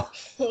while.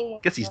 Oh,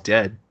 Guess he's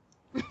dead."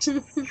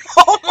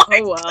 oh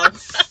my Oh wow. god!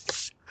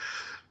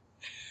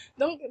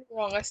 Don't get me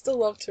wrong, I still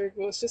love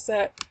Toriko. It's just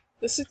that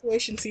the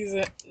situation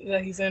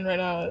that he's in right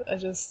now,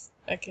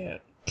 I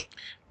can't.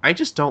 I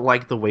just don't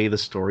like the way the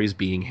story's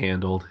being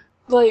handled.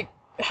 Like,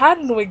 how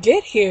did we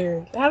get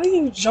here? How do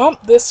you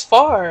jump this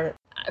far?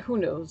 Who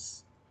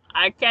knows?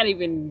 I can't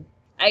even.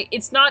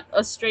 It's not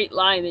a straight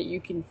line that you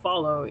can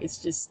follow.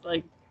 It's just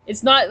like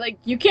it's not like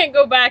you can't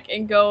go back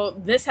and go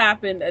this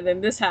happened and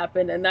then this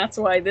happened and that's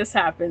why this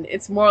happened.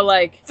 It's more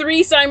like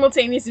 3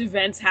 simultaneous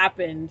events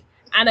happened,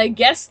 and I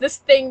guess this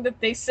thing that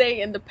they say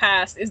in the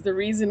past is the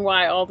reason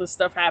why all this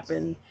stuff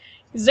happened.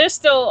 Because they're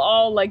still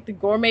all like the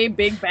gourmet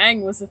Big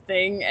Bang was a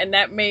thing, and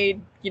that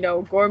made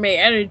gourmet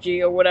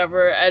energy or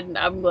whatever. And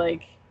I'm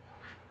like,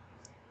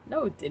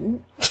 no, it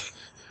didn't.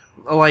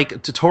 Like,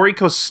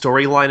 Toriko's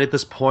storyline at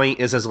this point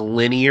is as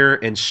linear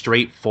and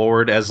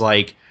straightforward as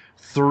like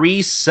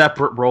 3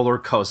 separate roller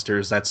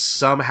coasters that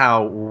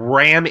somehow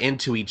ram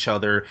into each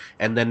other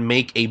and then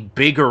make a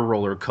bigger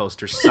roller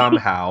coaster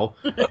somehow,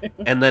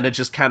 and then it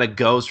just kind of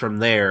goes from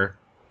there.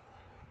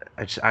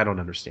 I don't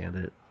understand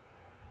it.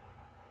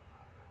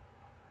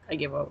 I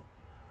give up.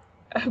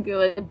 I'm gonna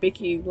let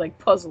Vicky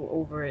puzzle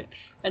over it,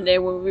 and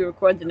then when we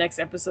record the next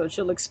episode,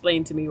 she'll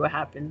explain to me what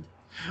happened.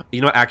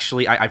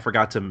 Actually, I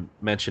forgot to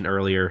mention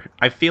earlier.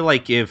 I feel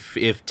like if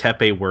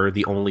Teppei were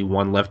the only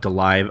one left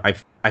alive,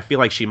 I feel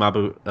like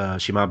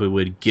Shimabu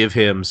would give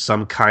him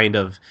some kind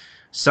of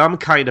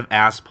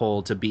ass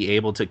pull to be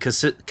able to,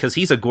 because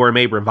he's a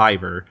gourmet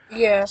reviver.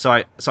 Yeah.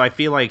 So I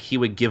feel like he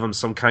would give him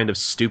some kind of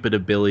stupid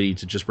ability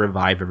to just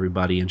revive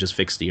everybody and just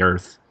fix the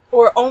Earth.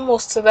 We're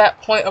almost to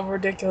that point of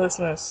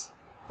ridiculousness.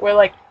 We're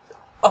like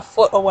a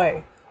foot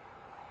away.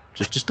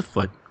 Just a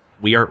foot.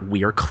 We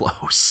are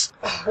close.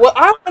 What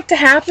I want to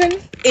happen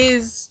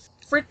is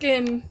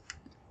freaking,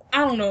 I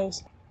don't know,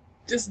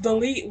 just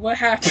delete what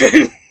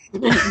happened.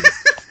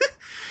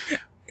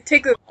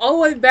 Take it all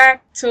the way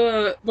back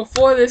to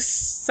before this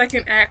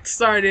second act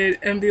started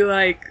and be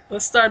like,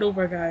 let's start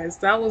over, guys.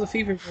 That was a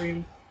fever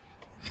dream.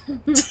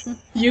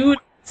 You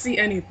didn't see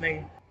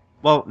anything.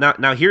 Well,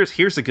 now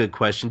here's a good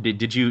question.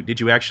 Did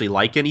you actually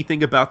like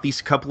anything about these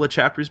couple of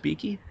chapters,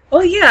 Beaky?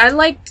 Oh yeah, I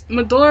liked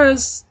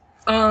Medora's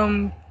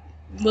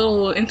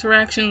little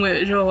interaction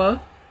with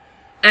Joa,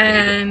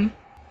 and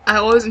I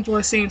always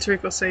enjoy seeing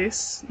Toriko's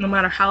face, no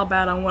matter how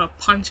bad I want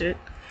to punch it.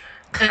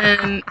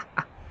 And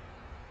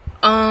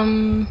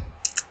I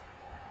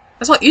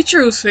saw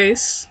Ichiro's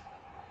face.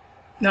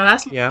 No,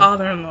 that's my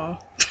father-in-law.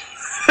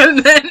 and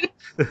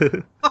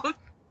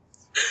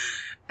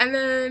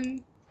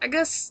then I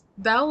guess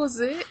that was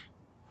it.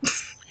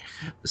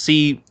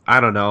 See,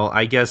 I don't know.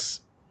 I guess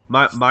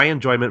my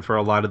enjoyment for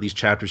a lot of these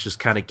chapters just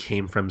kind of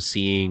came from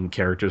seeing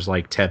characters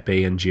like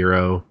Teppei and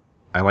Jiro.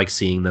 I like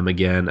seeing them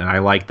again, and I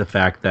like the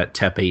fact that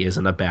Teppei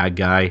isn't a bad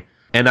guy.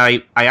 And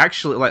I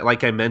actually,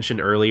 like I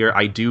mentioned earlier,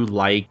 I do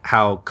like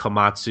how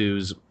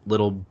Komatsu's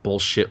little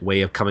bullshit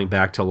way of coming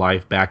back to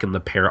life back in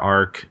the Pear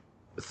arc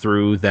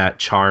through that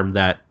charm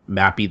that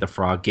Mappy the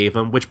Frog gave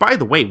him, which, by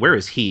the way, where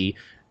is he?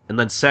 And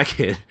then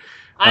second...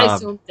 I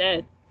assume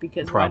dead,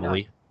 because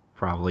probably.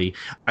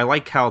 I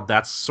like how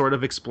that's sort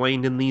of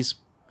explained in these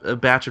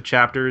batch of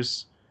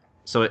chapters,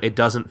 so it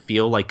doesn't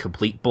feel like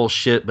complete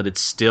bullshit, but it's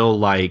still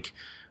like,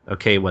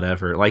 okay,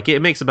 whatever. Like,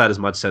 it makes about as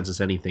much sense as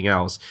anything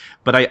else.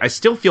 But I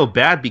still feel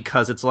bad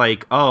because it's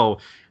like, oh,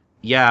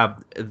 yeah,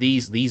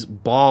 these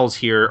balls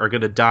here are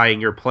going to die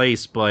in your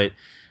place, but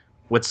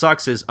what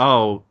sucks is,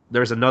 oh,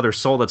 there's another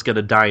soul that's going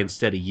to die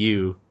instead of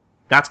you.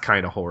 That's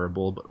kind of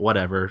horrible, but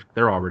whatever.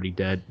 They're already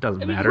dead.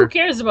 Doesn't matter. Who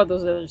cares about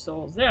those other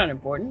souls? They're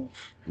unimportant.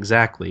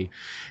 Exactly.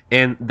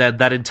 And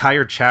that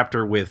entire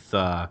chapter with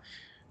all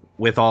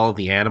of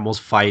the animals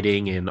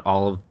fighting and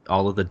all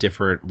of the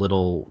different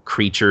little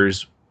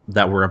creatures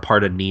that were a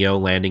part of Neo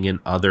landing in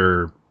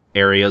other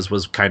areas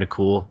was kind of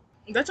cool.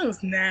 That one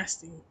was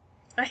nasty.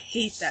 I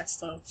hate that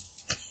stuff.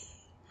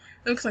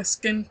 It looks like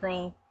skin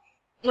crawl.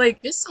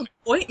 Like, there's some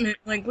ointment.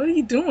 Like, what are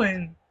you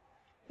doing?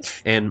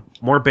 And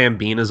more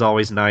Bambina is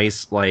always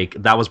nice. Like,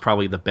 that was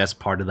probably the best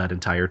part of that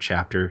entire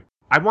chapter.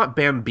 I want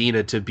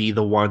Bambina to be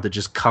the one to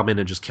just come in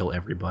and just kill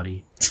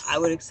everybody. I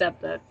would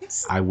accept that.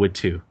 I would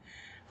too.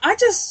 I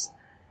just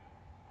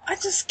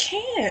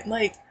can't.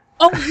 Like,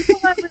 oh, you know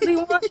what I really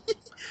want?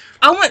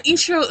 I want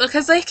Ichiro,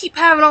 because they keep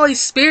having all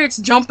these spirits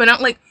jumping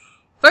out. Like,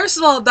 first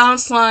of all, Don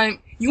Slime,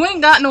 you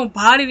ain't got no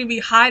body to be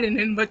hiding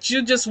in, but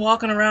you're just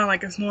walking around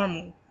like it's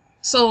normal.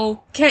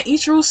 So, can't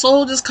Ichiro's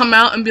soul just come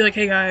out and be like,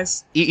 hey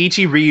guys.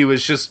 Ichi Ryu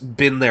has just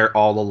been there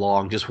all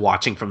along, just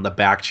watching from the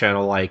back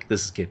channel like,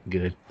 this is getting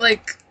good.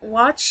 Like,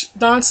 watch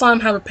Don Slime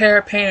have a pair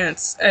of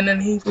pants, and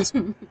then he just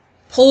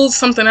pulls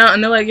something out,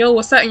 and they're like, yo,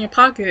 what's that in your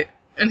pocket?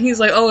 And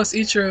he's like, oh, it's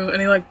Ichiro,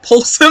 and he, like,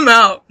 pulls him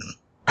out.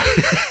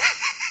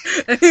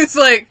 And he's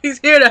like, he's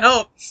here to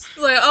help. He's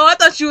like, oh, I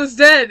thought you was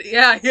dead.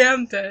 Yeah, I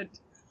am dead.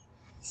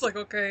 It's like,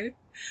 okay.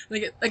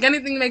 Like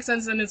anything makes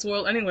sense in this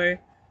world anyway.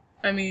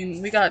 I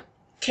mean, we got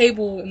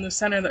cable in the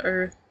center of the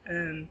earth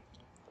and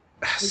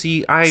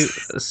See,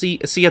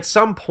 at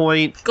some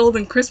point,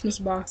 golden Christmas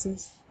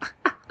boxes.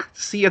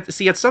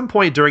 at some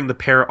point during the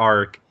pair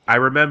arc, I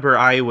remember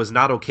I was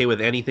not okay with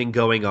anything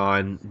going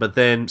on, but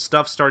then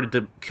stuff started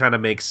to kind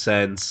of make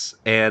sense,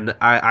 and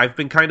I've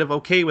been kind of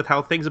okay with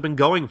how things have been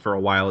going for a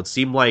while. It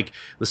seemed like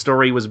the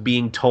story was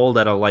being told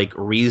at a like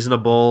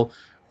reasonable,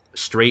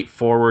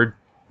 straightforward,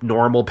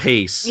 normal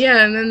pace.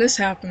 Yeah, and then this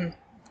happened.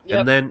 Yep.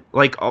 And then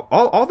like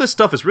all this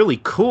stuff is really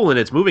cool and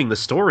it's moving the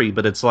story,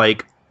 but it's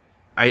like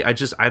I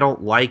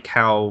don't like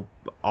how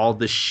all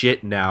this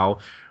shit now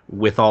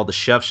with all the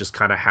chefs just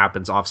kind of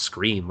happens off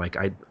screen. Like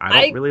I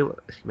don't really,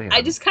 man.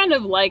 I just kind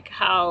of like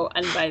how,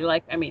 and by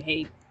like I mean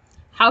hate,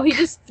 how he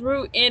just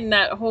threw in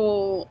that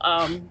whole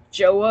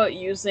Joa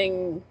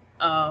using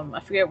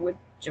I forget what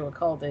Joa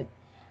called it,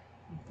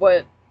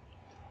 but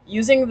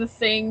using the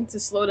thing to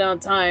slow down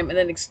time and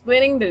then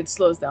explaining that it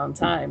slows down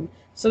time,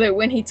 so that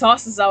when he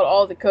tosses out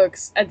all the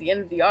cooks at the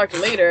end of the arc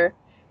later,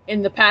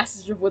 in the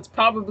passage of what's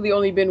probably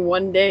only been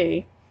one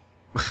day,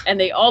 and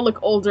they all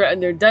look older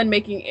and they're done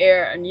making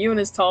air and Yoon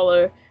is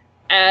taller,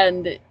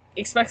 and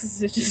expects us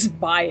to just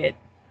buy it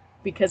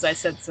because I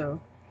said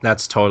so.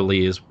 That's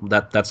totally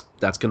that's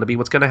going to be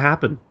what's going to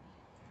happen.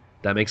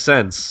 That makes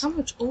sense. How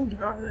much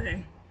older are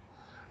they?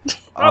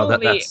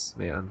 That's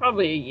man.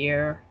 Probably a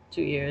year,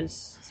 2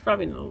 years. It's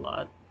probably not a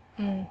lot.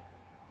 Mm.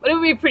 But it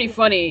would be pretty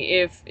funny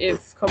if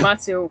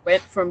Komatsu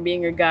went from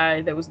being a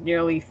guy that was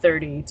nearly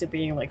 30 to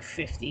being like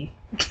 50.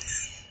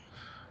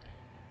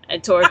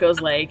 And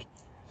Toriko's like,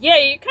 yeah,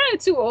 you're kind of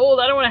too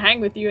old. I don't want to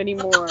hang with you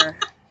anymore.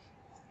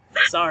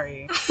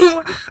 Sorry.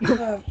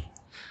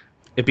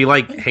 It'd be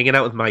like hanging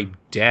out with my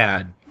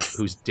dad,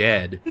 who's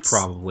dead,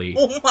 probably.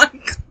 Oh my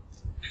god.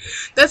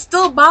 That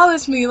still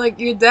bothers me.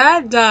 Like, your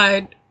dad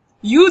died.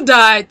 You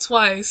died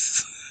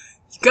twice.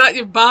 You got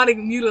your body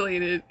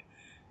mutilated.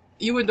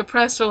 You were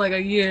depressed for like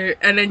a year,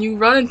 and then you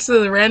run into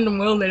the random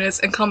wilderness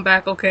and come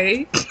back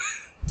okay?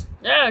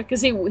 Yeah,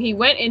 because he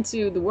went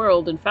into the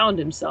world and found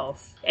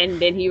himself. And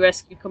then he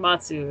rescued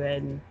Komatsu,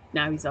 and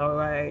now he's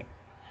alright.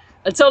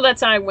 Until that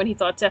time when he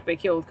thought Teppei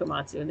killed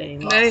Komatsu, and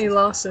then he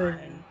lost it.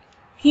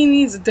 He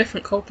needs a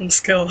different coping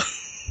skill.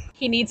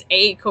 He needs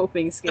a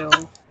coping skill.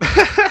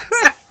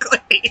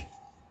 Exactly.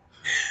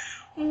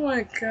 Oh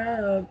my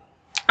god.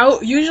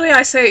 Usually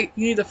I say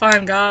you need to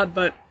find God,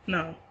 but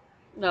no.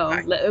 No,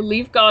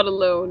 leave God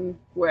alone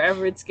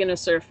wherever it's gonna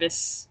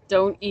surface.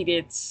 Don't eat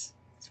it. It's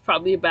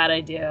probably a bad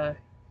idea.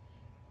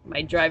 It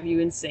might drive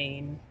you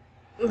insane.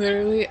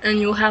 Literally, and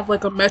you'll have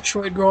like a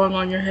Metroid growing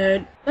on your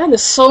head. That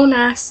is so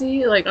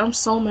nasty. Like, I'm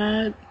so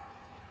mad.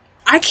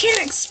 I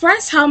can't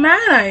express how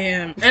mad I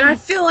am, and I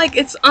feel like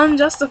it's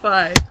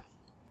unjustified.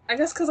 I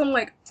guess because I'm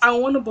like, I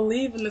want to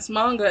believe in this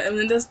manga, and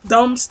then there's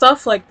dumb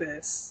stuff like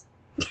this.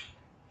 It's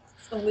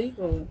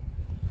illegal.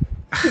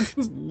 It's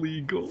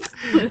legal.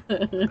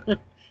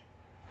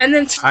 And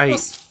then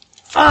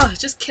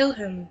just kill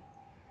him.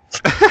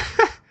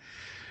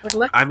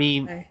 Like, I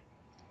mean,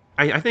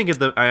 I think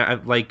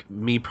like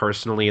me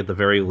personally, at the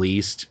very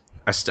least,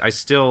 I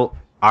still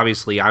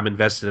obviously I'm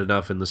invested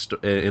enough in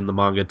the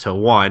manga to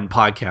one,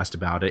 podcast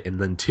about it, and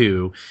then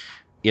two,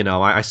 you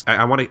know,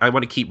 I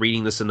want to keep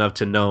reading this enough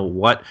to know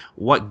what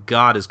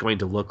God is going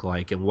to look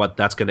like and what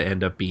that's going to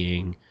end up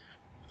being.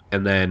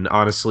 And then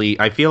honestly,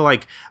 I feel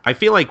like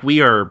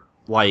we are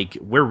like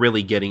we're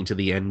really getting to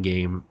the end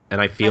game,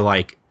 and I feel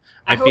like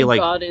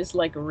God is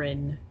like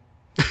Rin.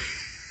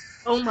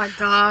 Oh my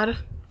god.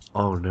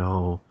 Oh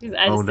no. I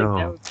just think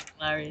that would be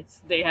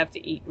hilarious. They have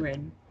to eat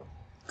Rin.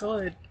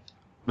 Good.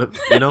 But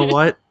you know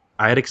what?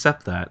 I'd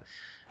accept that.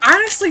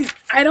 Honestly,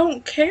 I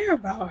don't care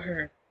about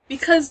her.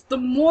 Because the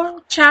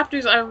more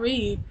chapters I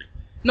read,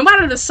 no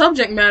matter the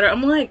subject matter,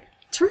 I'm like,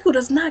 Toriko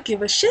does not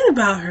give a shit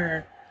about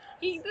her.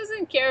 He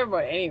doesn't care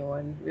about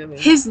anyone, really.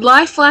 His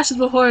life flashes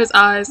before his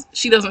eyes.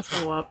 She doesn't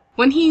show up.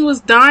 When he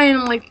was dying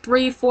like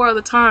 3-4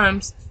 other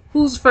times,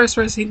 who's the first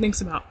person he thinks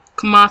about?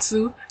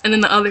 Komatsu, and then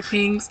the other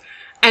kings,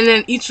 and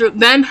then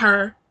then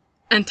her,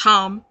 and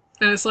Tom.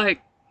 And it's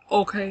like,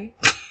 okay.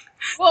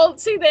 Well,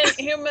 see,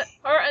 then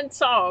her and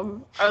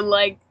Tom are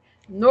like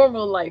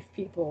normal life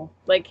people.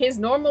 Like, his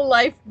normal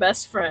life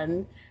best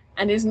friend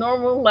and his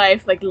normal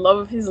life, like, love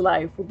of his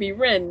life would be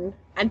Rin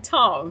and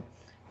Tom.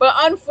 But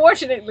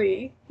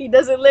unfortunately, he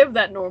doesn't live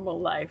that normal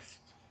life.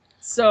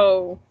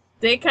 So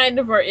they kind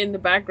of are in the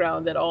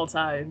background at all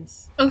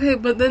times. Okay,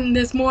 but then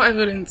there's more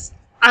evidence.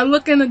 I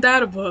look in the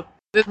data book,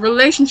 the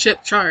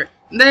relationship chart.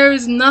 There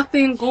is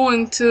nothing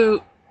going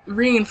to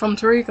Rin from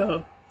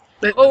Toriko.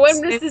 Well,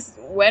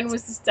 when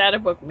was this data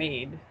book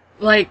made?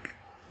 Like,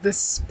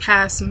 this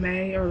past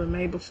May or the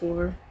May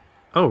before.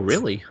 Oh,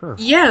 really? Huh.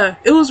 Yeah,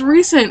 it was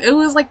recent. It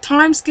was like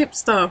time skip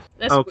stuff.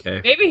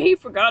 Okay. Maybe he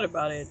forgot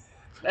about it.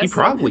 He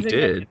probably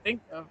did.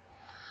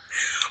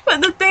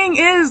 But the thing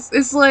is,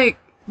 it's like,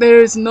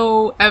 there's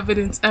no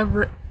evidence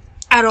ever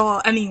at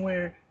all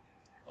anywhere.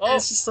 Oh,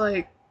 it's just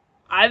like,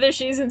 either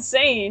she's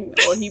insane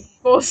or he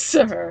proposed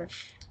to her.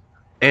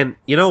 And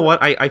you know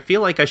what? I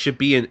feel like I should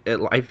be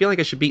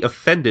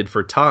offended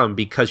for Tom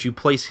because you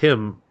place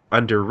him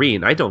under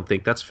Reen. I don't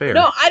think that's fair.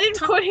 No, I didn't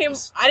put him.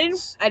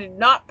 I did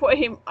not put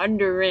him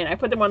under Rin. I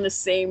put him on the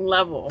same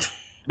level.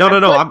 No.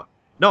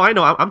 I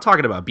know. I'm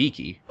talking about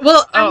Beaky.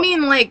 Well, I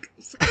mean, like,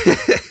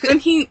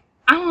 when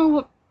I don't know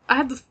what, I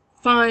had to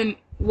find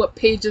what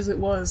pages it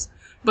was,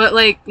 but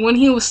like when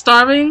he was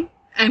starving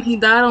and he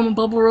died on the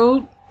Bubble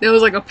Road, there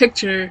was like a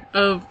picture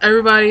of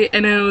everybody,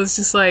 and then it was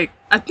just like,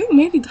 I think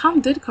maybe Tom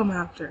did come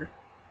after,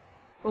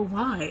 but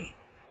why?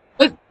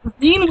 But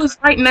Dean was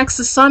right next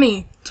to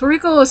Sunny.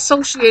 Toriko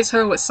associates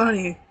her with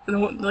Sunny.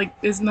 Like,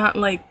 it's not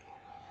like,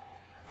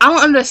 I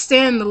don't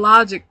understand the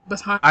logic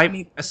behind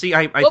anything.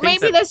 I Well,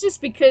 think maybe that's just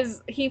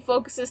because he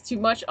focuses too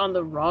much on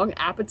the wrong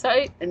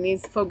appetite and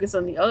needs to focus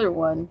on the other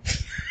one.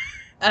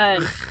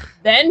 And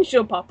then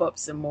she'll pop up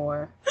some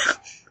more.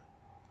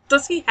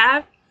 Does he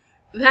have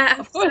that?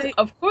 Of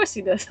course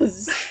he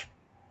does.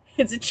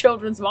 It's a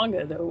children's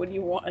manga, though. What do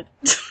you want?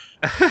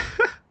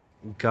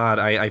 God,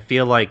 I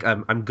feel like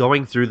I'm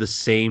going through the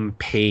same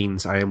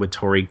pains I am with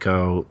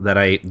Toriko that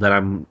I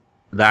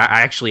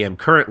actually am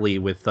currently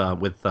with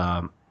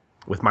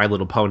My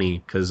Little Pony,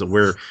 because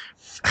we're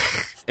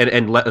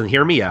and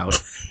hear me out.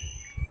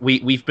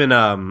 We've been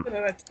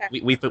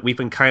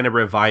kind of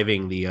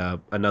reviving the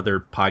another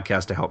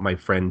podcast to help my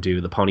friend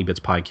do, the Pony Bits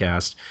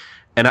podcast,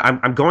 and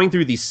I'm going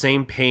through these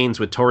same pains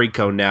with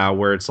Toriko now,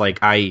 where it's like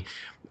I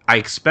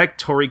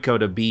expect Toriko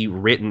to be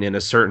written in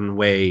a certain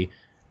way,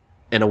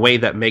 in a way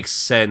that makes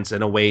sense,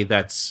 in a way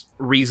that's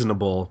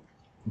reasonable,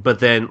 but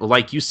then,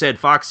 like you said,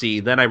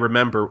 Foxy, then I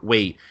remember,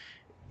 wait,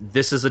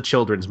 this is a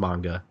children's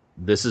manga.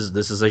 This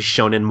is a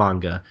shonen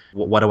manga.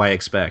 What do I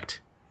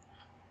expect?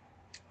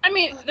 I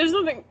mean, there's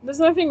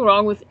nothing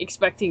wrong with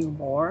expecting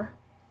more.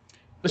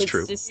 That's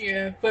true.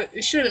 Yeah, but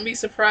it shouldn't be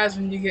surprised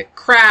when you get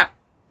crap.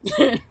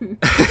 It's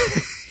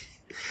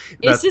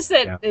just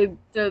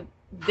that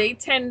they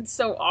tend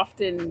so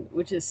often,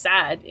 which is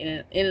sad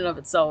in and of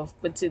itself,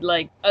 but to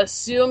like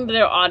assume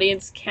their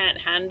audience can't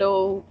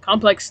handle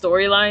complex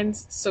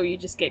storylines, so you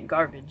just get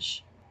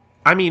garbage.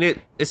 I mean,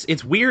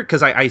 it's weird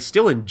because I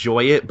still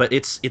enjoy it, but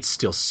it's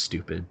still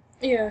stupid.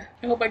 Yeah,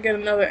 I hope I get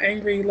another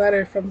angry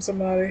letter from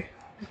somebody.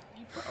 You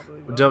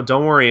probably will.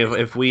 Don't worry,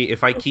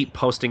 if I keep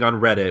posting on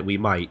Reddit, we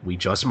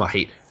just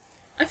might.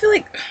 I feel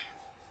like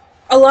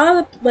a lot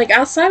of like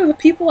outside of the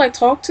people I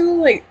talk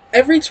to, like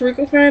every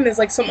Toriko fan is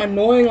like some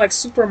annoying like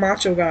super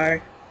macho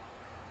guy,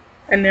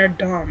 and they're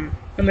dumb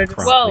and they're just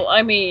Well,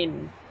 I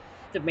mean,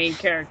 the main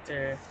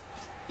character.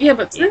 yeah,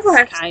 but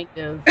Toriko It's kind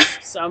of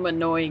some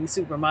annoying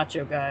super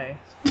macho guy.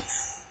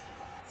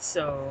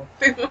 So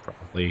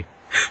Probably.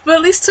 but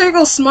at least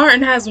Toriko's smart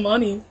and has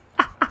money,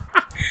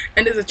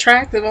 and is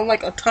attractive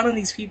unlike a ton of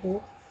these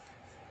people.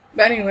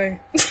 But anyway,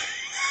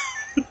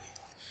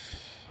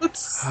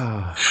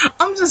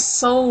 I'm just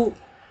so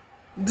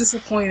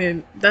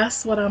disappointed.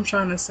 That's what I'm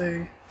trying to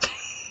say.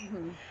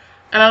 And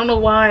I don't know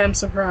why I'm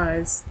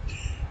surprised.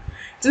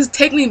 Just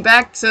take me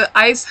back to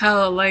Ice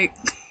Hell. Like,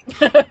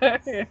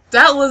 that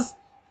was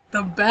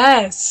the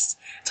best.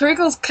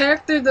 Toriko's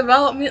character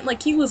development,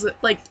 like, he was,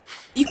 like,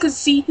 you could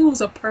see he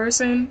was a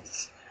person.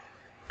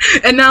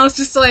 And now it's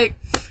just like,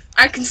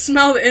 I can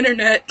smell the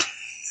internet.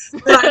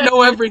 I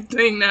know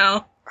everything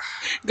now.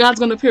 God's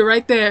gonna appear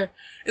right there.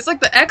 It's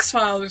like the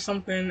X-Files or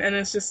something, and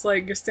it's just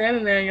like, you're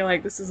standing there and you're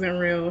like, this isn't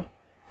real.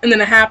 And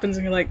then it happens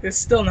and you're like, it's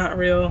still not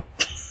real.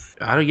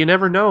 You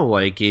never know.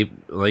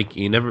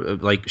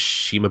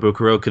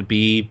 Shimabukuro could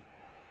be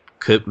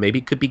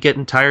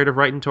getting tired of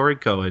writing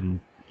Toriko, and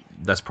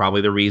that's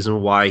probably the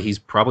reason why he's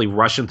probably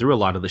rushing through a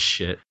lot of the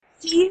shit.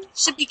 He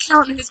should be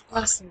counting his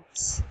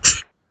blessings.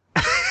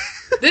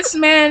 This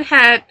man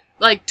had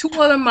like 2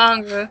 other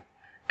manga,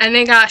 and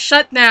they got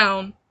shut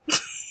down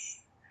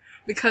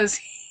because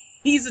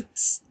he's a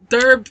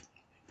disturbed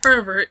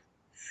pervert.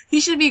 He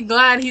should be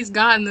glad he's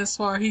gotten this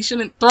far. He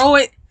shouldn't throw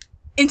it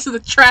into the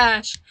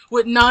trash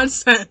with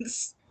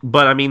nonsense.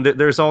 But I mean,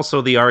 there's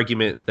also the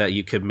argument that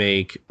you could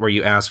make where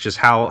you ask just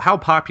how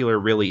popular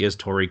really is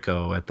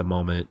Toriko at the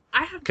moment?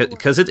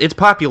 Because its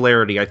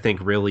popularity, I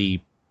think,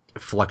 really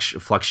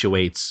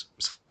fluctuates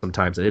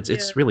sometimes.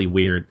 It's really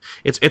weird.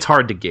 It's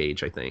hard to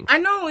gauge, I think. I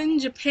know in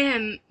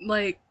Japan,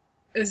 like,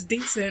 it's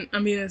decent. I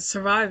mean, it's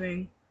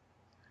surviving.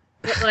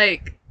 But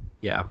like,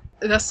 yeah,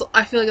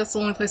 I feel like that's the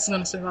only place it's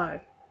gonna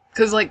survive.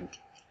 Cause like,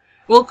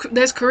 well,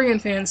 there's Korean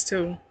fans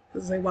too,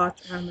 cause they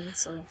watch anime.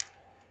 So,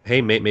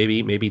 hey,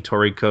 maybe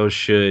Toriko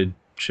should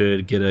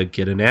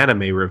get an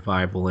anime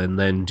revival and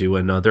then do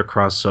another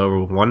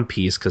crossover with One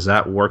Piece, because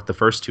that worked the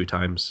first 2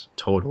 times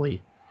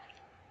totally.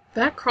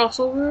 That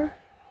crossover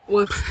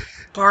was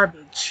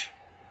garbage.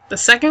 The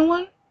second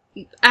one,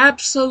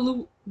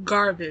 absolute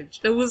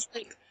garbage. It was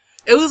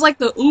like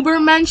the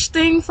Ubermensch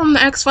thing from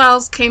the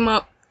X-Files came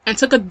up and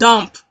took a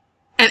dump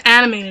and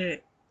animated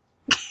it.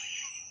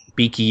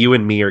 Beaky, you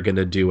and me are going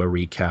to do a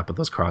recap of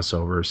those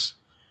crossovers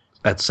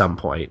at some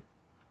point.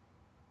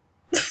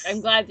 I'm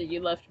glad that you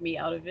left me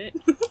out of it.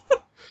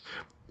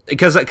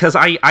 Because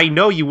I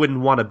know you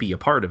wouldn't want to be a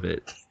part of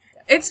it.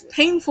 It's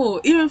painful,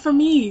 even for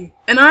me.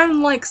 And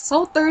I'm like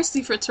so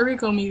thirsty for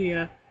Toriko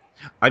media.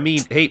 I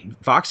mean, hey,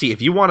 Foxy,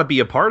 if you want to be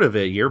a part of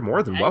it, you're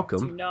more than I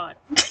welcome. do not.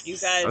 You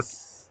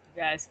guys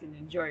can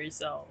enjoy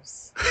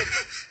yourselves.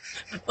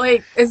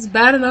 Like, it's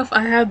bad enough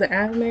I had the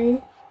anime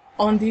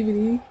on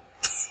DVD.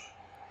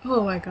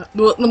 Oh my god.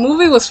 Well, the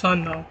movie was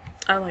fun though.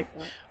 I like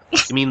that.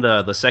 You mean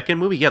the second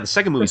movie? Yeah, the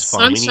second movie's The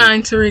fun.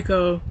 Sunshine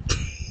Toriko.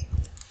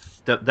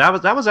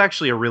 That was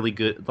actually a really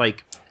good,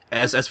 like,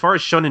 as far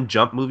as Shonen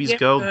Jump movies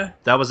go,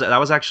 that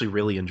was actually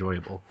really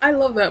enjoyable. I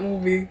love that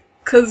movie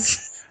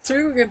because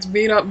Toriko gets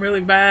beat up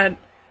really bad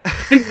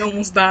and he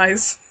almost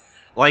dies.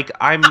 Like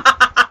I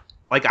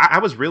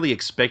was really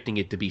expecting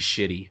it to be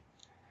shitty.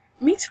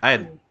 Me too.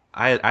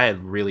 I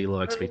had really low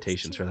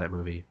expectations for that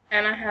movie.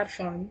 And I had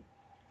fun.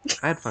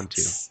 I had fun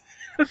too.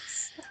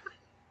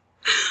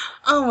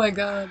 Oh my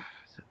god.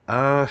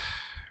 I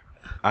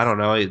don't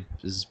know.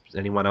 Does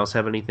anyone else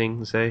have anything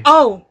to say?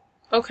 Oh,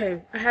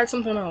 okay. I had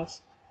something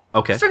else.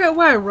 Okay. I forget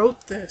why I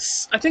wrote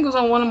this. I think it was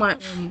on one of my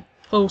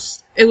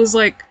posts. It was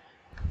like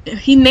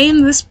he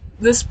named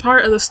this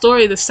part of the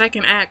story the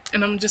second act,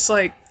 and I'm just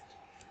like,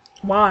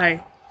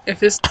 why?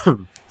 If it's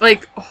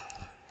like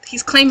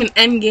he's claiming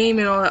endgame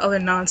and all that other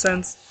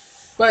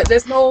nonsense, but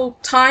there's no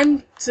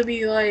time to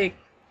be like,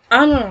 I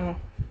don't know.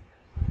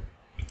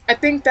 I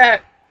think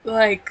that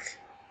like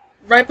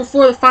right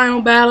before the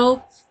final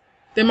battle,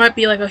 there might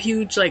be like a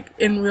huge like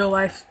in real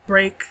life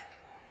break,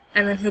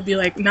 and then he'll be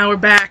like, now we're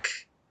back.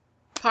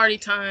 Party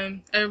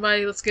time,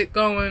 everybody let's get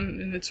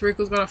going, and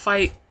Toriko's gonna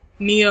fight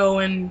Neo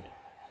and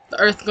the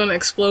Earth's gonna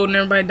explode and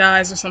everybody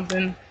dies or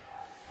something,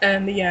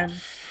 and the end.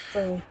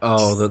 So,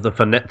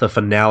 the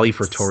finale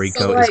for Toriko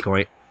so, like,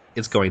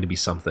 is going to be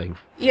something.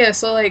 Yeah,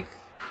 so like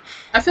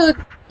I feel like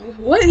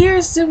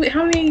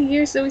how many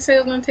years did we say it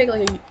was gonna take?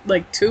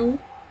 Like 2?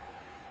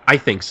 I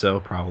think so,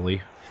 probably.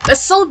 That's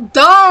so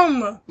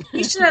dumb!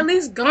 You should at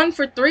least gone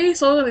for 3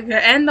 so it could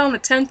end on the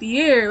 10th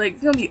year. Like,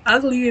 it's gonna be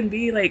ugly and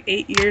be like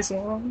 8 years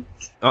long.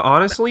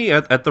 Honestly,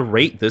 at the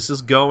rate this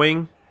is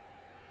going,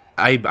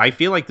 I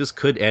feel like this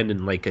could end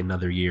in like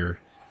another year.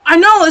 I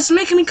know, it's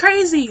making me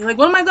crazy. Like,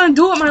 what am I gonna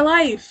do with my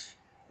life?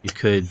 You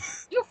could.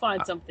 You'll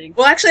find something.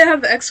 Well, actually, I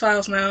have the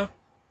X-Files now,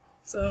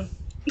 so.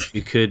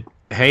 You could.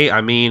 Hey,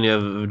 I mean,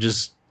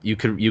 you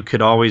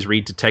could always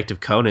read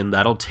Detective Conan.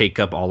 That'll take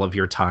up all of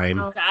your time.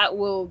 Oh, that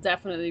will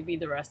definitely be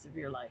the rest of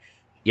your life.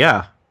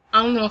 Yeah.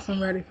 I don't know if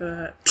I'm ready for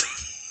that.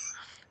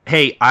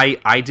 Hey,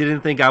 I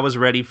didn't think I was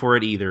ready for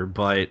it either,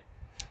 but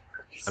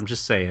I'm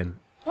just saying,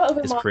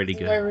 it's pretty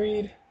good. I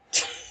read.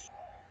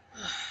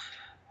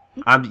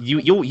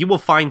 You will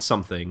find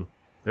something.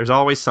 There's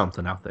always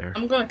something out there.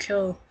 I'm gonna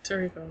kill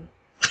Toriko.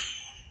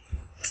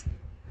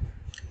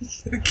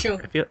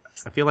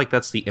 I feel like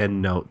that's the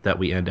end note that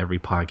we end every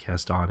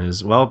podcast on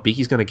is, well,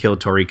 Beaky's gonna kill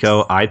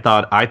Toriko. I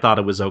thought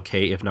it was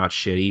okay, if not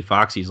shitty.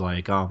 Foxy's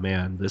like, oh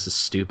man, this is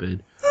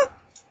stupid.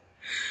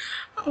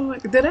 Oh my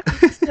god, did I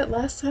say that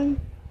last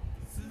time?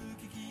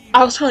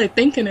 I was probably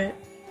thinking it.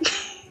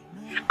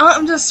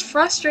 I'm just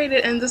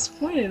frustrated and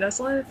disappointed, that's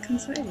all I can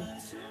say.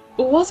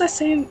 But what was I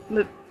saying?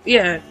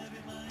 Yeah,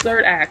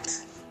 3rd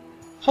act.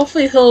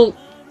 Hopefully he'll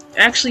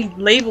actually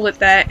label it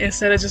that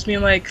instead of just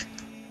being like,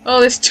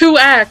 oh, there's 2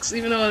 acts,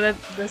 even though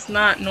that's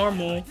not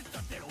normal.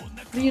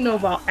 What do you know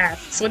about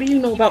acts? What do you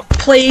know about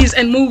plays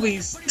and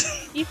movies?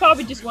 He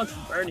probably just wants to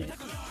burn it.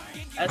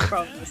 That's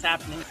probably what's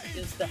happening.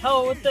 Just the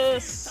hell with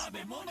this.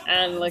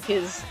 And like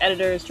his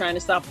editor is trying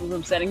to stop him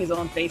from setting his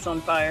own face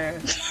on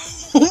fire.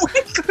 Oh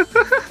my god.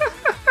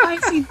 I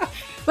see.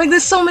 Like,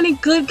 there's so many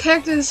good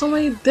characters, so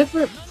many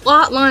different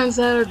plot lines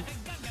that are...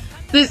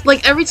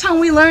 Like, every time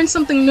we learn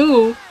something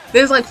new,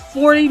 there's like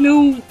 40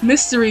 new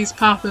mysteries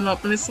popping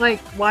up, and it's like,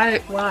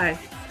 why?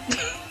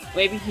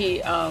 Maybe he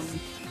has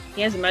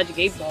a magic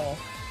 8-ball,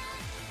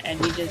 and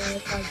he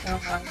just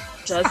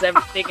does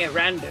everything at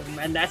random,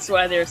 and that's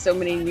why there are so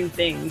many new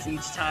things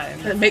each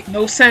time. That make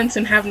no sense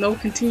and have no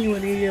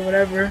continuity or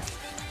whatever.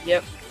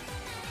 Yep.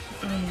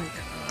 Oh my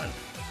god.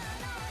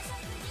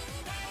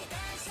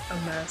 A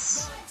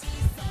mess.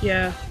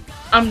 Yeah,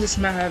 I'm just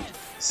mad.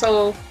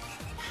 So,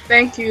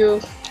 thank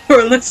you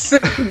for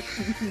listening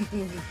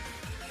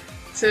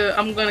to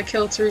I'm Gonna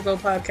Kill Toriko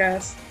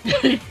podcast.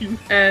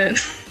 And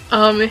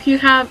if you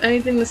have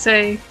anything to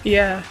say,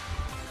 yeah,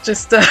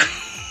 just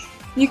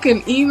you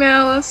can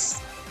email us,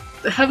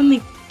 the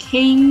Heavenly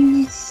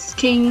King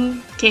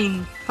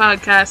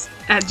podcast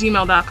at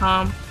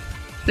gmail.com.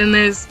 Then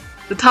there's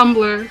the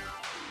Tumblr,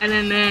 and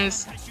then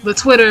there's the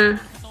Twitter,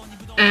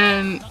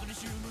 and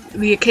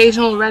the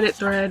occasional Reddit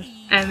thread,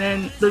 and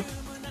then the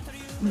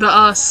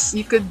us.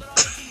 You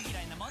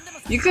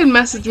could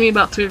message me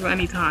about Twitter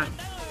anytime.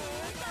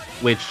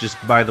 Which, just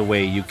by the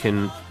way, you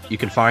can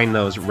find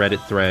those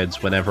Reddit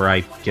threads whenever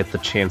I get the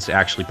chance to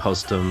actually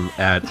post them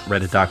at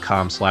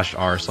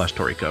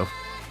reddit.com/r/Toriko.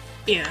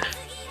 Yeah.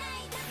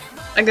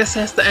 I guess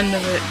that's the end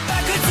of it.